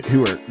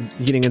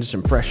getting into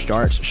some fresh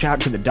starts. Shout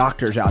out to the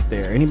doctors out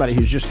there. Anybody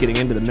who's just getting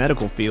into the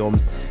medical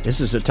field, this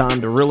is a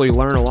time to really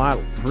learn a lot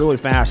really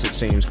fast, it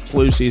seems.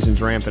 Flu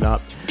season's ramping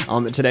up.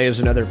 Today is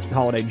another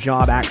holiday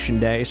job action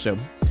day, so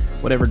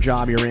whatever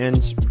job you're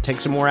in, take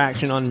some more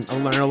action on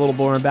learn a little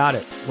more about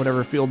it,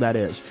 whatever field that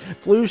is.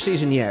 Flu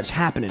season, yeah, it's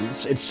happening.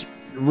 It's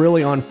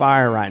really on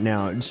fire right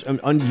now. It's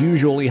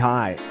unusually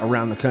high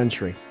around the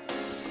country.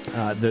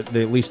 At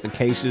least the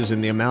cases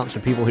and the amounts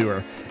of people who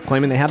are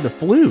claiming they have the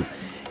flu.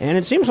 And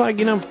it seems like,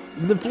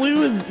 the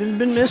flu has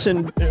been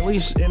missing, at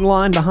least in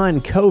line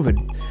behind COVID,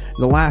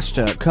 the last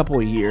couple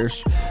of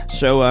years.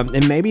 So,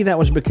 and maybe that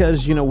was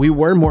because, we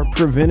were more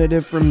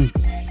preventative from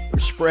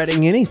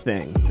spreading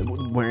anything.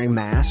 Wearing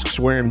masks,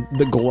 wearing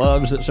the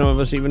gloves that some of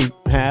us even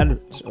had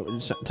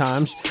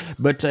sometimes.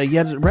 But,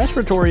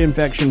 respiratory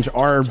infections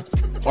are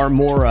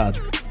more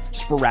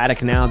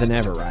sporadic now than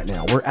ever right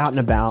now. We're out and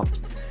about.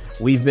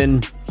 We've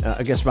been,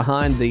 I guess,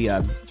 behind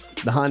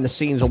the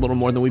scenes a little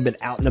more than we've been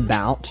out and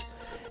about.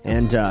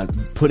 And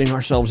putting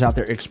ourselves out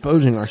there,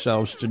 exposing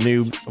ourselves to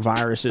new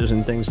viruses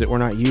and things that we're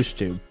not used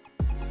to.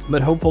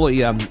 But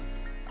hopefully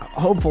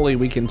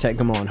we can take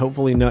them on.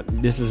 Hopefully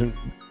this isn't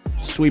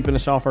sweeping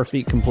us off our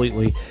feet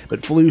completely.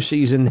 But flu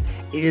season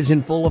is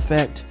in full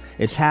effect.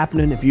 It's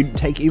happening. If you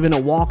take even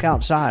a walk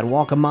outside,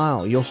 walk a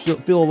mile, you'll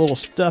still feel a little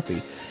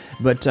stuffy.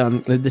 But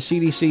the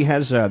CDC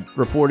has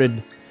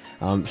reported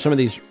some of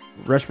these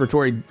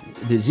respiratory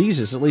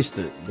diseases, at least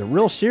the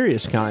real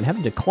serious kind,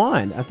 have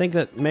declined. I think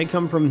that may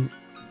come from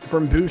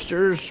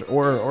boosters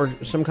or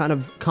some kind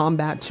of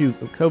combat to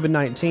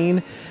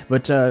COVID-19,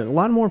 but a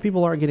lot more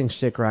people are getting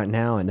sick right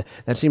now, and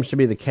that seems to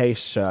be the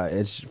case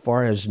as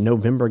far as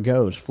November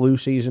goes. Flu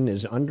season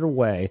is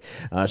underway,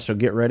 so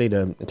get ready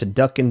to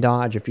duck and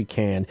dodge if you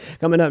can.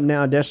 Coming up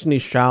now,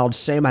 Destiny's Child,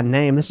 Say My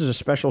Name. This is a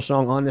special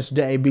song on this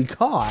day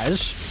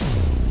because,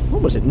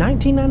 what was it,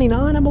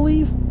 1999, I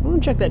believe? I'm going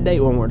to check that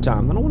date one more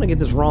time. I don't want to get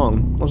this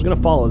wrong. I was going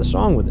to follow up the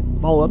song with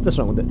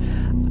it.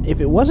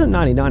 If it wasn't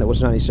 99, it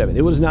was 97.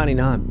 It was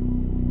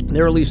 99.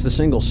 They released the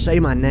single Say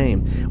My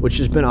Name, which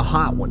has been a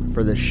hot one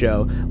for this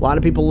show. A lot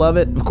of people love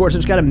it. Of course,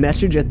 it's got a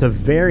message at the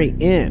very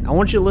end. I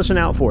want you to listen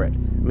out for it.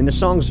 I mean, the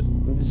song's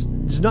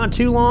it's not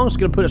too long. It's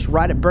going to put us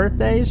right at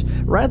birthdays.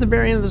 Right at the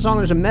very end of the song,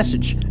 there's a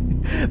message.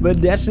 But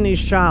Destiny's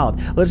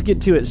Child, let's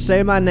get to it.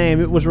 Say My Name.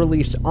 It was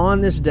released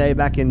on this day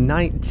back in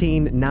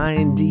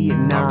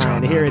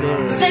 1999. Here it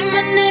is. Say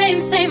my name,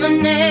 say my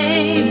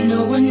name.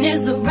 No one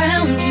is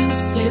around you.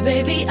 Say,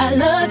 baby, I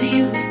love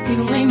you. If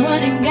you ain't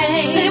running game.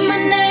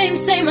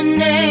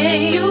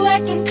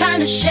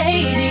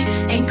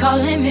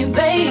 calling me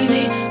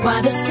baby.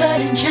 Why the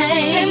sudden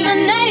change? Say my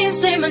name,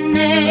 say my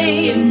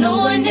name. If no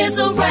one is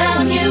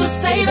around you,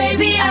 say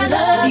baby I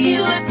love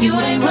you. If you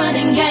ain't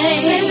running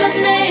game, say my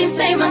name,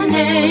 say my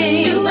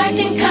name. You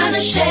acting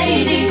kinda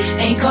shady,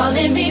 ain't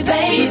calling me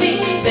baby.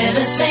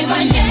 Better say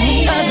my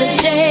name. The other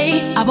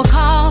day I would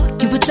call,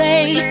 you would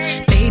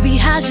say, baby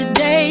how's your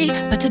day?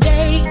 But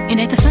today it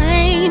ain't the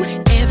same.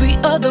 Every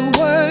other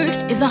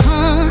word is a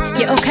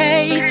yeah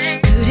okay.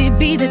 Could it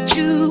be that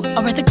you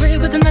are at the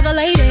crib with another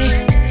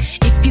lady?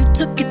 If you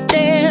took it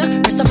there,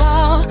 first of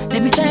all,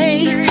 let me say,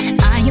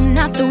 I am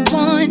not the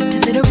one to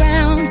sit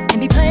around and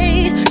be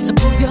played. So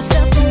prove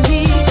yourself to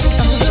me. If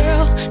I'm the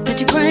girl that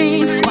you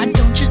claim, why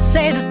don't you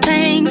say the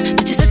things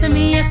that you said to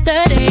me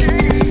yesterday?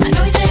 I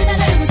know you say that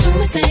I was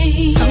doing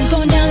things. Something's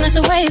going down, that's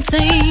the way it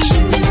seems.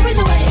 Shouldn't be the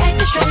reason why you're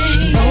acting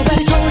strange.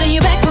 Nobody's holding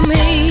you back from me.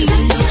 'Cause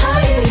I know how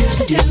you used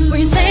to do. When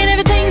you're saying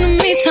everything to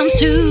me times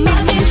two.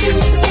 Why can't you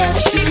just tell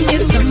the truth?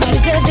 If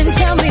somebody's there, then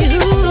tell me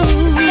who.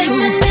 Say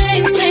my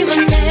name, say my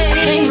name.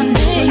 Say my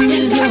name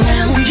is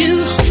around you.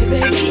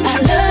 Baby, I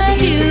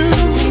love you.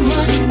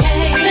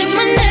 Say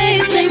my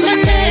name, say my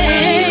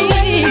name.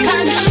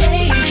 Kinda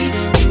shady,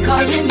 you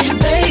calling me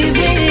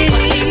baby.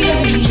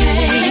 Say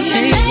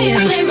my name,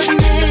 say my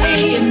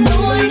name. If no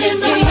one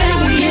is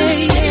around you,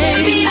 say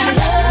baby, I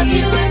love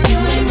you. If you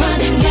ain't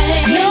running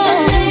game,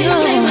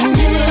 say my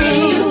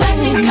name. You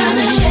acting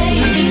kinda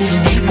shady,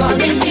 you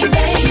calling me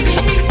baby.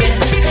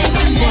 Better say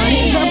my name. What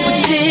is up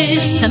with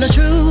this? Tell the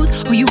truth,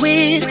 who you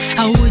with?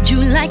 How would you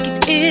like it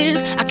if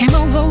I came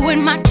over with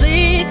my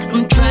clique?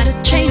 Don't try to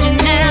change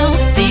it now.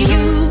 Say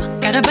you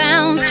gotta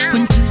bounce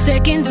when 2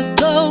 seconds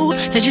ago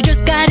said you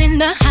just got in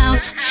the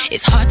house.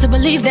 It's hard to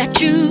believe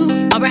that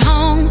you are at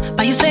home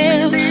by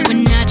yourself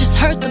when I just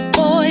heard the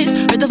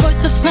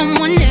voice of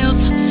someone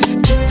else.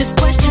 Just this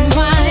question,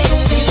 why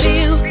do you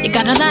feel you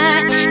gotta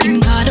lie?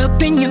 Getting caught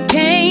up in your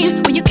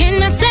game when you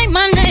cannot say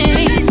my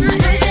name. I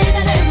know you say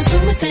that I was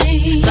doing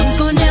things. Something's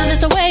going down,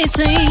 that's the way it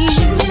seems.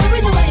 Shouldn't be the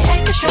reason why you're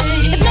acting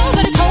strange. If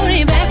nobody's holding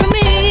you back from me,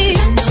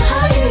 'cause I know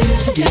how you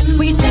used to do.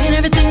 When you're saying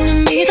everything to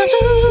me times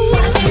two.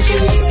 Why can't you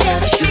just tell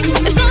the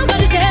truth? If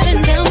somebody's there, then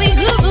tell me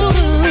who.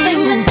 Say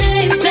my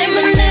name, say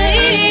my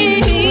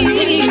name.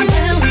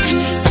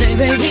 Say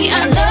baby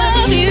I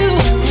love you.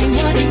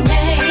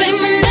 Say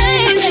my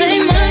name, say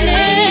my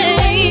name.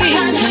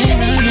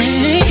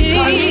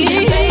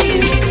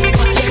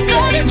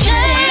 Sudden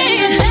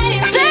change,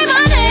 say my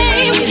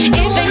name.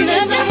 If it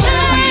doesn't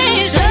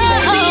change,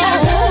 baby I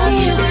love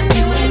you.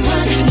 You ain't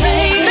running,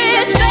 baby.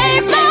 Say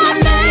my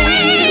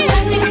name.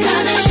 Acting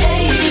kinda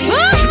shady.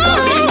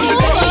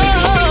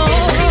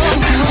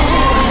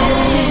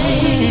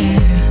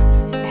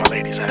 My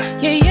ladies,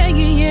 yeah, yeah,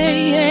 yeah, yeah,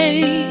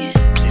 yeah.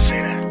 please say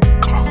that.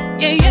 Come on.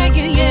 Yeah, yeah,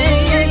 yeah, yeah,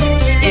 yeah,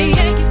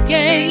 yeah,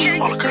 yeah,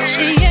 yeah. All the girls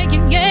say yeah,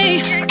 yeah,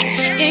 yeah. I can't.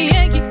 Yeah,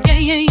 yeah, yeah,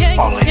 yeah,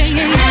 yeah. All ladies say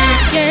yeah,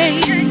 yeah,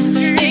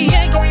 yeah,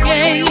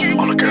 yeah.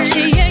 All the girls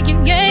say yeah, yeah,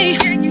 yeah,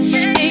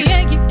 yeah,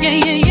 yeah, yeah,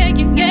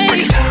 yeah, yeah.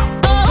 break it down.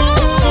 Oh.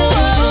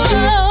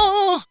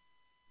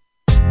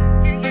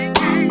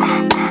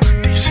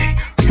 DC,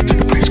 we can take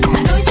the place. Come I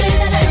on. know you say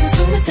that I was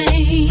doing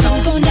things.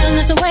 Something's going down,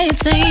 that's the way it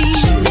seems.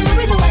 Shouldn't be the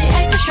reason why you're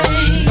acting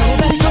strange.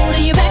 Nobody's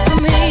holding you back from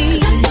me.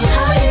 'Cause I know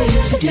how you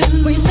used to do.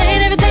 When you're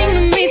saying everything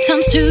to me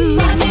times two.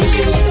 Why can't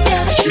you just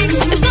tell the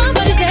truth? If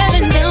somebody's there,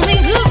 then tell me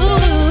who.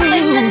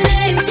 Say my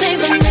name, say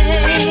my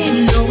name.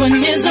 No one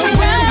is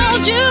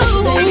around you.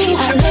 Baby,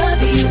 I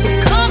love you.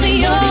 Call me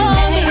yours.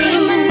 Say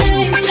my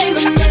name, say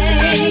my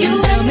name. You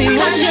tell me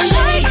what you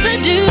like to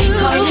do.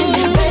 Calling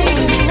me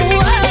baby.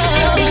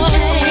 Sudden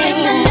change. Say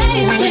my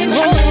name, say my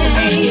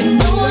name. If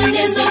no one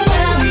is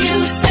around you,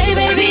 say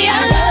baby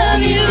I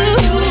love you.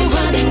 You ain't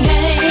running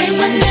game. Say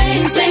my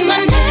name, say my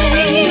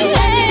name. You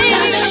acting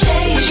kinda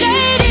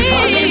shady.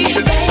 Calling me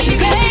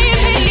baby.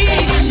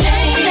 Say my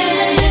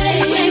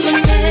name, say my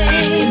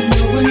name. If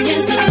no one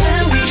is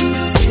around you,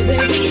 say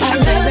baby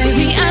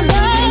I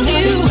love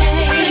you.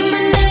 Say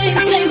my name,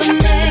 say my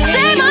name.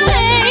 Say my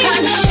name.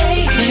 Kinda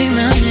shady. Say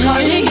my name.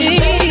 Calling me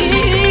baby.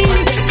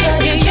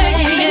 Sudden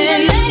change. Say my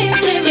name,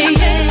 say my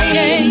name.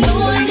 If no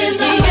one is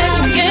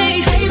around you,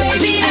 say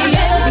baby I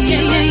love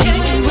you. You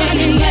ain't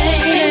running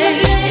game. Say my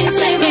name,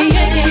 say my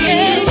name.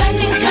 You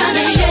acting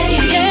kinda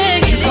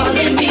shady.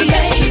 Calling me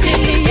baby.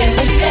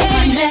 Say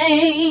my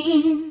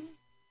name.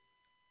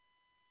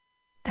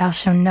 Thou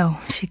shalt know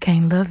she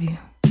can't love you.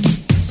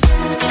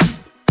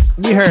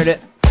 You heard it.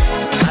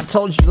 I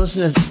told you,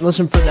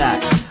 listen for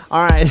that.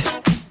 All right.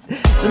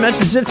 It's a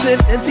message. It's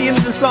at the end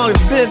of the song.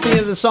 It's been at the end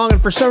of the song,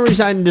 and for some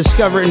reason I didn't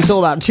discover it until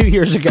about 2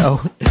 years ago.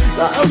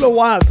 I don't know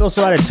why I feel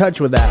so out of touch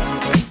with that.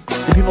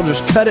 Did people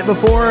just cut it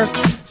before?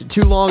 Is it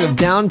too long of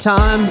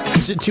downtime?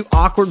 Is it too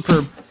awkward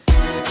for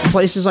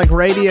places like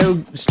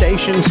radio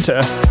stations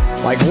to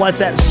like let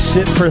that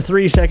sit for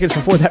 3 seconds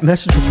before that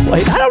message was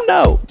played? I don't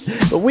know,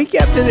 but we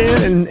kept it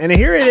in, and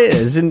here it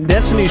is. And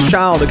Destiny's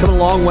Child, they've come a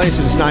long way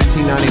since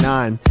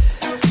 1999.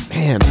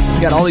 Man,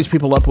 we've got all these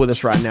people up with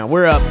us right now.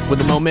 We're up with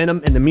the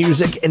momentum and the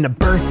music and the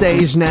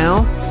birthdays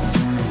now.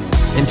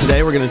 And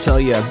today we're going to tell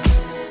you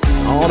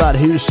all about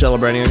who's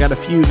celebrating. I got a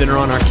few that are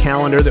on our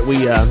calendar that we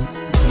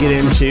get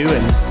into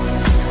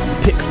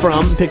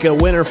and pick a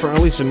winner from,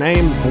 at least a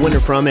name of a winner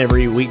from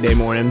every weekday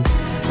morning.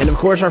 And of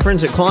course, our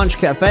friends at Clonch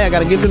Cafe, I got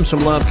to give them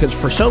some love because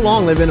for so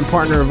long they've been a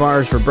partner of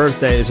ours for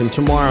birthdays. And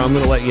tomorrow I'm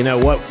going to let you know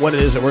what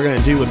it is that we're going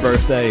to do with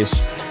birthdays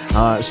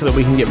so that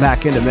we can get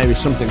back into maybe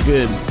something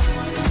good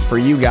for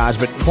you guys.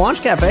 But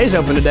Clonch Cafe is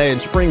open today in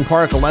Spring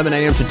Park, 11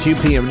 a.m. to 2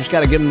 p.m. Just got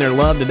to give them their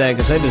love today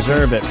because they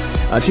deserve it.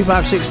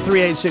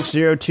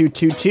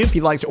 256-386-0222. If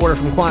you'd like to order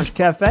from Clonch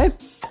Cafe,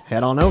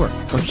 head on over.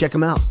 Go check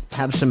them out.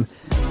 Have some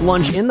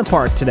lunch in the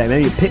park today.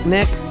 Maybe a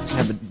picnic.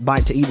 Have a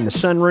bite to eat in the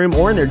sunroom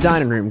or in their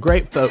dining room.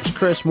 Great folks.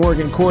 Chris,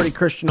 Morgan, Cordy,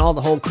 Christian, all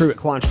the whole crew at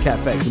Clonch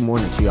Cafe. Good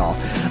morning to y'all.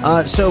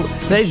 So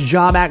today's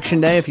job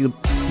action day. If you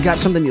got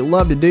something you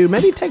love to do,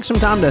 maybe take some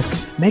time to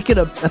make it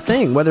a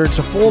thing, whether it's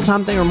a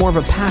full-time thing or more of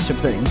a passive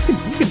thing. You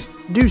could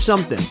do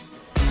something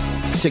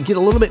to get a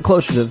little bit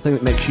closer to the thing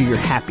that makes you your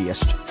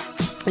happiest.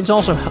 It's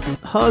also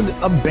Hug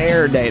a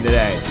Bear Day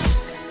today.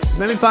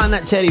 Maybe find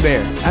that teddy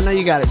bear. I know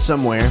you got it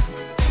somewhere.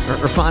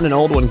 Or find an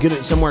old one, get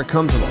it somewhere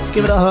comfortable.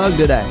 Give it a hug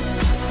today.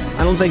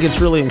 I don't think it's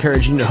really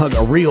encouraging to hug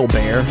a real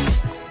bear.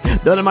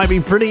 Though it might be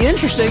pretty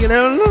interesting.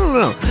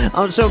 No.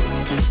 So,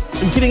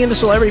 getting into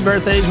celebrity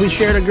birthdays, we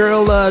shared a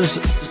girl's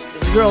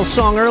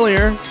song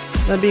earlier,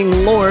 that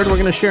being Lorde. We're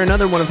going to share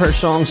another one of her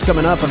songs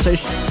coming up. I say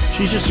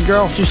she's just a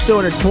girl. She's still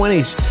in her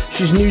 20s.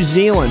 She's New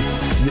Zealand.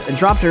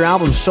 Dropped her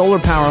album Solar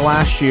Power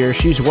last year.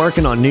 She's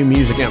working on new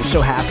music, and I'm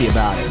so happy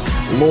about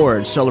it.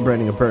 Lorde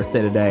celebrating a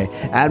birthday today.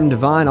 Adam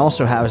Devine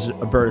also has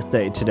a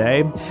birthday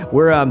today.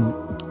 We're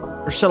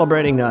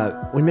celebrating,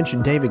 we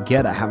mentioned David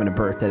Guetta having a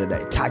birthday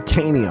today.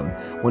 Titanium,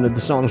 one of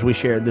the songs we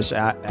shared this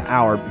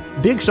hour.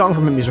 Big song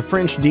from him. He's a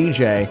French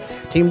DJ.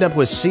 Teamed up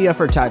with Sia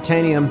for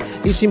Titanium.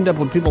 He's teamed up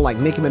with people like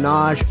Nicki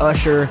Minaj,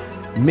 Usher,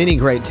 many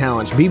great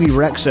talents. BB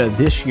Rexa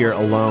this year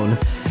alone.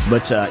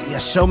 But,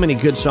 so many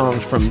good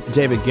songs from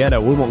David Guetta.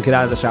 We won't get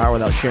out of this hour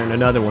without sharing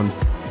another one.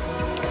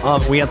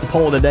 We have the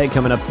poll of the day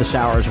coming up this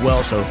hour as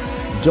well, so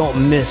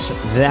don't miss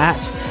that.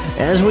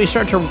 As we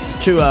start to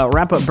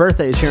wrap up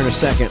birthdays here in a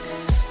second,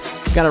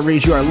 got to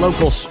read you our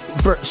local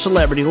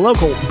celebrity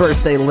local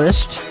birthday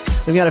list.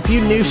 We've got a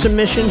few new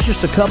submissions,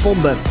 just a couple,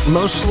 but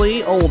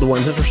mostly old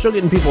ones, as we're still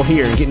getting people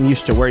here and getting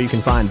used to where you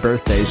can find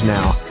birthdays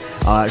now.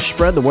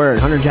 Spread the word,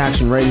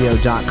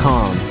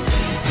 HunterJacksonRadio.com.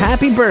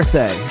 Happy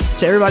birthday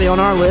to everybody on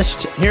our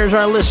list. Here's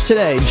our list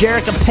today.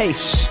 Jerica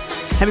Pace.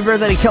 Happy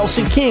birthday to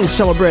Kelsey King,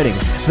 celebrating.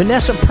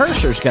 Vanessa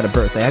Purser's got a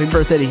birthday. Happy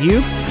birthday to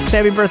you. So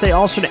happy birthday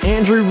also to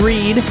Andrew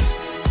Reed.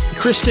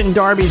 Kristen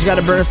Darby's got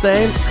a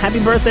birthday. Happy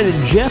birthday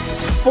to Jeff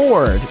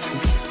Ford.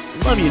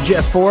 Love you,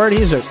 Jeff Ford.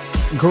 He's a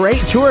great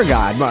tour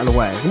guide, by the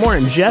way. Good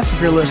morning, Jeff,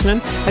 if you're listening.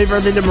 Happy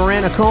birthday to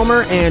Miranda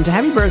Comer, and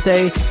happy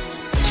birthday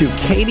to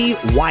Katie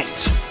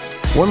White.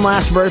 One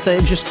last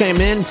birthday just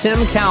came in.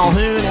 Tim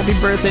Calhoun. Happy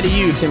birthday to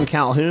you, Tim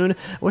Calhoun.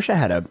 I wish I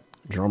had a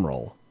drum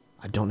roll.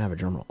 I don't have a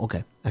drum roll.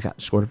 Okay, I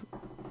got sort of.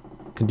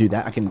 Can do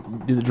that. I can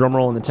do the drum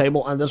roll on the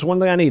table. That's one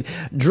thing I need.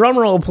 Drum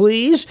roll,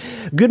 please.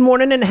 Good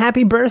morning and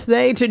happy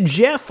birthday to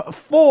Jeff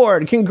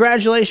Ford.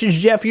 Congratulations,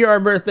 Jeff. You're our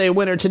birthday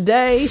winner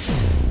today.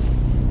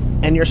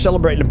 And you're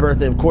celebrating a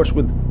birthday, of course,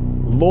 with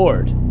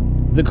Lorde,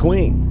 the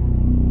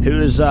Queen,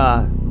 who is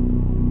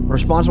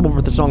responsible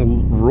for the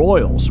song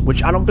Royals,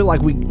 which I don't feel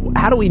like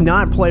how do we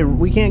not play?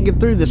 We can't get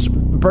through this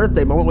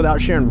birthday moment without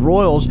sharing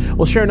Royals.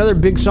 We'll share another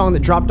big song that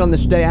dropped on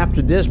this day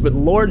after this, but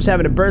Lorde's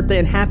having a birthday,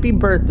 and happy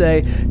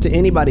birthday to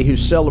anybody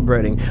who's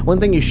celebrating. One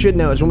thing you should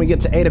know is when we get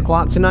to 8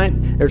 o'clock tonight,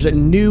 there's a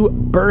new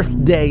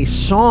birthday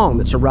song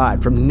that's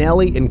arrived from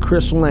Nelly and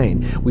Chris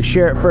Lane. We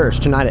share it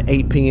first tonight at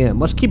 8 p.m.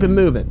 Let's keep it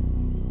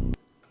moving.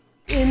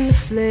 In the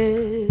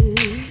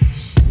flesh,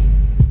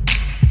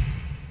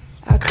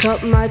 I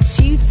cut my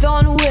teeth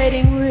on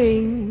wedding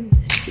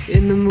rings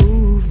in the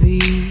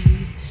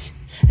movies,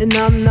 and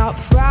I'm not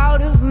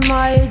proud of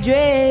my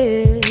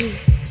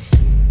address.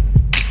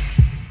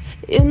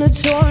 In a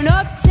torn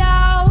up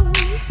town,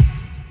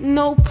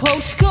 no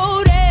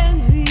postcode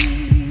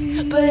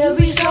envy, but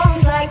every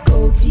song's like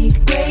gold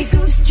teeth, grey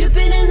goose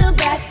dripping in the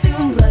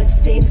bathroom,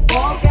 bloodstains,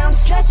 ball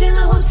gowns, trash in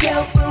the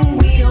hotel room.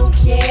 We don't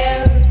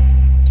care.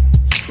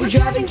 We're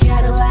driving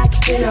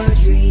Cadillacs in our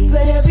dreams,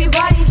 but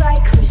everybody's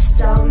like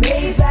crystal,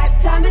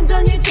 Maybach, diamonds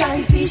on your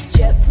timepiece,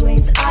 jet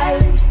planes,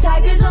 islands,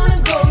 tigers on a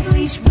gold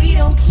leash. We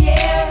don't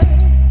care.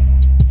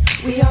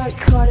 We aren't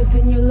caught up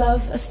in your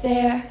love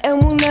affair,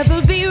 and we'll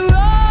never be royals.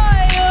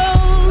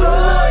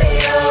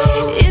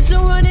 It's a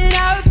run in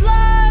our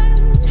blood.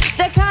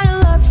 That kind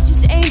of luck's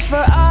just ain't for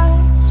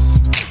us.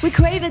 We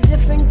crave a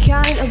different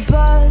kind of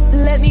buzz.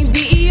 Let me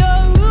be your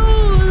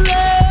ruler.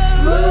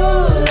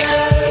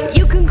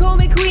 You can call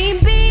me Queen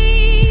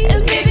Bee,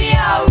 and baby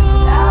I'll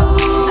rule.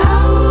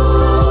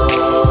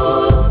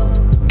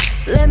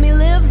 Let me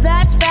live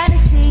that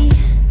fantasy.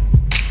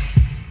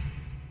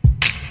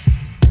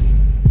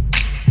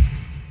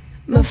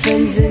 My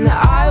friends and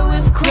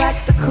I, we've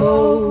cracked the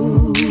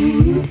code.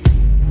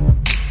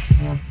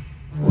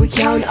 We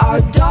count our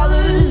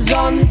dollars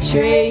on the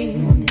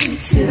train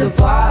to the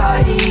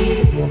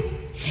party.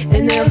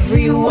 And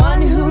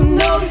everyone who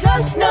knows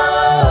us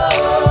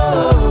knows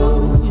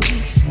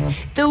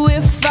that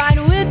we're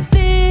fine with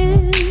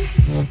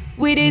this.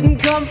 We didn't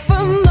come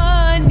from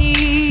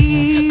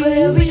money. But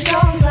every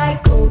song's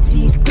like gold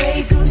teeth,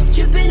 Grey Goose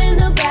dripping in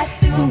the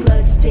bathroom,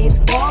 bloodstains,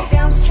 ball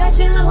gowns, trash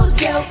in the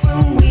hotel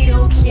room. We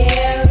don't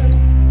care.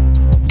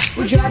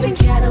 We're driving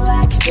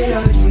Cadillacs in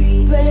our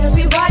dreams. But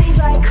everybody's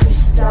like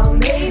crystal,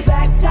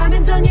 Maybach,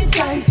 diamonds on your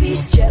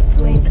timepiece, jet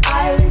planes,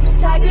 islands,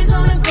 tigers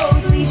on a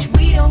gold leash.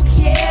 We don't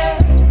care.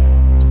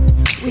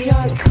 We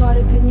aren't caught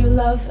up in your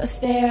love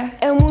affair,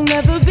 and we'll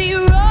never be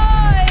royals.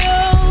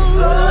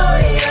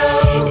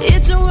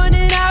 It's a run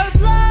in our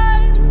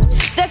blood.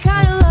 That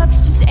kind of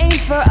luck's just ain't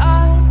for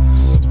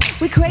us.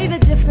 We crave a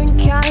different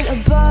kind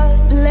of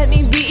buzz. Let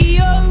me be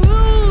your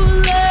ruler.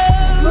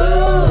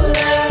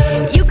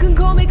 You can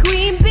call me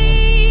Queen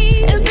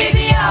Bee, and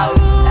baby I'll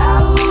rule.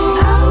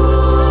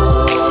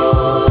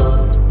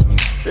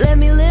 Let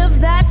me live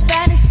that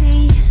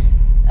fantasy.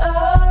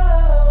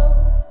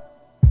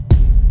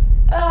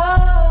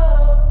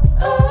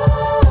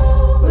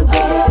 We're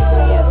better than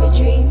we ever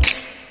dreamed,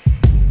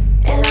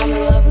 and I'm in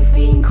love with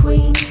being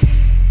queen.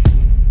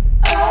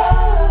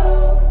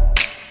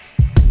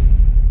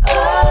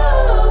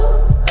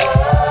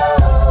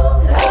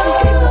 Life is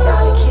great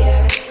without a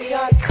care. We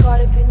aren't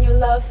caught up in your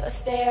love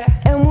affair,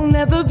 and we'll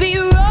never be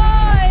royals.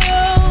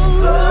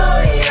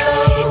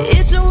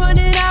 It's a run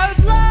in our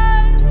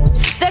blood.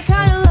 That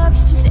kind of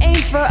luck's just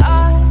ain't for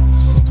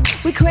us.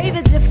 We crave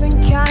a different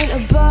kind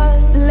of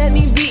buzz. Let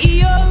me be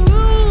your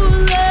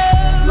ruler.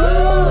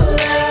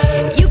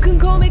 You can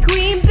call me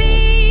Queen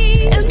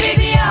Bee, and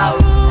baby I'll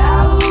rule.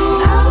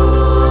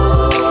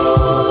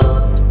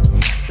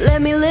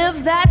 Let me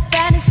live that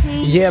fantasy.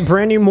 Yeah,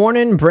 brand new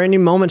morning, brand new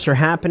moments are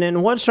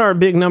happening. What's our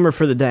big number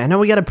for the day? I know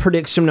we got to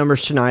predict some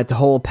numbers tonight. The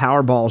whole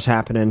Powerball's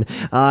happening,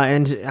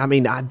 and I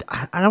mean,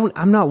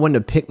 I'm not one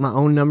to pick my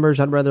own numbers.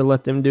 I'd rather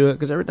let them do it,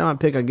 because every time I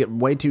pick, I get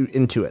way too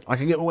into it.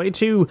 Like I get way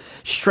too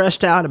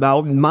stressed out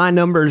about my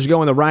numbers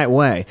going the right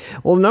way.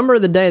 Well, the number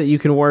of the day that you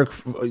can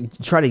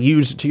try to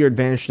use to your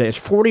advantage today is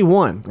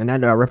 41, and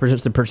that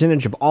represents the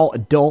percentage of all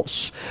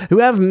adults who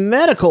have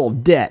medical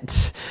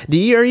debt.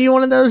 Are you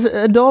one of those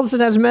adults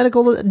that has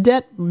medical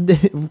debt?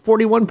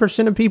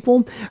 41% of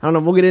people. I don't know.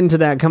 We'll get into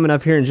that coming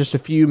up here in just a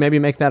few. Maybe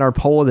make that our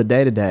poll of the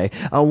day today.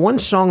 One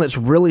song that's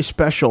really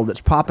special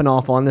that's popping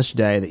off on this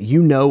day that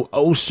you know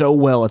oh so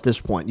well at this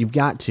point. You've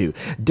got to.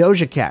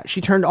 Doja Cat.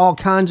 She turned all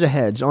kinds of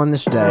heads on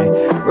this day,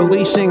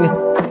 releasing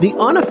the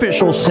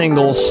unofficial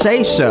single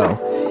Say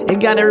So. It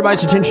got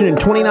everybody's attention in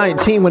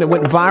 2019 when it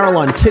went viral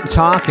on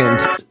TikTok, and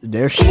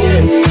there she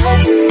is.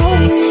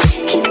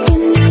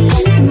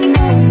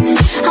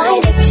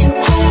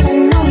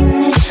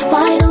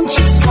 Why don't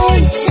you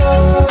say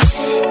so?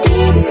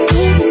 Didn't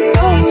even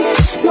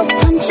notice. No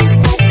punches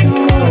got to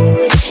roll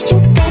with. You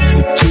got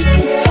to keep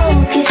it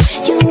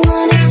focused. You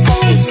wanna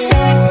say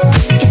so?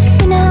 It's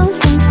been a long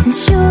time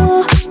since you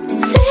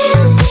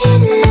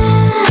feeling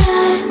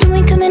love. You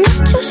ain't coming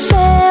out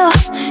yourself.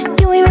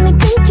 You ain't really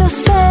been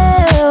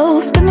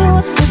yourself. Tell me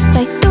what must I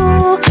do?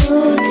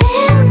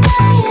 Damn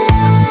my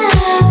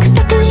love. 'Cause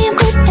luckily I'm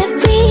good at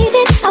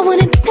reading. I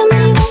wouldn't think I'm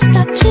really won't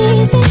stop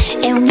cheesing.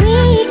 And we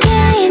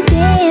can't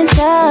dance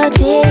all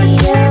day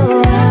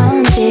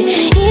around it.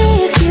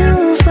 If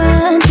you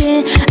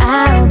frontin',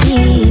 I'll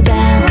be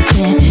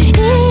bouncing.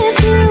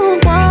 If you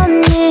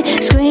want it,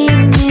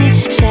 screaming,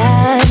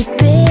 shout it,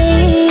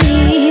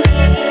 babe.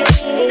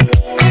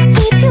 I'd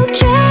leave you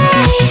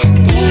dry.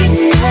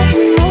 Didn't have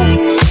the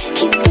moment,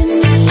 keeping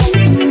me in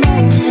the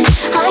moment.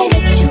 I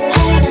that you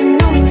hadn't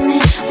known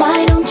it. Why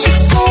don't you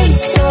say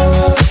so?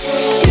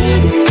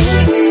 Didn't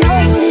even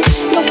notice.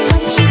 No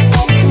punches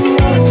got to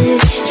roll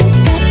with. You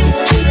got to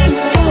keep it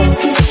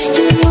focused.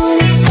 You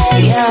wanna say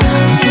so?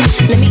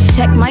 Let me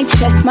check my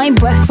chest, my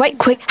breath right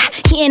quick.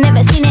 He ain't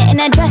never seen it in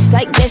a dress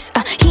like this.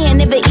 He ain't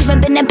never even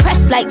been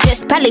impressed like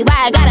this. Probably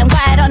why I got him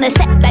quiet on the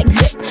set like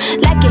zip.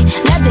 Like it,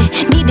 love it,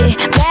 need it,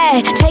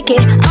 bad. Take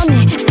it, own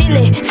it, steal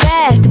it,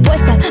 fast. The boy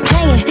stop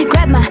playing,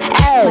 grab my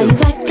ass. Why you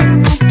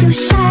acting like you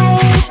shy?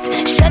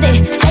 Shut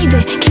it, save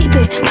it, keep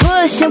it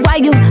pushing.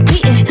 While you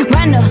beating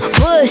round the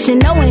bush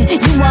and knowing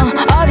you want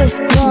all this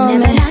woman.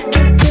 Never knock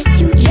it till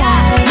you try.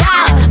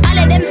 All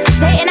of them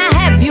saying I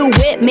have you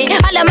with me.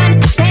 All of my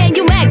saying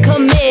you mad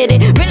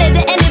committed. Really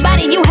to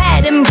anybody you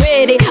had them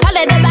pretty. All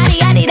of the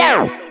body I need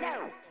out.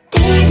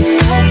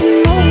 Didn't have the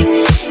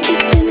moment,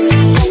 keeping me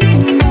in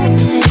the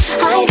moment.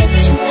 I that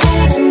you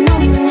hadn't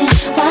known it.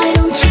 Why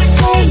don't you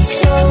say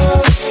so?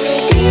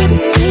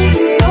 Didn't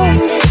even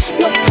notice.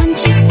 No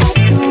punches got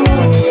to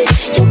roll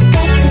with. You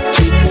got to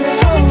keep it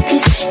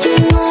focused. You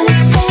wanna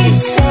say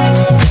so?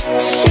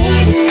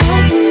 Didn't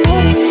have the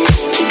moment,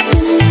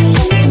 keeping me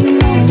in the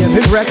moment. Yeah,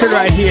 big record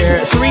right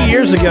here. 3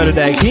 years ago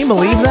today. Can you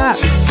believe that?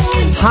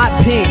 Hot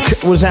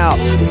Pink was out,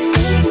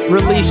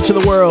 released to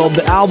the world.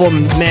 The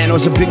album, man,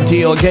 was a big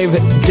deal. It gave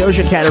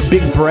Doja Cat her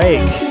big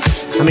break.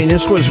 I mean,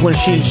 this was when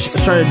she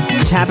started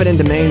tapping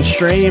into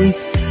mainstream.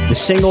 The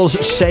singles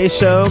Say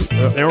So,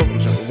 there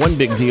was one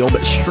big deal,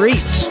 but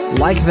Streets,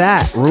 Like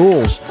That,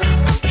 Rules.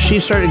 she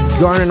started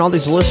garnering all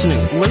these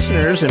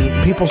listeners,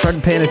 and people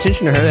started paying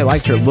attention to her. They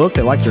liked her look.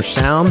 They liked her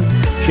sound.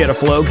 She had a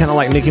flow kind of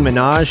like Nicki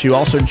Minaj, who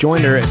also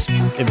joined her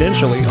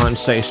eventually on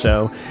Say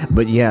So.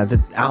 But yeah,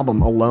 the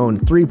album alone,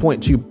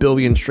 3.2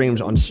 billion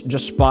streams on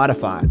just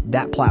Spotify,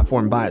 that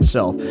platform by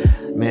itself.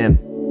 Man,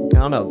 I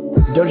don't know.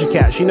 Doja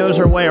Cat, she knows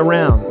her way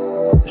around.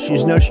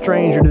 She's no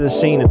stranger to the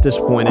scene at this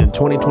point in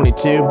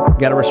 2022.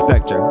 Gotta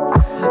respect her.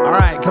 All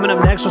right, coming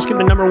up next, let's get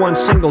the number one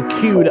single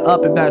queued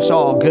up, if that's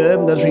all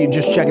good. Those of you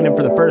just checking in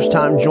for the first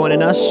time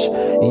joining us,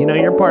 you know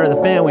you're part of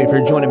the family if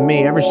you're joining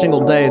me. Every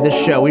single day of this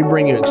show, we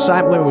bring you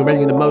excitement. We bring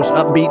you the most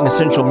upbeat and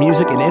essential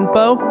music and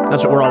info.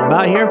 That's what we're all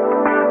about here.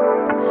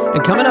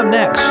 And coming up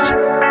next,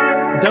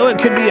 though it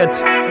could be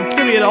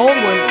an old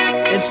one,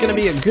 it's going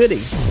to be a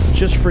goodie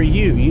just for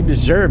you. You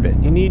deserve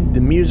it. You need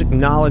the music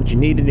knowledge. You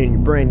need it in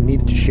your brain. You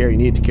need it to share. You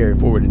need it to carry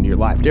forward into your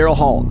life. Daryl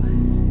Hall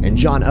and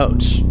John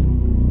Oates.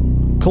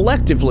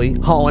 Collectively,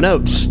 Hall &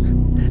 Oates.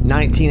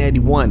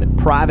 1981,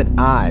 Private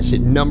Eyes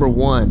hit number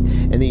one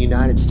in the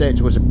United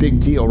States. Was a big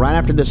deal. Right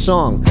after this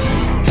song,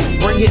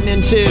 we're getting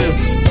into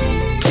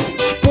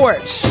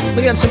sports.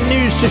 We got some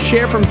news to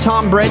share from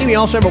Tom Brady. We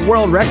also have a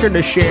world record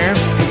to share.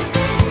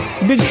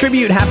 A big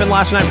tribute happened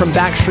last night from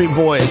Backstreet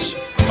Boys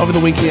over the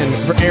weekend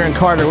for Aaron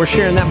Carter. We're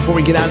sharing that before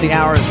we get out of the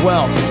hour as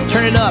well.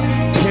 Turn it up.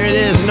 Here it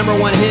is, number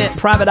one hit,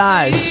 Private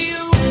Eyes.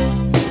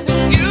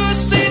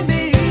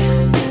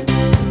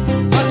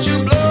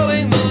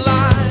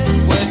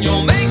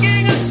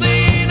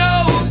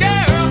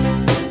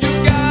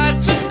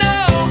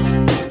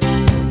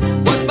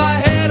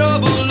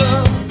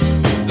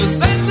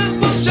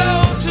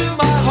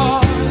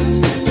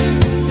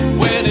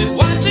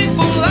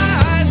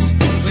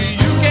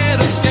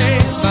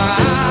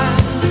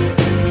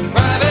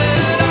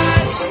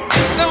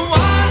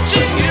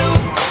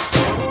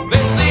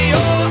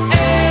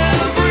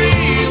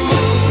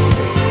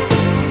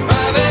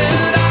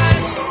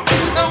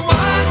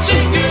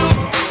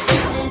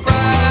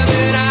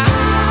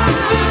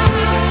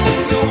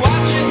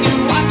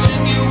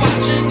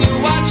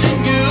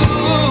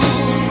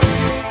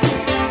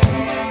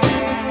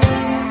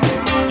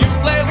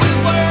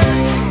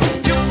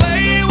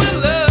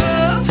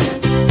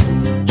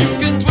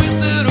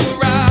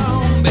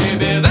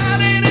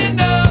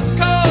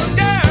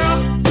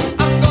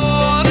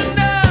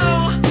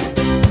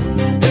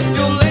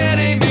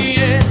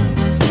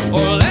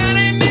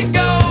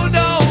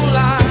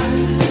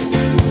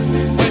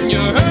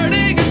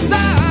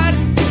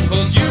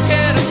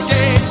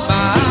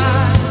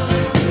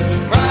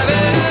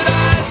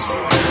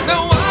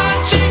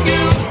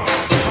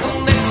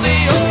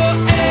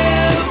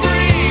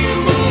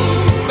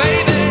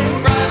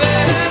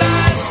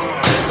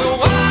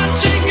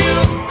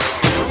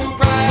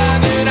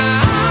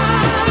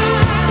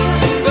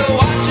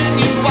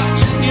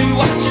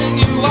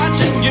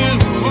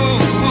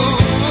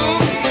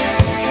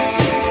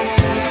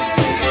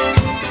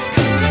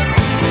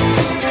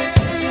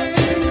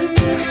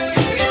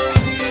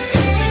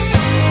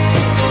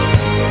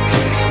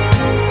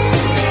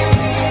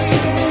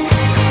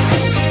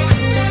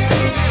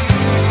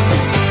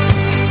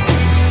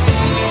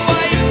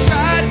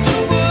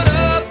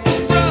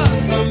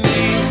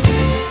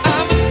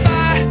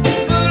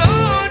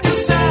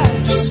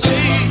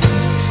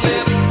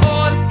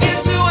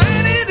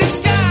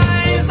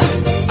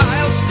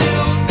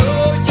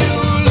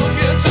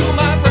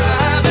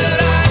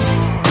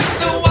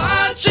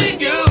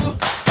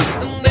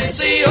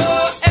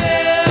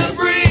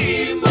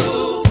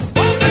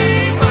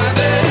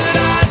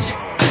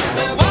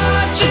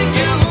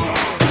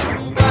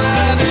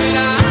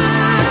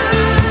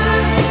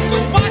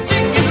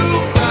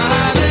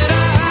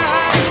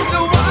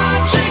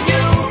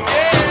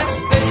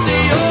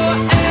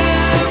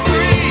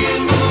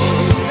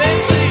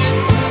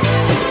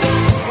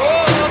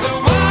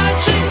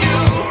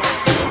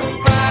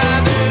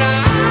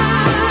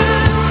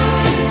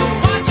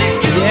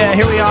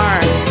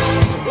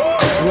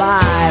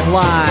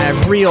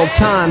 Real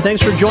time.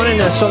 Thanks for joining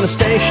us on the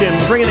station,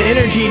 bringing the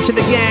energy to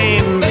the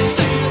game.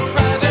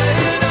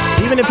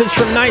 Even if it's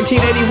from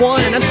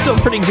 1981, and that's still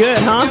pretty good,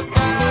 huh?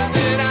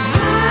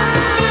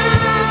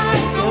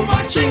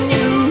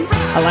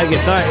 I like it.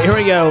 All right, here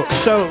we go.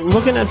 So,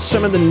 looking at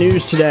some of the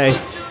news today,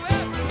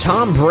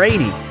 Tom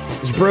Brady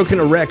has broken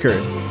a record.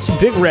 It's a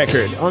big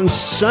record. On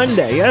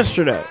Sunday,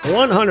 yesterday,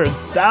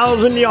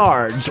 100,000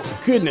 yards.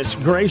 Goodness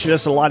gracious,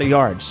 that's a lot of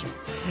yards.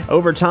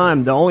 Over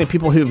time, the only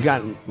people who've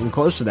gotten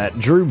close to that,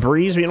 Drew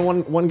Brees being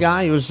one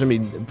guy. He was,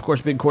 of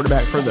course, big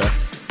quarterback for the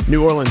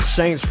New Orleans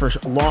Saints for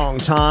a long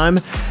time.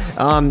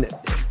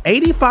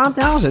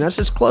 85,000. That's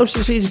as close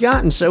as he's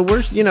gotten. So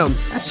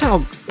that's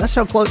how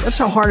close. That's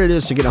how hard it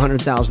is to get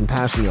 100,000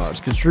 passing yards,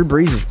 because Drew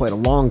Brees has played a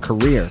long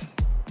career.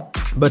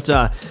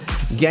 But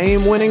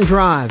game-winning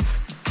drive,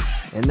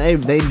 and they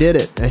did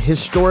it. A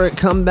historic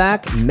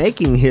comeback,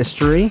 making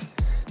history.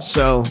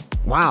 So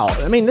wow,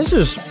 this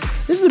is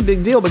a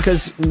big deal,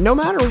 because no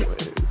matter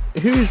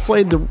who's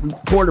played the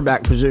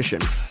quarterback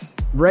position,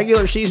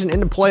 regular season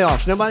into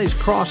playoffs, nobody's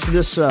crossed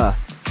this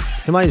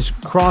Nobody's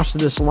crossed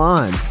this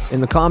line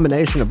in the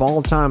combination of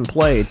all time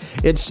played.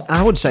 It's,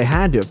 I would say,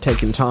 had to have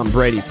taken Tom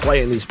Brady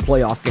playing these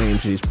playoff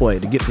games that he's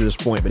played to get to this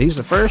point. But he's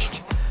the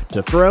first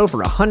to throw for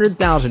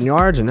 100,000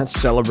 yards, and that's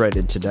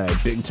celebrated today,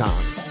 big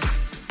time.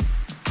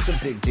 It's a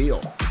big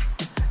deal.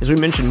 As we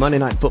mentioned, Monday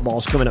Night Football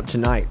is coming up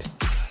tonight.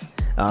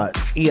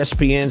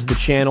 ESPN's the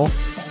channel.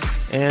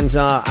 And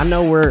I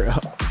know we're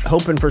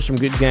hoping for some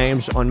good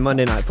games on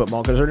Monday Night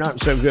Football because they're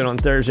not so good on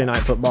Thursday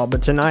Night Football.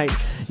 But tonight,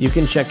 you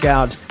can check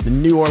out the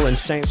New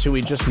Orleans Saints, who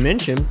we just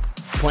mentioned,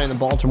 playing the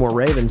Baltimore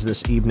Ravens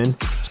this evening.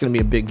 It's going to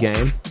be a big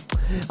game.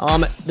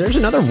 There's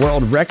another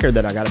world record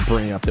that I got to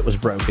bring up that was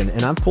broken,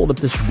 and I've pulled up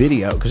this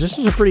video because this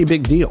is a pretty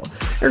big deal.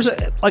 It's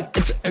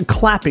a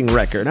clapping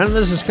record. I know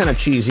this is kind of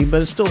cheesy,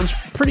 but it's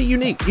pretty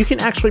unique. You can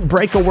actually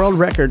break a world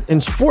record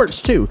in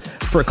sports too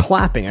for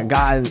clapping. A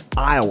guy in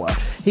Iowa,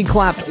 he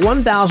clapped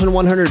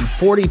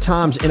 1,140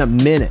 times in a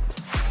minute.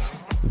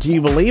 Do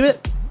you believe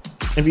it?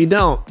 If you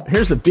don't,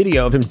 here's the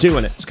video of him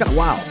doing it. It's kind of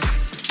wild.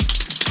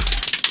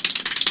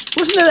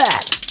 Listen to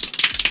that.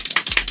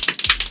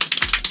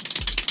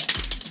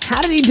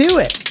 How did he do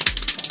it?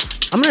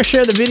 I'm going to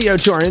share the video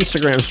to our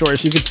Instagram story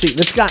so you can see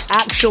this guy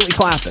actually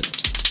clapping.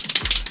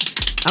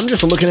 I'm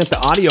just looking at the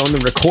audio and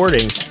the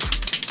recording.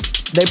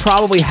 They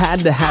probably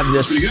had to have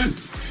this. Pretty good.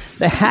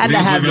 They had to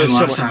have this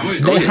somewhere.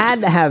 They had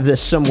to have this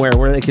somewhere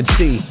where they could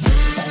see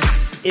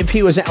if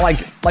he was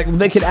like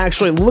they could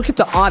actually look at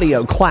the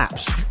audio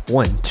claps.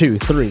 1, 2,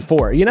 3,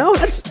 4. You know,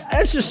 that's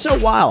just so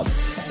wild.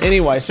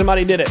 Anyway,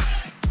 somebody did it.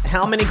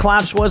 How many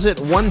claps was it?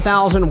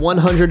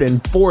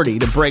 1,140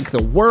 to break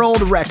the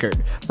world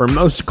record for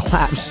most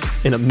claps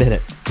in a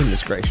minute.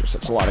 Goodness gracious,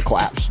 that's a lot of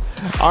claps.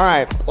 All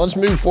right, let's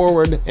move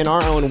forward in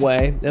our own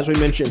way. As we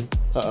mentioned,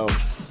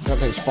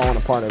 everything's falling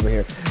apart over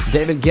here.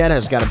 David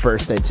Guetta's got a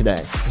birthday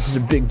today. This is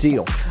a big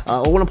deal. I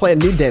want to play a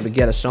new David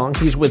Guetta song.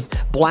 He's with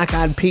Black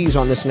Eyed Peas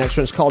on this next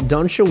one. It's called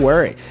Don't You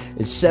Worry.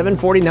 It's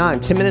 7:49.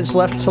 10 minutes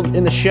left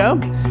in the show.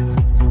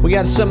 We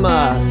got some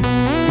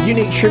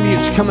unique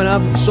tributes coming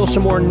up. Still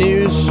some more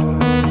news.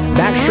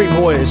 Backstreet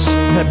Boys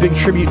had a big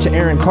tribute to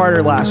Aaron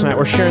Carter last night.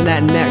 We're sharing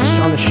that next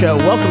on the show.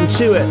 Welcome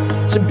to it.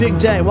 It's a big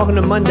day. Welcome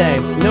to Monday,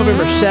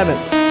 November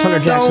 7th. It's Hunter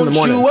Jackson in the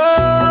morning.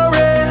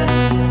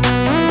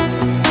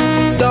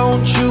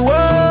 Don't you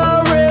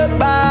worry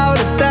about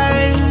a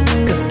thing,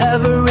 'cause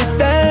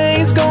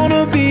everything's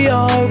gonna be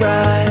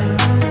alright.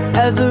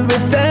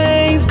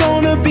 Everything's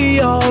gonna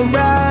be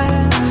alright.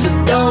 So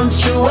don't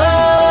you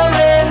worry.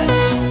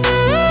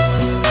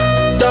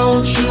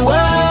 Don't you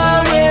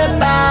worry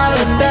about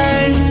a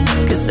thing,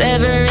 'cause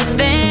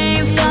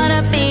everything's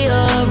gonna be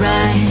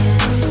alright.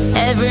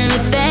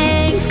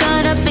 Everything's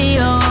gonna be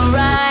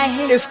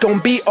alright. It's gonna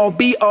be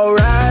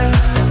alright.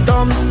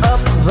 Thumbs up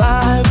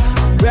vibe,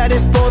 ready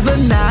for the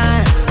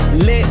night.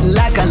 Lit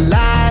like a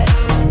light,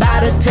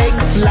 about to take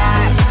a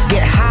flight.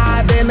 Get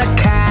high than a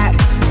cat,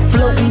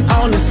 floating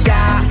on the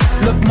sky.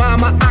 Look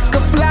mama, I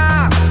could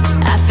fly.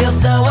 I feel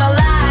so alive.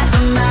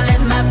 I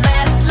live my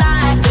best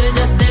life. Do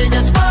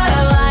just what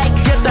I like.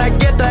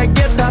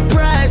 Get that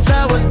price.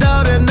 I was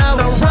down and now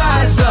I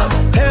rise up.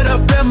 Head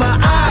up and my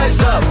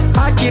eyes up.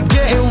 I keep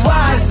getting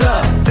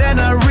wiser. Then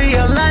I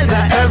realize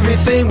that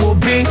everything will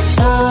be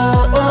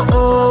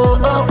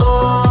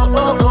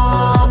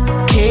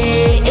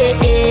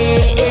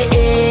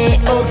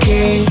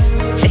okay.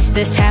 This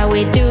is how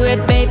we do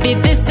it, baby.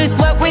 This is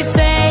what we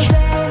say.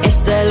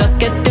 It's a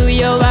look at through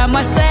your eyes,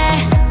 I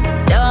say.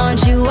 Don't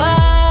you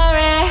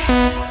worry.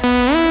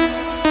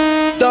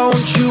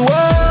 Don't you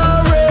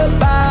worry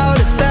about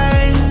a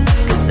thing,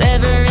 'cause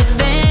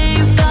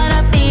everything's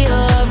gonna be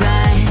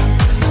alright.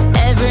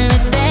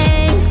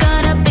 Everything's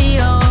gonna be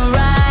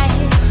alright.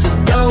 so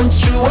don't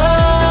you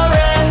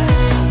worry.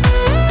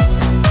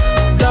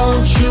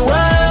 Don't you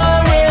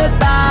worry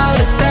about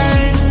a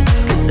thing,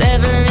 'cause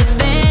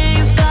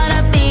everything's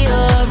gonna be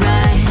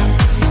alright.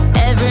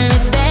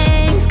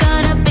 Everything's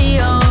gonna be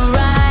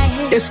alright.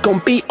 it's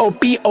gonna be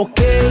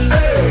okay.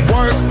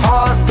 Work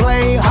hard,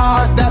 play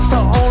hard, that's the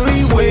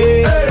only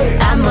way.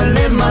 I'ma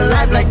live my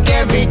life like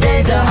every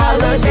day's a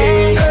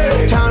holiday.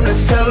 Time to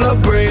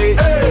celebrate,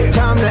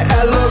 time to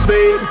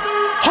elevate.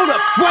 Hold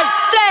up, wait.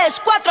 3,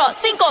 4,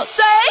 5,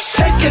 6.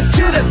 Take it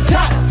to the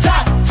top,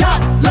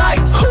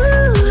 like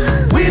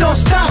we don't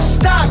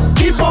stop,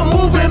 keep on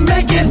moving,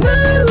 make it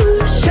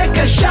moves. Take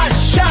a shot,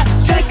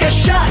 take a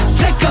shot,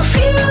 take a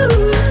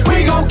few.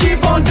 We gon'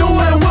 keep on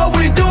doing what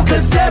we do,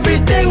 'cause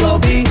everything will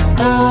be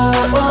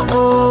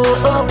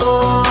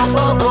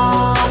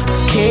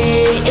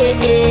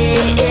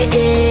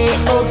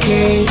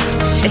okay.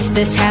 This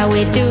is how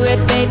we do it,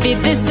 baby.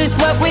 This is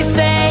what we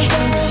say.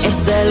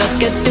 It's a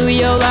look at through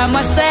your eyes,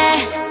 I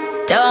say.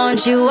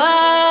 Don't you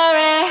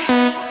worry.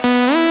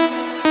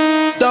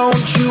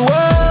 Don't you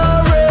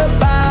worry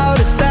about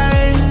a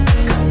thing,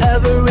 'cause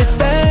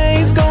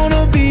everything's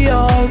gonna be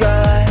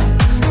alright.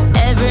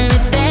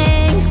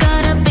 Everything's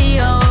gonna be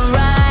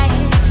alright.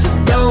 So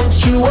don't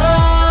you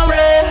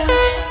worry.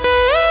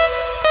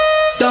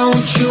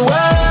 Don't you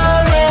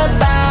worry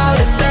about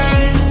a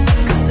thing,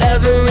 'cause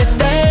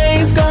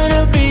everything's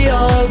gonna be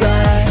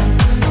alright.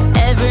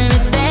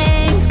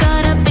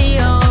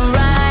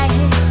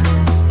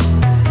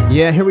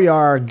 Yeah, here we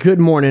are. Good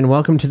morning.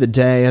 Welcome to the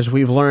day as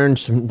we've learned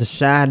the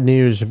sad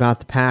news about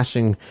the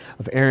passing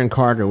of Aaron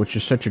Carter, which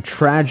is such a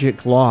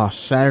tragic loss.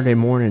 Saturday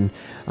morning.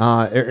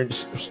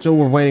 Still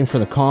we're waiting for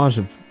the cause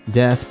of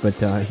death, but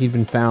he'd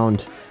been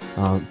found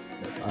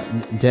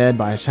dead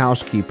by his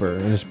housekeeper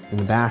in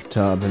the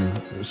bathtub, and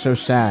it was so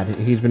sad.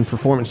 He's been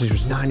performing since he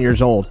was 9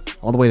 years old,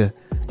 all the way to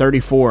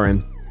 34,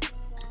 and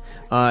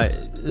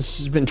this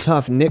has been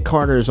tough. Nick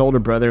Carter, his older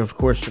brother, of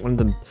course, one of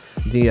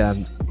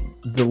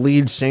the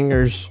lead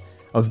singers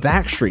of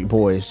Backstreet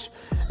Boys.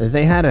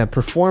 They had a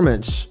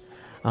performance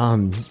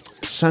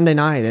Sunday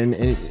night, and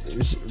it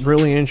was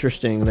really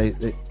interesting. They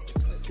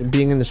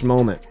being in this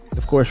moment,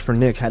 of course, for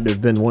Nick, had to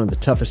have been one of the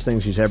toughest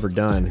things he's ever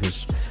done.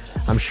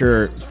 I'm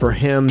sure for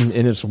him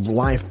in his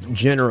life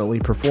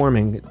generally,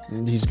 performing,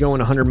 he's going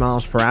 100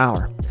 miles per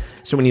hour.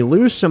 So when you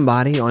lose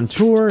somebody on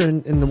tour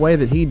in the way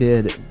that he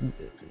did,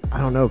 I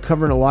don't know,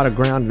 covering a lot of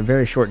ground in a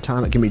very short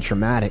time, it can be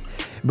traumatic.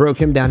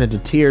 Broke him down into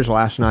tears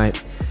last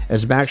night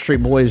as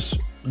Backstreet Boys,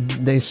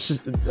 they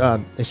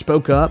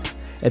spoke up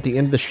at the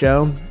end of the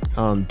show.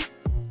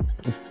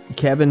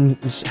 Kevin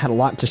had a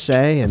lot to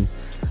say, and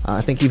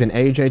I think even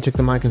AJ took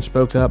the mic and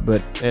spoke up,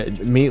 but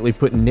immediately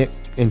put Nick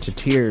into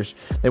tears.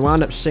 They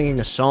wound up singing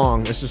a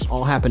song. This is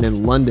all happened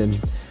in London,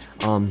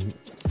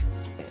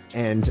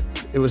 and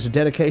it was a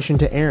dedication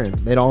to Aaron.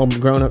 They'd all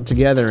grown up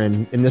together,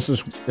 and this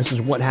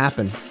is what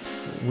happened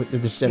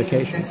with this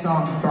dedication. Next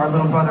song to our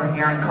little brother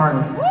Aaron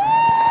Carter.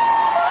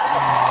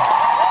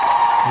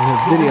 And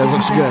the video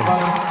looks good.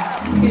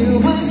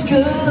 It was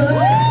good.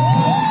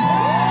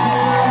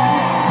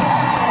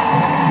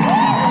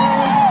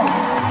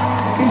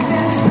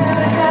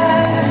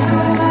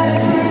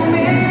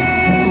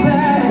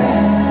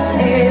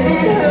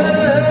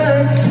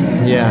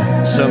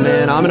 Yeah, so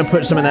man, I'm going to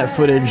put some of that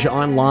footage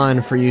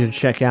online for you to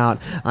check out.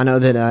 I know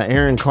that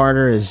Aaron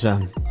Carter, his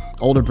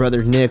older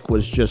brother Nick,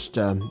 was just,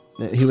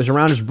 he was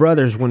around his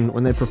brothers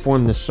when they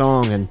performed this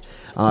song, and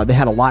they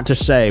had a lot to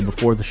say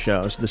before the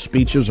show. So the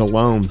speeches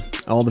alone,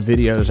 all the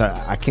videos,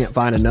 I can't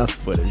find enough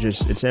footage.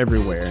 It's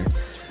everywhere.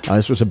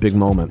 This was a big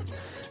moment.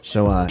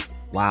 So,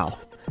 wow.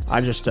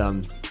 I just,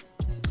 I'm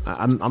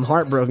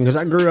heartbroken because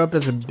I grew up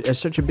as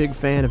such a big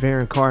fan of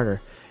Aaron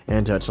Carter.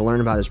 And to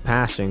learn about his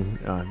passing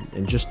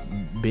and just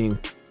being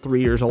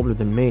 3 years older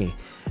than me,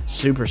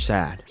 super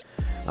sad.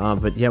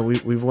 But yeah,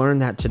 we've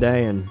learned that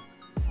today, and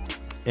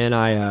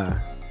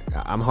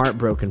I'm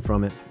heartbroken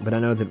from it. But I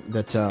know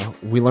that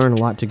we learn a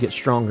lot to get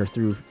stronger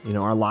through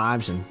our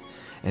lives and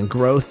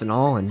growth and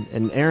all.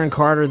 And Aaron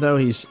Carter, though,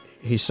 he's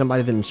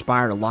somebody that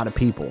inspired a lot of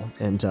people,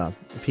 and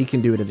if he can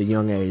do it at a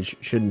young age,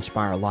 should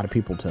inspire a lot of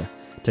people to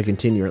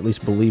continue, or at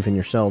least believe in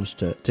yourselves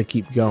to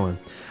keep going.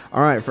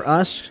 All right, for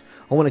us,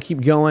 I want to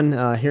keep going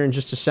here in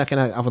just a second.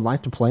 I would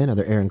like to play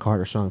another Aaron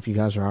Carter song if you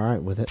guys are all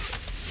right with it.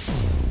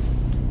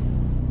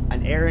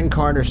 An Aaron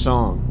Carter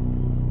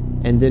song,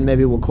 and then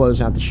maybe we'll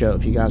close out the show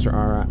if you guys are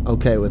all right,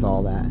 okay with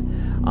all that.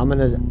 I'm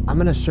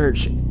gonna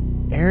search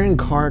Aaron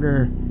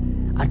Carter.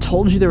 I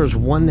told you there was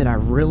one that I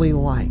really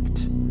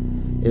liked.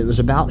 It was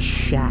about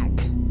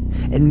Shaq,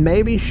 and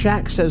maybe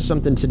Shaq says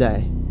something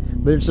today,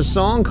 but it's a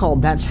song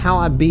called "That's How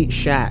I Beat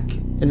Shaq,"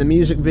 and the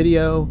music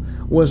video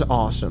was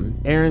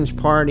awesome. Aaron's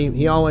party,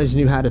 he always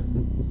knew how to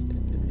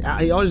do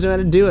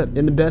it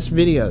in the best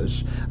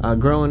videos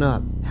growing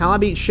up. How I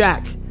Beat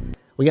Shaq.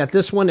 We got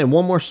this one and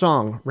one more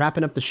song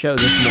wrapping up the show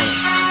this morning.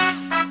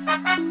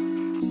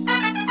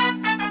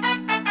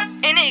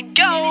 And it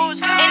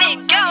goes a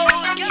little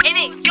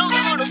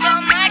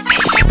something like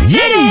this.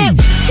 Hit it!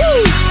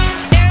 Woo!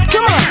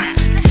 Come on!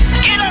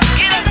 Get up!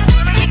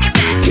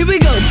 Here we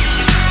go!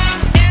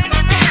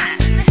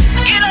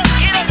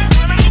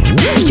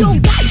 Yo,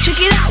 guys, check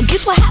it out.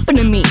 Guess what happened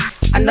to me?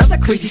 Another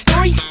crazy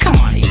story? Come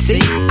on,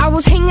 AC. I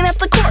was hanging at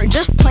the court,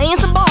 just playing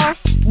some ball,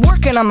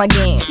 working on my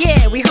game.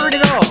 Yeah, we heard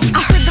it all.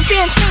 I heard the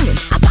fans screaming.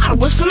 I thought it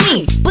was for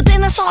me, but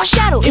then I saw a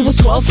shadow. It was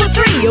 12 for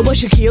 3. It was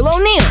Shaquille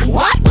O'Neal.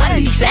 What did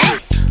he say?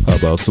 How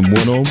about some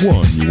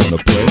one-on-one? You wanna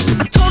play?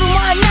 I told him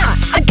why not.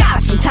 I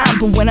got some time,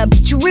 but when I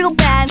beat you real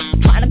bad,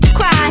 try not to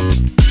cry.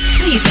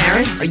 Please,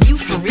 Aaron, are you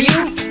for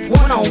real?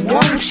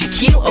 One-on-one with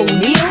Shaquille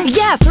O'Neal?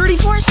 Yeah,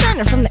 34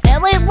 center from the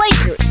LA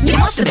Lakers. You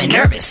must have been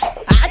nervous.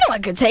 I know I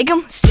could take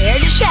him.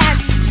 Stared at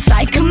Shaq,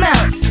 psych him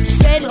out.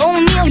 Said,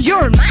 O'Neal,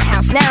 you're in my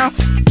house now.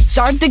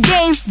 Start the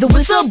game, the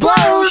whistle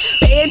blows.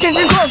 Pay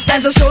attention close,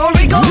 as the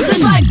story goes.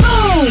 It's like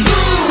boom,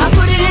 I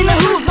put it in the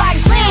hoop like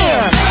slam.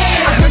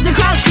 I heard the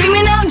crowd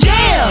screaming out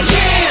jam.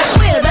 I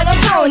swear that I'm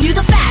telling you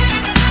the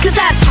facts, cause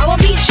that's how I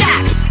beat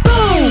Shaq.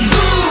 Boom,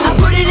 I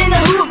put it in the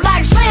hoop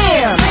like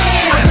slam.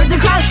 I heard the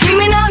crowd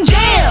screaming out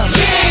jam.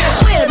 I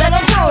swear that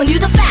I'm telling you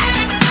the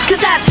facts,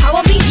 cause that's how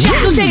I beat Shaq.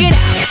 So check it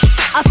out.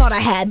 I thought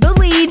I had the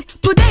lead,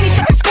 but then he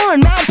started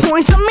scoring mad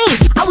points on me.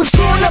 I was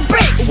throwing up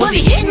bricks. Was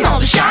he hitting all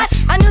the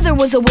shots? I knew there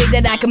was a way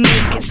that I could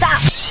make it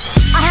stop.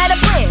 I had a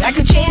plan, I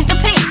could change the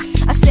pace.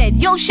 I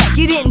said, yo, Shaq,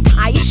 you didn't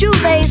tie your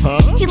shoelace.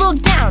 He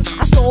looked down,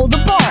 I stole the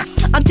ball.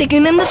 I'm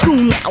taking him to school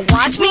now,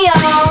 watch me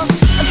all.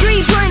 A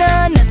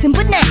 3-pointer, nothing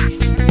but net.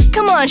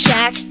 Come on,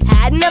 Shaq,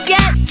 had enough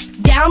yet?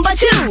 down by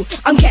 2.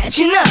 I'm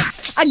catching up.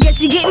 I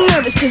guess you're getting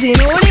nervous cause you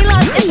know what he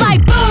loves. It's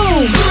like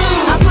boom,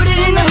 I put it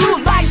in the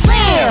hoop like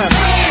slam.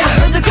 I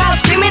heard the crowd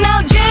screaming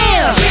out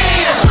jam.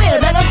 I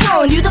swear that I'm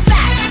telling you the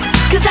facts,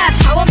 cause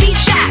that's how I beat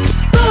Shaq.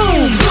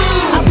 Boom,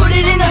 I put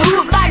it in the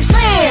hoop like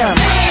slam.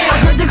 I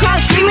heard the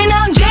crowd screaming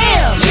out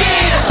jam.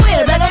 I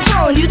swear that I'm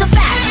telling you the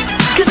facts,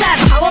 cause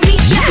that's how I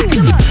beat Shaq.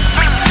 Come on.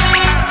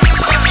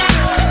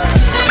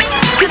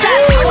 Cause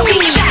that's how I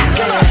beat Shaq.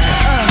 Come on.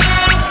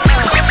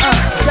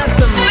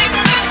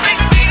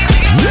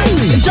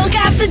 Dunk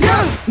after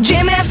dunk,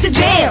 jam after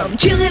jam,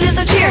 cheerleaders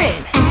are cheering.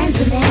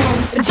 As a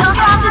man. Dunk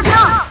after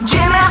dunk,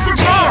 jam after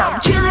jam,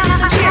 cheerleaders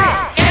are cheering.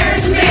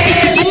 As a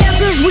man.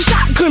 Announcers were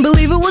shocked, couldn't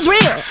believe it was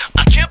real.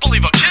 I can't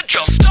believe a kid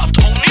just stuffed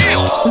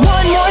O'Neal.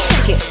 1 more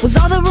second was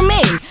all that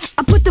remained.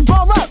 I put the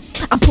ball up,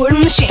 I put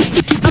him to shame.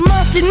 I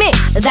must admit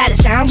that it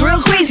sounds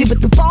real crazy,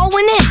 but the ball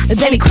went in, and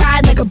then he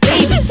cried like a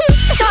baby.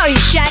 Sorry,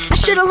 Shaq, I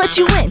should've let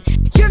you win.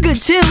 You're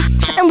good too,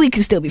 and we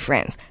can still be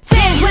friends.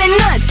 Fans went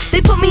nuts,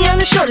 they put me on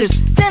their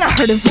shoulders. Then I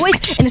heard a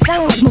voice, and it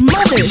sounded like my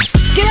mother's.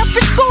 Get up for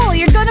school,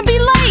 you're gonna be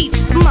late.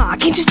 Ma,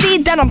 can't you see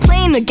that I'm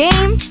playing the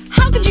game?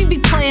 How could you be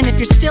playing if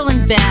you're still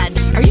in bed?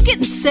 Are you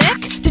getting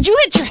sick? Did you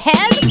hit your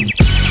head?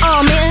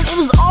 Oh man, it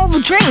was all a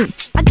dream.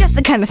 I guess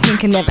that kind of thing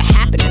can never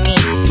happen to me.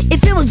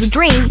 If it was a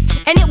dream,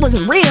 and it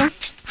wasn't real,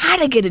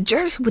 how'd I get a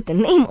jersey with the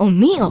name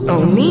O'Neal?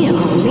 O'Neal.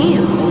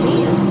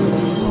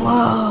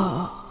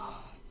 Whoa.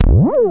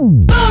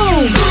 Boom!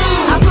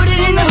 I put it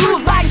in the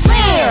hoop like slam.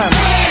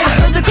 I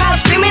heard the crowd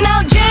screaming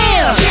out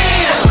jam.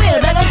 I swear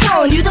that I'm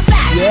telling you the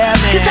facts,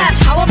 cause that's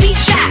how I beat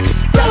Shaq.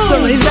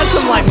 He's got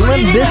some like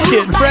Limp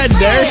Bizkit, Fred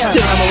Durst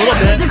to him a little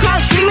bit. The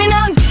crowd screaming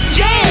out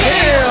jam.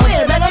 I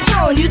swear that I'm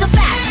telling you the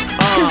facts,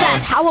 cause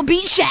that's how I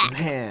beat Shaq.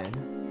 Man,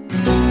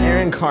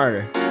 Aaron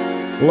Carter,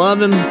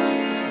 love him,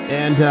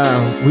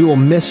 and we will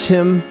miss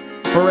him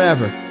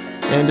forever.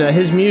 And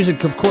his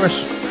music, of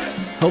course,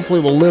 hopefully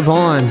will live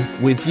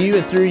on with you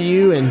and through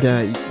you, and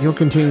you'll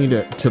continue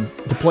to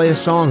play his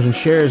songs and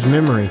share his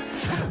memory.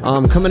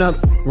 Coming up,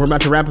 we're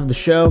about to wrap up the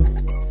show,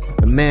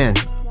 but man,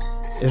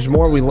 the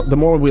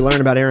more we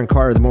learn about Aaron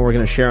Carter, the more we're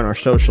going to share on our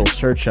socials.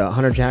 Search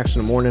Hunter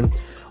Jackson in the Morning,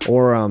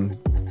 or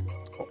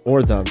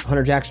the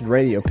Hunter Jackson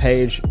Radio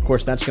page. Of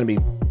course, that's going to be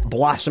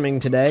blossoming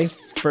today.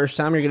 First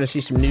time you're going to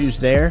see some news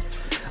there.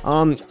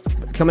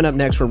 Coming up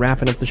next, we're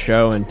wrapping up the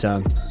show,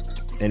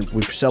 and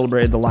we've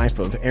celebrated the life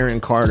of Aaron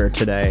Carter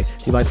today.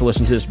 If you'd like to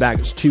listen to this back,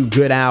 it's 2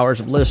 good hours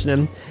of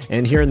listening.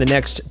 And here in the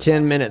next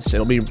 10 minutes,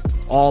 it'll be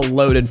all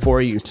loaded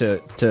for you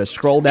to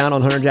scroll down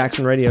on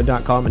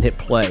HunterJacksonRadio.com and hit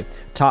play.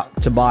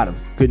 Top to bottom.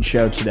 Good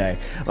show today.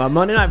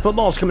 Monday Night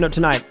Football is coming up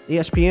tonight.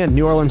 ESPN,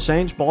 New Orleans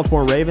Saints,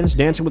 Baltimore Ravens.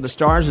 Dancing with the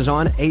Stars is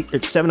on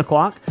at 7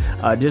 o'clock.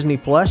 Disney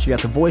Plus, you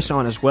got The Voice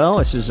on as well.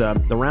 This is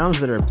the rounds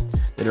that are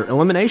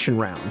elimination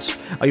rounds.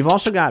 You've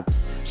also got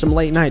some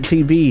late night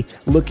TV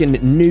looking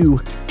new.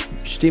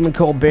 Stephen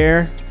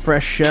Colbert,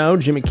 fresh show.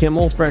 Jimmy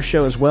Kimmel, fresh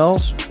show as well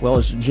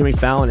as Jimmy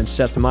Fallon and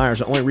Seth Meyers.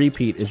 The only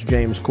repeat is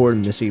James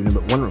Corden this evening,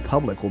 but One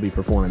Republic will be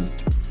performing.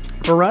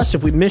 For us,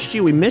 if we missed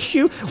you, we missed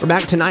you. We're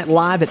back tonight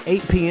live at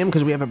 8 p.m.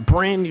 because we have a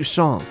brand new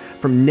song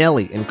from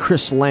Nelly and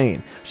Chris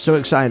Lane. So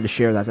excited to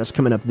share that. That's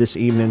coming up this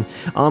evening.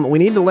 We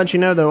need to let you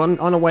know, though,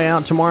 on the way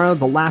out tomorrow,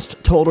 the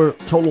last total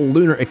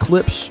lunar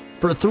eclipse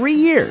for 3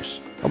 years.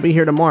 I'll be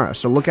here tomorrow,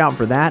 so look out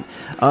for that.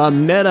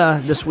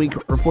 Meta this week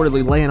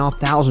reportedly laying off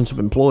thousands of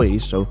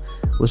employees, so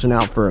listen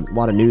out for a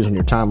lot of news on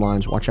your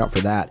timelines. Watch out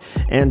for that.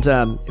 And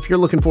if you're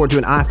looking forward to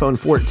an iPhone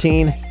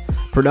 14,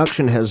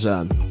 production has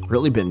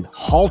really been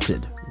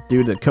halted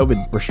due to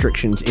COVID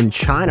restrictions in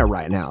China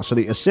right now. So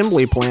the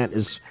assembly plant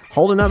is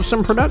holding up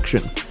some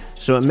production.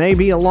 So it may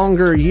be a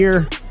longer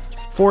year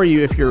for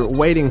you if you're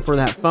waiting for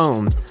that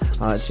phone.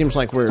 It seems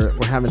like we're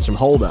having some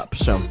holdup.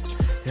 So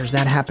there's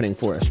that happening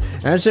for us.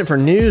 That's it for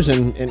news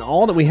and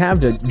all that we have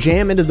to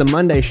jam into the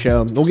Monday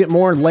show. We'll get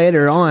more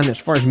later on as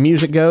far as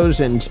music goes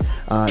and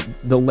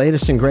the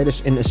latest and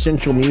greatest and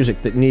essential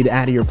music that you need to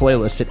add to your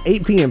playlist at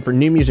 8 p.m. for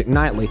New Music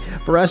Nightly.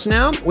 For us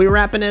now, we're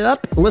wrapping it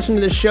up. Listen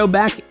to this show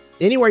back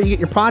anywhere you get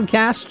your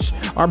podcasts.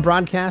 Our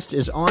broadcast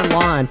is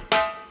online.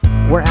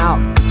 We're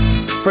out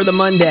for the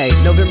Monday,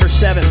 November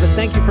 7th. And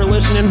thank you for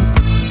listening.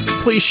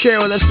 Please share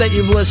with us that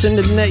you've listened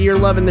and that you're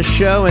loving the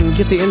show, and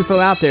get the info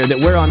out there that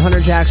we're on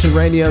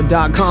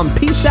HunterJacksonRadio.com.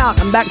 Peace out.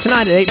 I'm back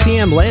tonight at 8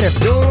 p.m. Later.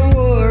 Don't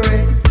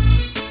worry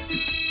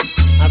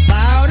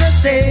about a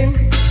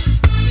thing,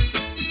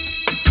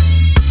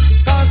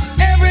 'cause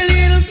every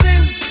little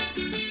thing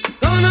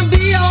gonna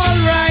be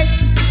alright.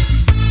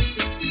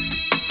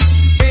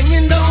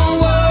 Singing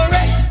don't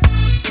worry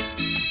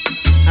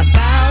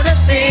about a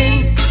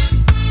thing,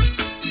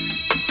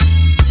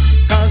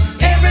 'cause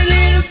every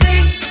little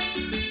thing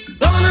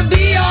gonna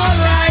be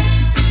alright.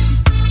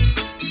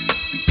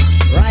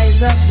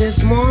 Rise up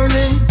this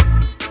morning,